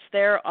starts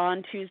there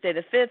on Tuesday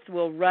the 5th,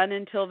 will run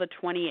until the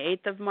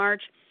 28th of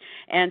March.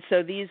 And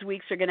so these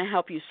weeks are going to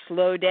help you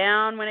slow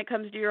down when it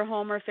comes to your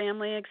home or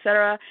family, et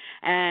cetera,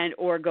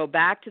 or go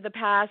back to the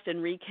past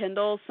and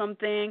rekindle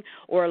something,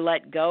 or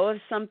let go of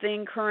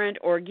something current,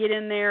 or get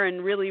in there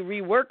and really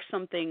rework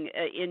something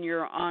in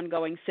your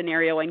ongoing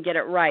scenario and get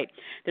it right.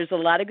 There's a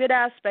lot of good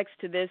aspects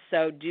to this,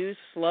 so do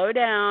slow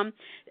down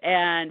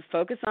and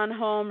focus on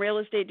home, real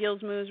estate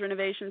deals, moves,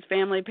 renovations,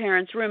 family,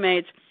 parents,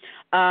 roommates,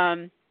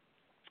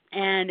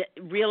 and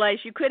realize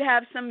you could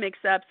have some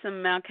mix-ups,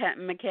 some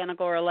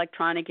mechanical or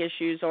electronic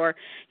issues, or,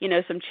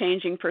 some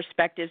changing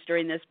perspectives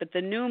during this. But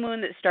the new moon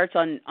that starts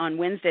on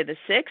Wednesday the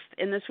 6th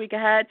in this week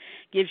ahead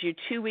gives you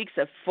 2 weeks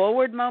of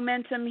forward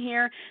momentum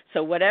here.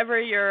 So whatever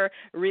you're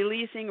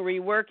releasing,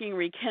 reworking,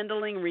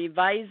 rekindling,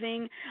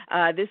 revising,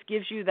 this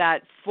gives you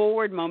that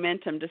forward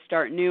momentum to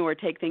start new or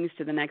take things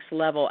to the next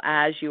level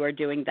as you are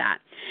doing that.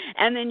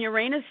 And then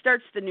Uranus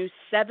starts the new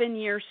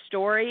 7-year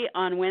story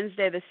on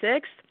Wednesday the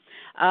 6th.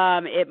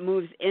 It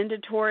moves into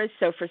Taurus,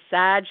 so for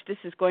Sag, this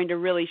is going to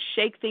really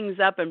shake things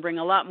up and bring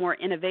a lot more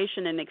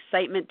innovation and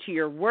excitement to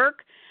your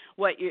work,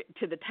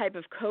 to the type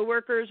of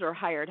coworkers or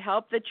hired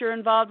help that you're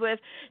involved with,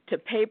 to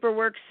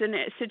paperwork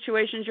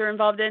situations you're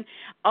involved in,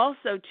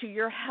 also to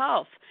your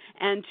health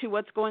and to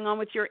what's going on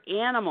with your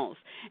animals.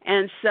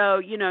 And so,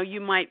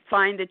 you might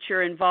find that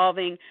you're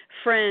involving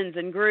friends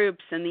and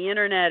groups and the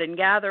internet and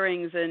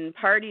gatherings and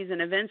parties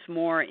and events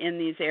more in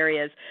these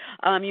areas.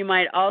 You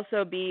might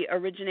also be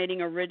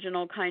originating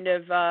original kind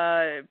of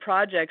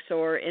projects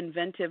or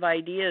inventive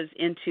ideas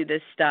into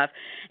this stuff.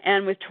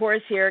 And with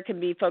Taurus here, it can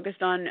be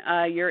focused on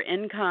your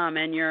income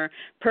and your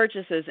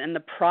purchases and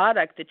the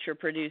product that you're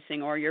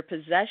producing, or your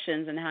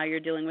possessions and how you're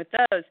dealing with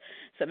those.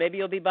 So maybe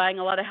you'll be buying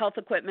a lot of health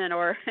equipment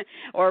or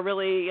really,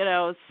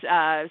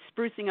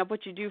 sprucing up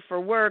what you do for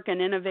work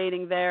and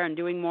innovating there and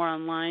doing more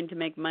online to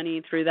make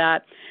money through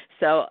that.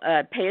 So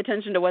pay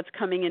attention to what's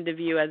coming into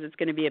view, as it's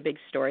going to be a big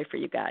story for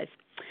you guys.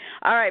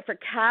 All right, for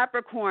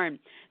Capricorn,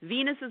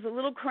 Venus is a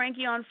little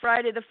cranky on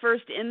Friday the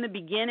 1st in the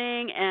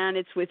beginning, and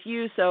it's with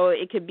you, so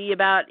it could be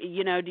about,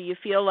 do you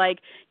feel like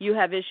you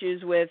have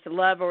issues with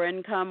love or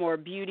income or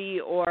beauty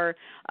or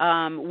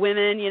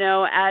women,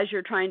 as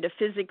you're trying to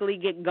physically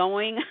get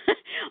going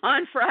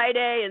on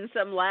Friday, and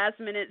some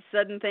last-minute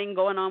sudden thing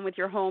going on with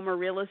your home or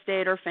real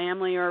estate or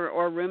family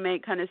or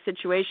roommate kind of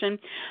situation.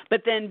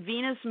 But then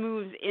Venus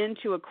moves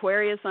into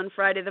Aquarius on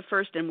Friday the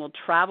 1st and will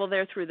travel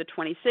there through the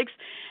 26th.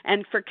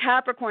 And for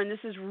Capricorn, this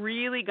is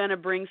really going to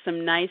bring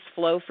some nice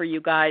flow for you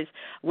guys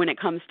when it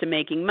comes to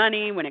making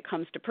money, when it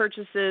comes to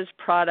purchases,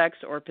 products,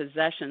 or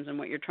possessions, and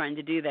what you're trying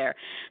to do there.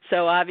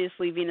 So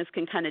obviously Venus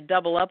can kind of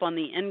double up on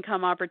the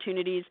income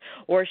opportunities,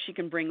 or she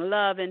can bring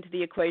love into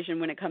the equation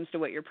when it comes to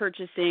what you're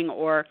purchasing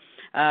or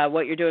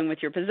what you're doing with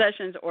your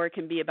possessions, or it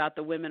can be about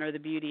the women or the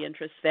beauty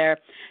interests there.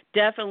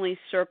 Definitely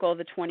circle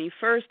the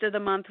 21st of the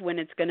month when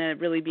it's going to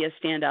really be a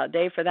standout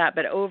day for that.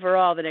 But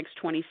overall, the next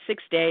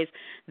 26 days,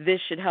 this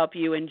should help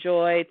you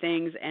enjoy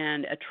things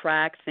and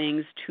attract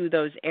things to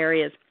those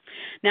areas.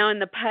 Now, in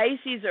the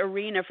Pisces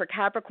arena for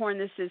Capricorn,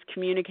 this is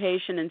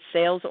communication and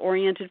sales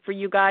oriented for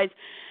you guys.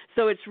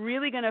 So it's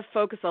really going to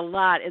focus a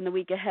lot in the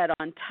week ahead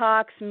on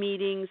talks,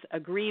 meetings,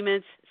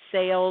 agreements,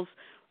 sales,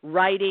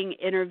 writing,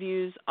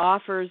 interviews,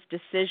 offers,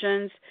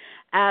 decisions,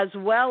 as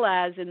well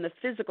as in the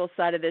physical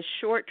side of this,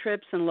 short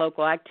trips and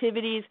local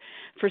activities.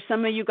 For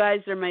some of you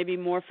guys, there may be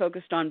more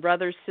focused on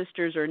brothers,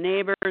 sisters, or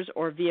neighbors,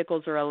 or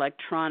vehicles or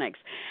electronics.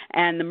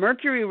 And the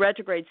Mercury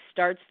retrograde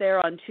starts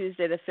there on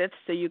Tuesday the 5th,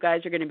 so you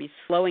guys are going to be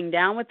slowing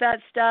down with that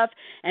stuff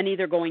and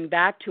either going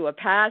back to a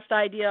past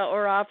idea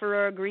or offer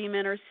or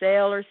agreement or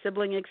sale or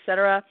sibling,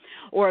 etc.,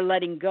 or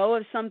letting go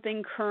of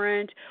something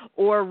current,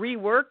 or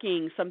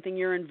reworking something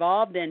you're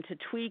involved in to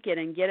tweak it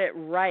and get it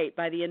right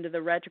by the end of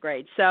the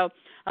retrograde. So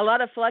a lot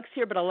lot of flux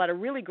here, but a lot of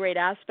really great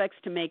aspects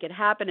to make it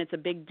happen. It's a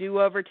big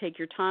do-over. Take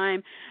your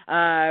time,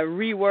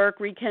 rework,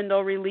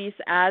 rekindle, release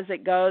as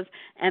it goes.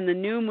 And the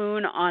new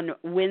moon on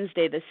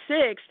Wednesday the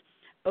 6th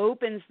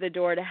opens the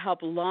door to help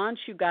launch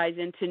you guys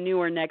into new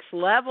or next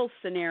level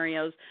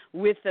scenarios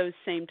with those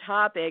same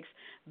topics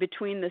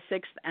between the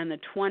 6th and the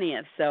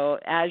 20th. So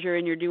as you're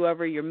in your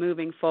do-over, you're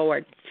moving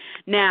forward.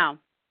 Now,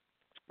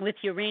 with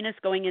Uranus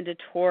going into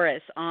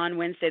Taurus on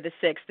Wednesday the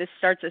 6th, this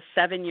starts a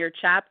 7-year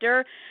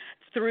chapter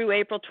through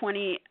April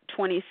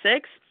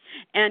 2026.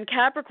 And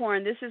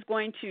Capricorn, this is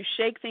going to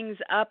shake things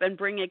up and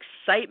bring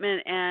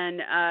excitement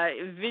and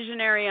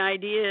visionary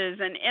ideas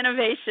and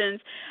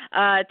innovations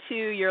to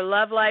your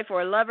love life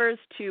or lovers,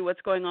 to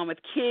what's going on with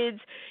kids,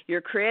 your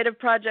creative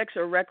projects,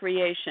 or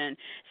recreation.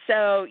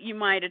 So you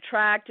might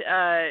attract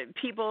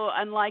people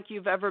unlike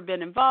you've ever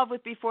been involved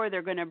with before.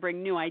 They're going to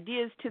bring new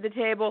ideas to the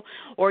table,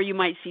 or you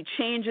might see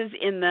changes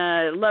in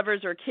the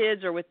lovers or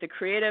kids or with the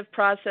creative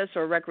process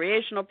or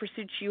recreational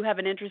pursuits you have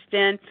an interest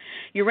in.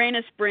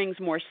 Uranus brings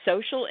more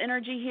social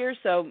energy here,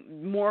 so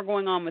more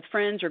going on with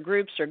friends or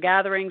groups or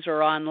gatherings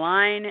or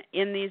online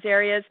in these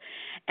areas.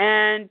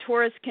 And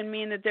Taurus can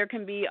mean that there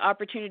can be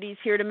opportunities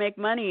here to make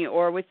money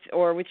or with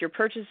your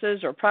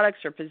purchases or products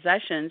or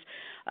possessions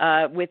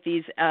with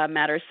these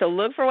matters. So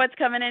look for what's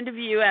coming into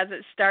view as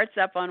it starts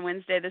up on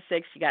Wednesday the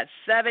 6th. You got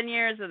 7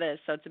 years of this,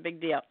 so it's a big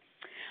deal.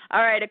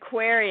 All right,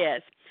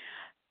 Aquarius.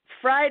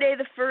 Friday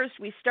the 1st,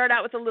 we start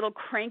out with a little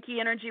cranky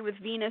energy with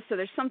Venus, so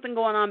there's something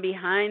going on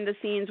behind the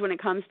scenes when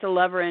it comes to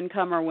love or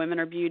income or women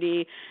or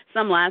beauty,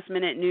 some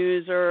last-minute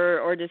news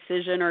or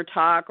decision or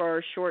talk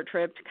or short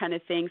trip kind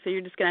of thing, so you're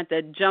just going to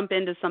have to jump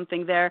into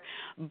something there.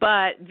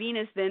 But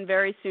Venus then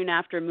very soon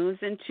after moves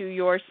into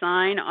your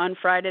sign on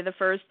Friday the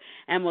 1st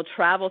and will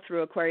travel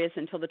through Aquarius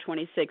until the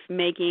 26th,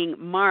 making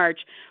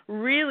March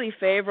really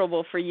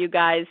favorable for you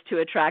guys to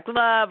attract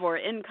love or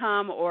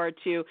income or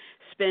to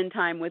spend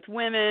time with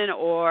women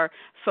or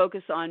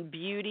focus on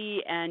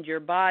beauty and your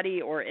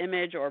body or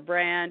image or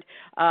brand,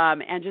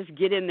 and just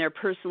get in there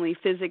personally,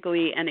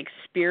 physically, and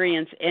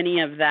experience any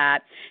of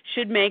that.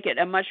 Should make it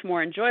a much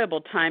more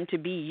enjoyable time to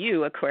be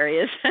you,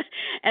 Aquarius.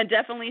 And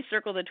definitely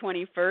circle the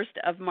 21st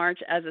of March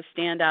as a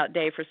standout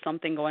day for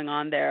something going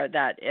on there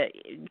that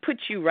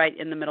puts you right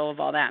in the middle of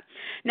all that.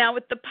 Now,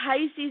 with the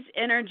Pisces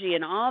energy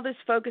and all this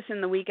focus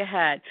in the week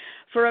ahead,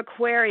 for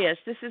Aquarius,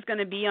 this is going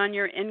to be on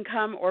your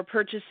income or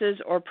purchases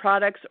or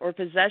products or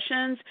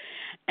possessions.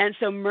 And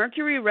so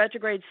Mercury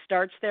retrograde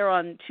starts there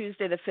on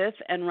Tuesday the 5th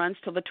and runs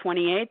till the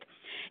 28th.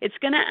 It's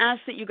going to ask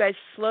that you guys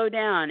slow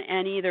down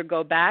and either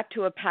go back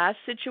to a past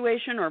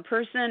situation or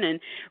person and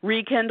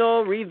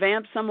rekindle,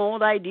 revamp some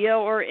old idea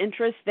or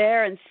interest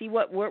there and see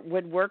what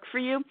would work for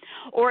you,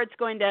 or it's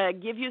going to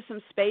give you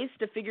some space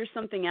to figure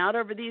something out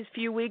over these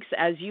few weeks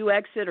as you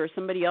exit or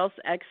somebody else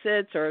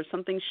exits or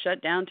something's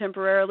shut down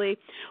temporarily,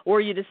 or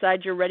you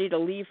decide you're ready to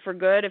leave for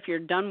good if you're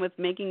done with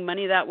making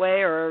money that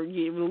way or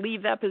you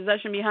leave that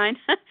possession behind.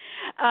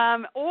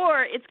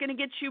 Or it's going to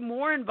get you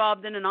more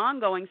involved in an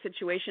ongoing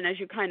situation as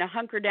you kind of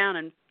hunker down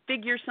and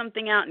figure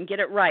something out and get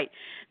it right.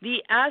 The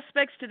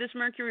aspects to this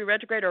Mercury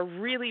retrograde are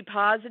really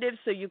positive,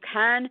 so you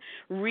can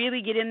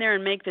really get in there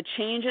and make the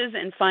changes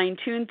and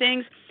fine-tune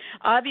things.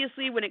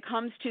 Obviously, when it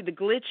comes to the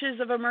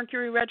glitches of a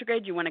Mercury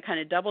retrograde, you want to kind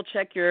of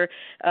double-check your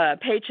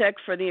paycheck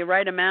for the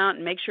right amount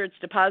and make sure it's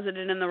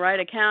deposited in the right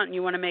account, and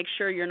you want to make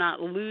sure you're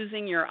not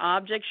losing your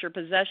objects, your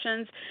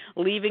possessions,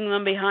 leaving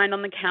them behind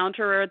on the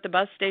counter or at the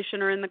bus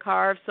station or in the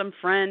car of some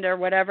friend or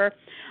whatever.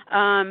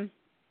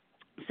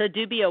 So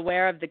do be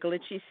aware of the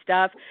glitchy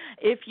stuff.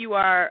 If you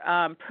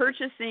are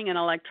purchasing an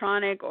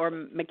electronic or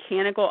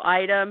mechanical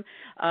item,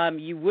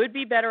 you would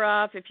be better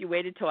off if you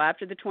waited till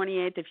after the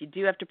 28th. If you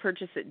do have to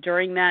purchase it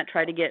during that,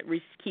 try to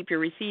keep your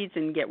receipts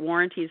and get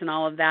warranties and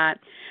all of that.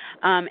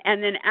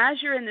 And then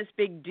as you're in this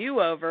big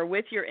do-over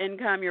with your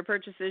income, your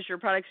purchases, your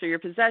products, or your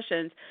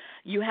possessions,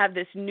 you have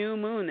this new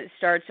moon that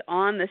starts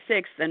on the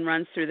 6th and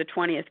runs through the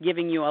 20th,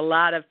 giving you a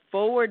lot of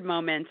forward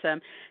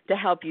momentum to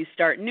help you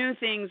start new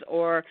things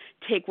or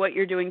take what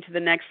you're doing to the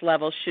next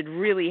level. Should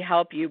really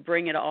help you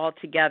bring it all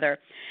together.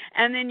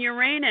 And then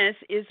Uranus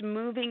is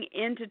moving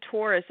into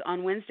Taurus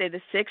on Wednesday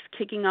the 6th,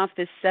 kicking off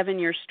this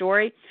 7-year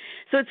story.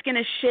 So it's going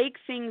to shake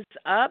things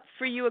up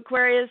for you,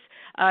 Aquarius,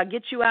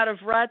 get you out of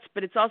ruts,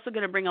 but it's also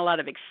going to bring a lot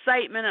of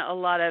excitement, a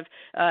lot of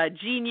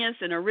genius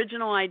and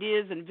original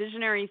ideas and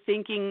visionary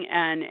thinking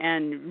and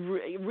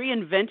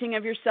reinventing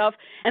of yourself.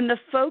 And the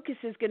focus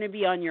is going to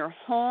be on your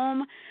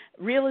home,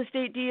 real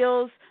estate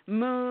deals,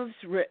 moves,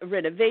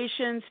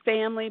 renovations,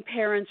 family,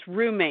 parents,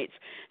 roommates.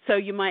 So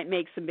you might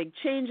make some big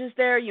changes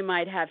there. You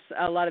might have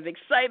a lot of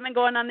excitement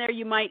going on there.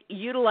 You might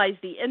utilize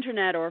the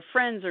internet or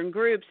friends and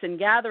groups and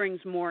gatherings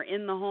more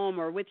in the home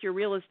or with your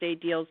real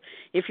estate deals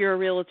if you're a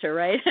realtor,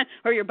 right?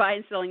 Or you're buying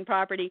and selling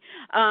property.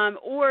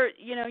 Or,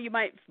 you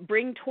might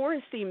bring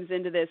Taurus themes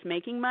into this,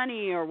 making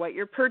money or what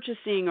you're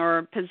purchasing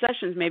or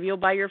possessions. Maybe you'll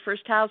buy your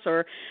first house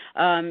or,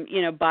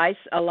 buy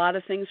a lot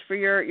of things for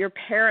your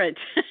parent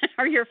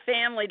or your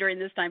family during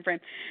this this time frame.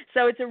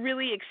 So it's a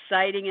really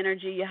exciting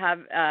energy. You have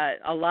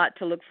a lot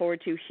to look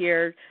forward to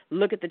here.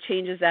 Look at the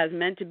changes as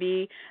meant to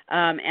be,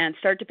 and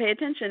start to pay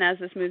attention as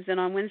this moves in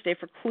on Wednesday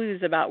for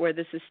clues about where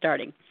this is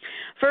starting.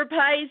 For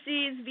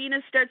Pisces,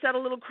 Venus starts out a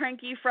little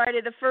cranky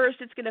Friday the 1st.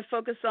 It's going to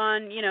focus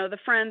on, the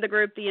friend, the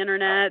group, the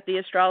internet, the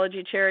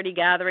astrology charity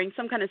gathering,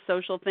 some kind of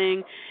social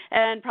thing,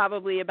 and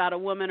probably about a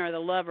woman or the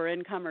love or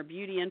income or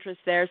beauty interest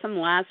there, some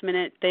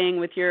last-minute thing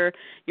with your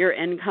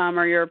income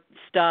or your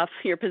stuff,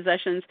 your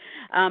possessions.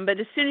 But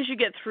as soon as you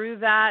get through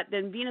that,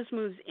 then Venus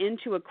moves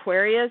into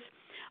Aquarius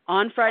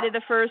on Friday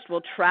the 1st.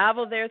 We'll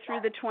travel there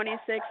through the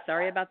 26th.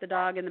 Sorry about the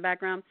dog in the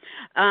background.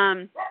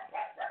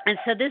 And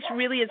so this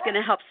really is going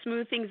to help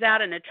smooth things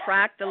out and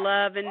attract the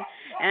love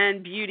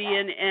and beauty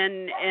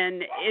and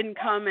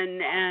income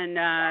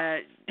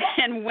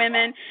and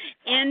women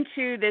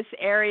into this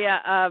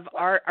area of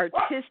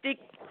artistic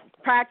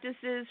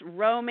practices,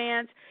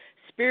 romance,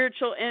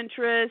 spiritual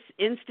interests,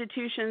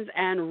 institutions,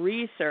 and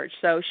research.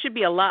 So it should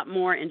be a lot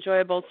more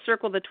enjoyable.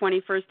 Circle the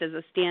 21st as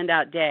a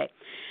standout day.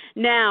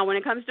 Now, when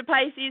it comes to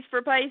Pisces,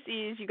 for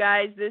Pisces, you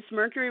guys, this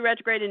Mercury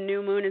retrograde and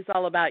new moon is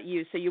all about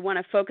you. So you want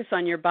to focus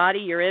on your body,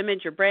 your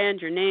image, your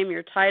brand, your name,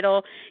 your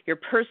title, your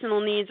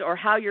personal needs, or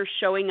how you're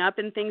showing up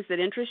in things that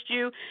interest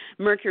you.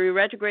 Mercury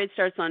retrograde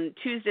starts on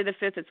Tuesday the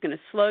 5th. It's going to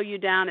slow you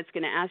down. It's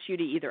going to ask you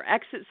to either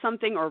exit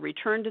something or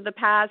return to the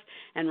past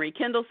and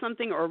rekindle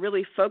something, or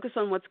really focus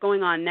on what's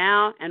going on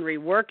now and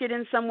rework it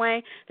in some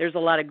way. There's a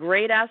lot of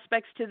great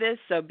aspects to this,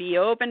 so be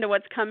open to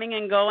what's coming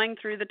and going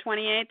through the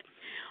 28th.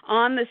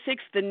 On the 6th,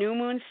 the new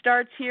moon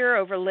starts here,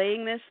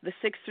 overlaying this, the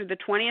 6th through the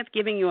 20th,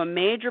 giving you a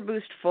major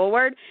boost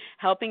forward,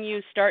 helping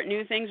you start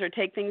new things or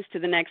take things to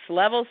the next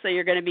level. So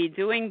you're going to be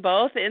doing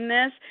both in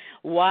this.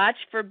 Watch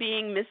for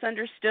being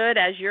misunderstood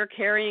as you're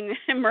carrying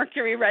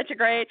Mercury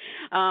retrograde.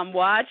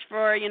 Watch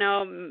for,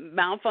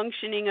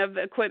 malfunctioning of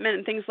equipment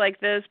and things like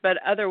this. But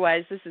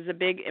otherwise, this is a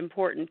big,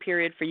 important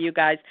period for you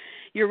guys.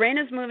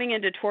 Uranus moving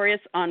into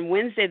Taurus on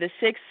Wednesday the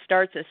 6th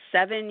starts a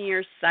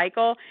 7-year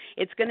cycle.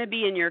 It's going to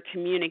be in your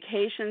communications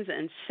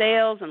and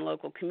sales and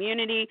local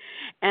community.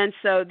 And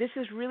so this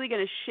is really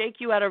going to shake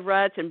you out of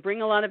ruts and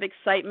bring a lot of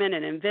excitement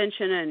and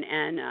invention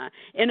and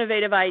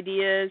innovative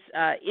ideas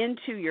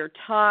into your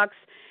talks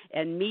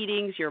and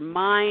meetings, your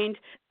mind,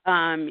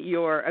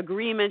 your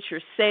agreements,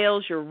 your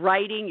sales, your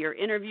writing, your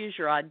interviews,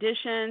 your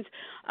auditions,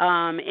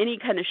 any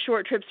kind of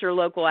short trips or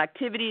local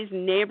activities,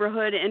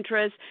 neighborhood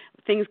interests,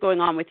 things going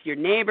on with your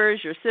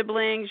neighbors, your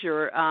siblings,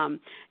 your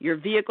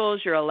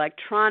vehicles, your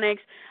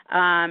electronics.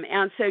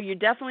 And so you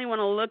definitely want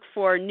to look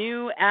for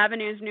new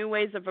avenues, new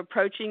ways of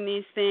approaching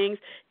these things.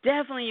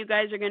 Definitely you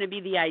guys are going to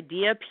be the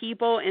idea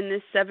people in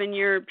this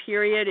 7-year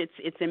period.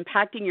 It's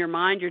impacting your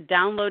mind. You're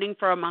downloading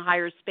from a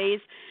higher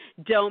space.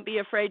 Don't be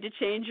afraid to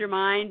change your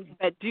mind,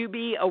 but do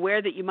be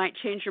aware that you might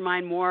change your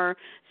mind more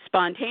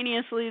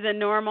spontaneously than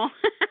normal.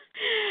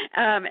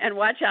 And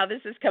watch how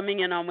this is coming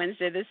in on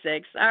Wednesday the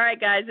 6th. All right,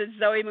 guys, it's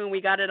Zoe Moon. We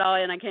got it all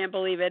in. I can't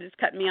believe it. It's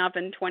cutting me off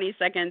in 20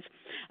 seconds.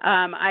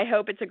 I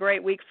hope it's a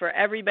great week for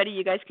everybody.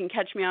 You guys can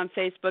catch me on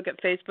Facebook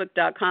at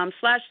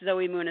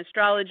facebook.com/Zoe Moon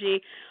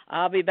Astrology.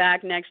 I'll be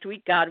back next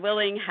week, God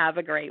willing. Have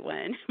a great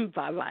one.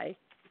 Bye-bye.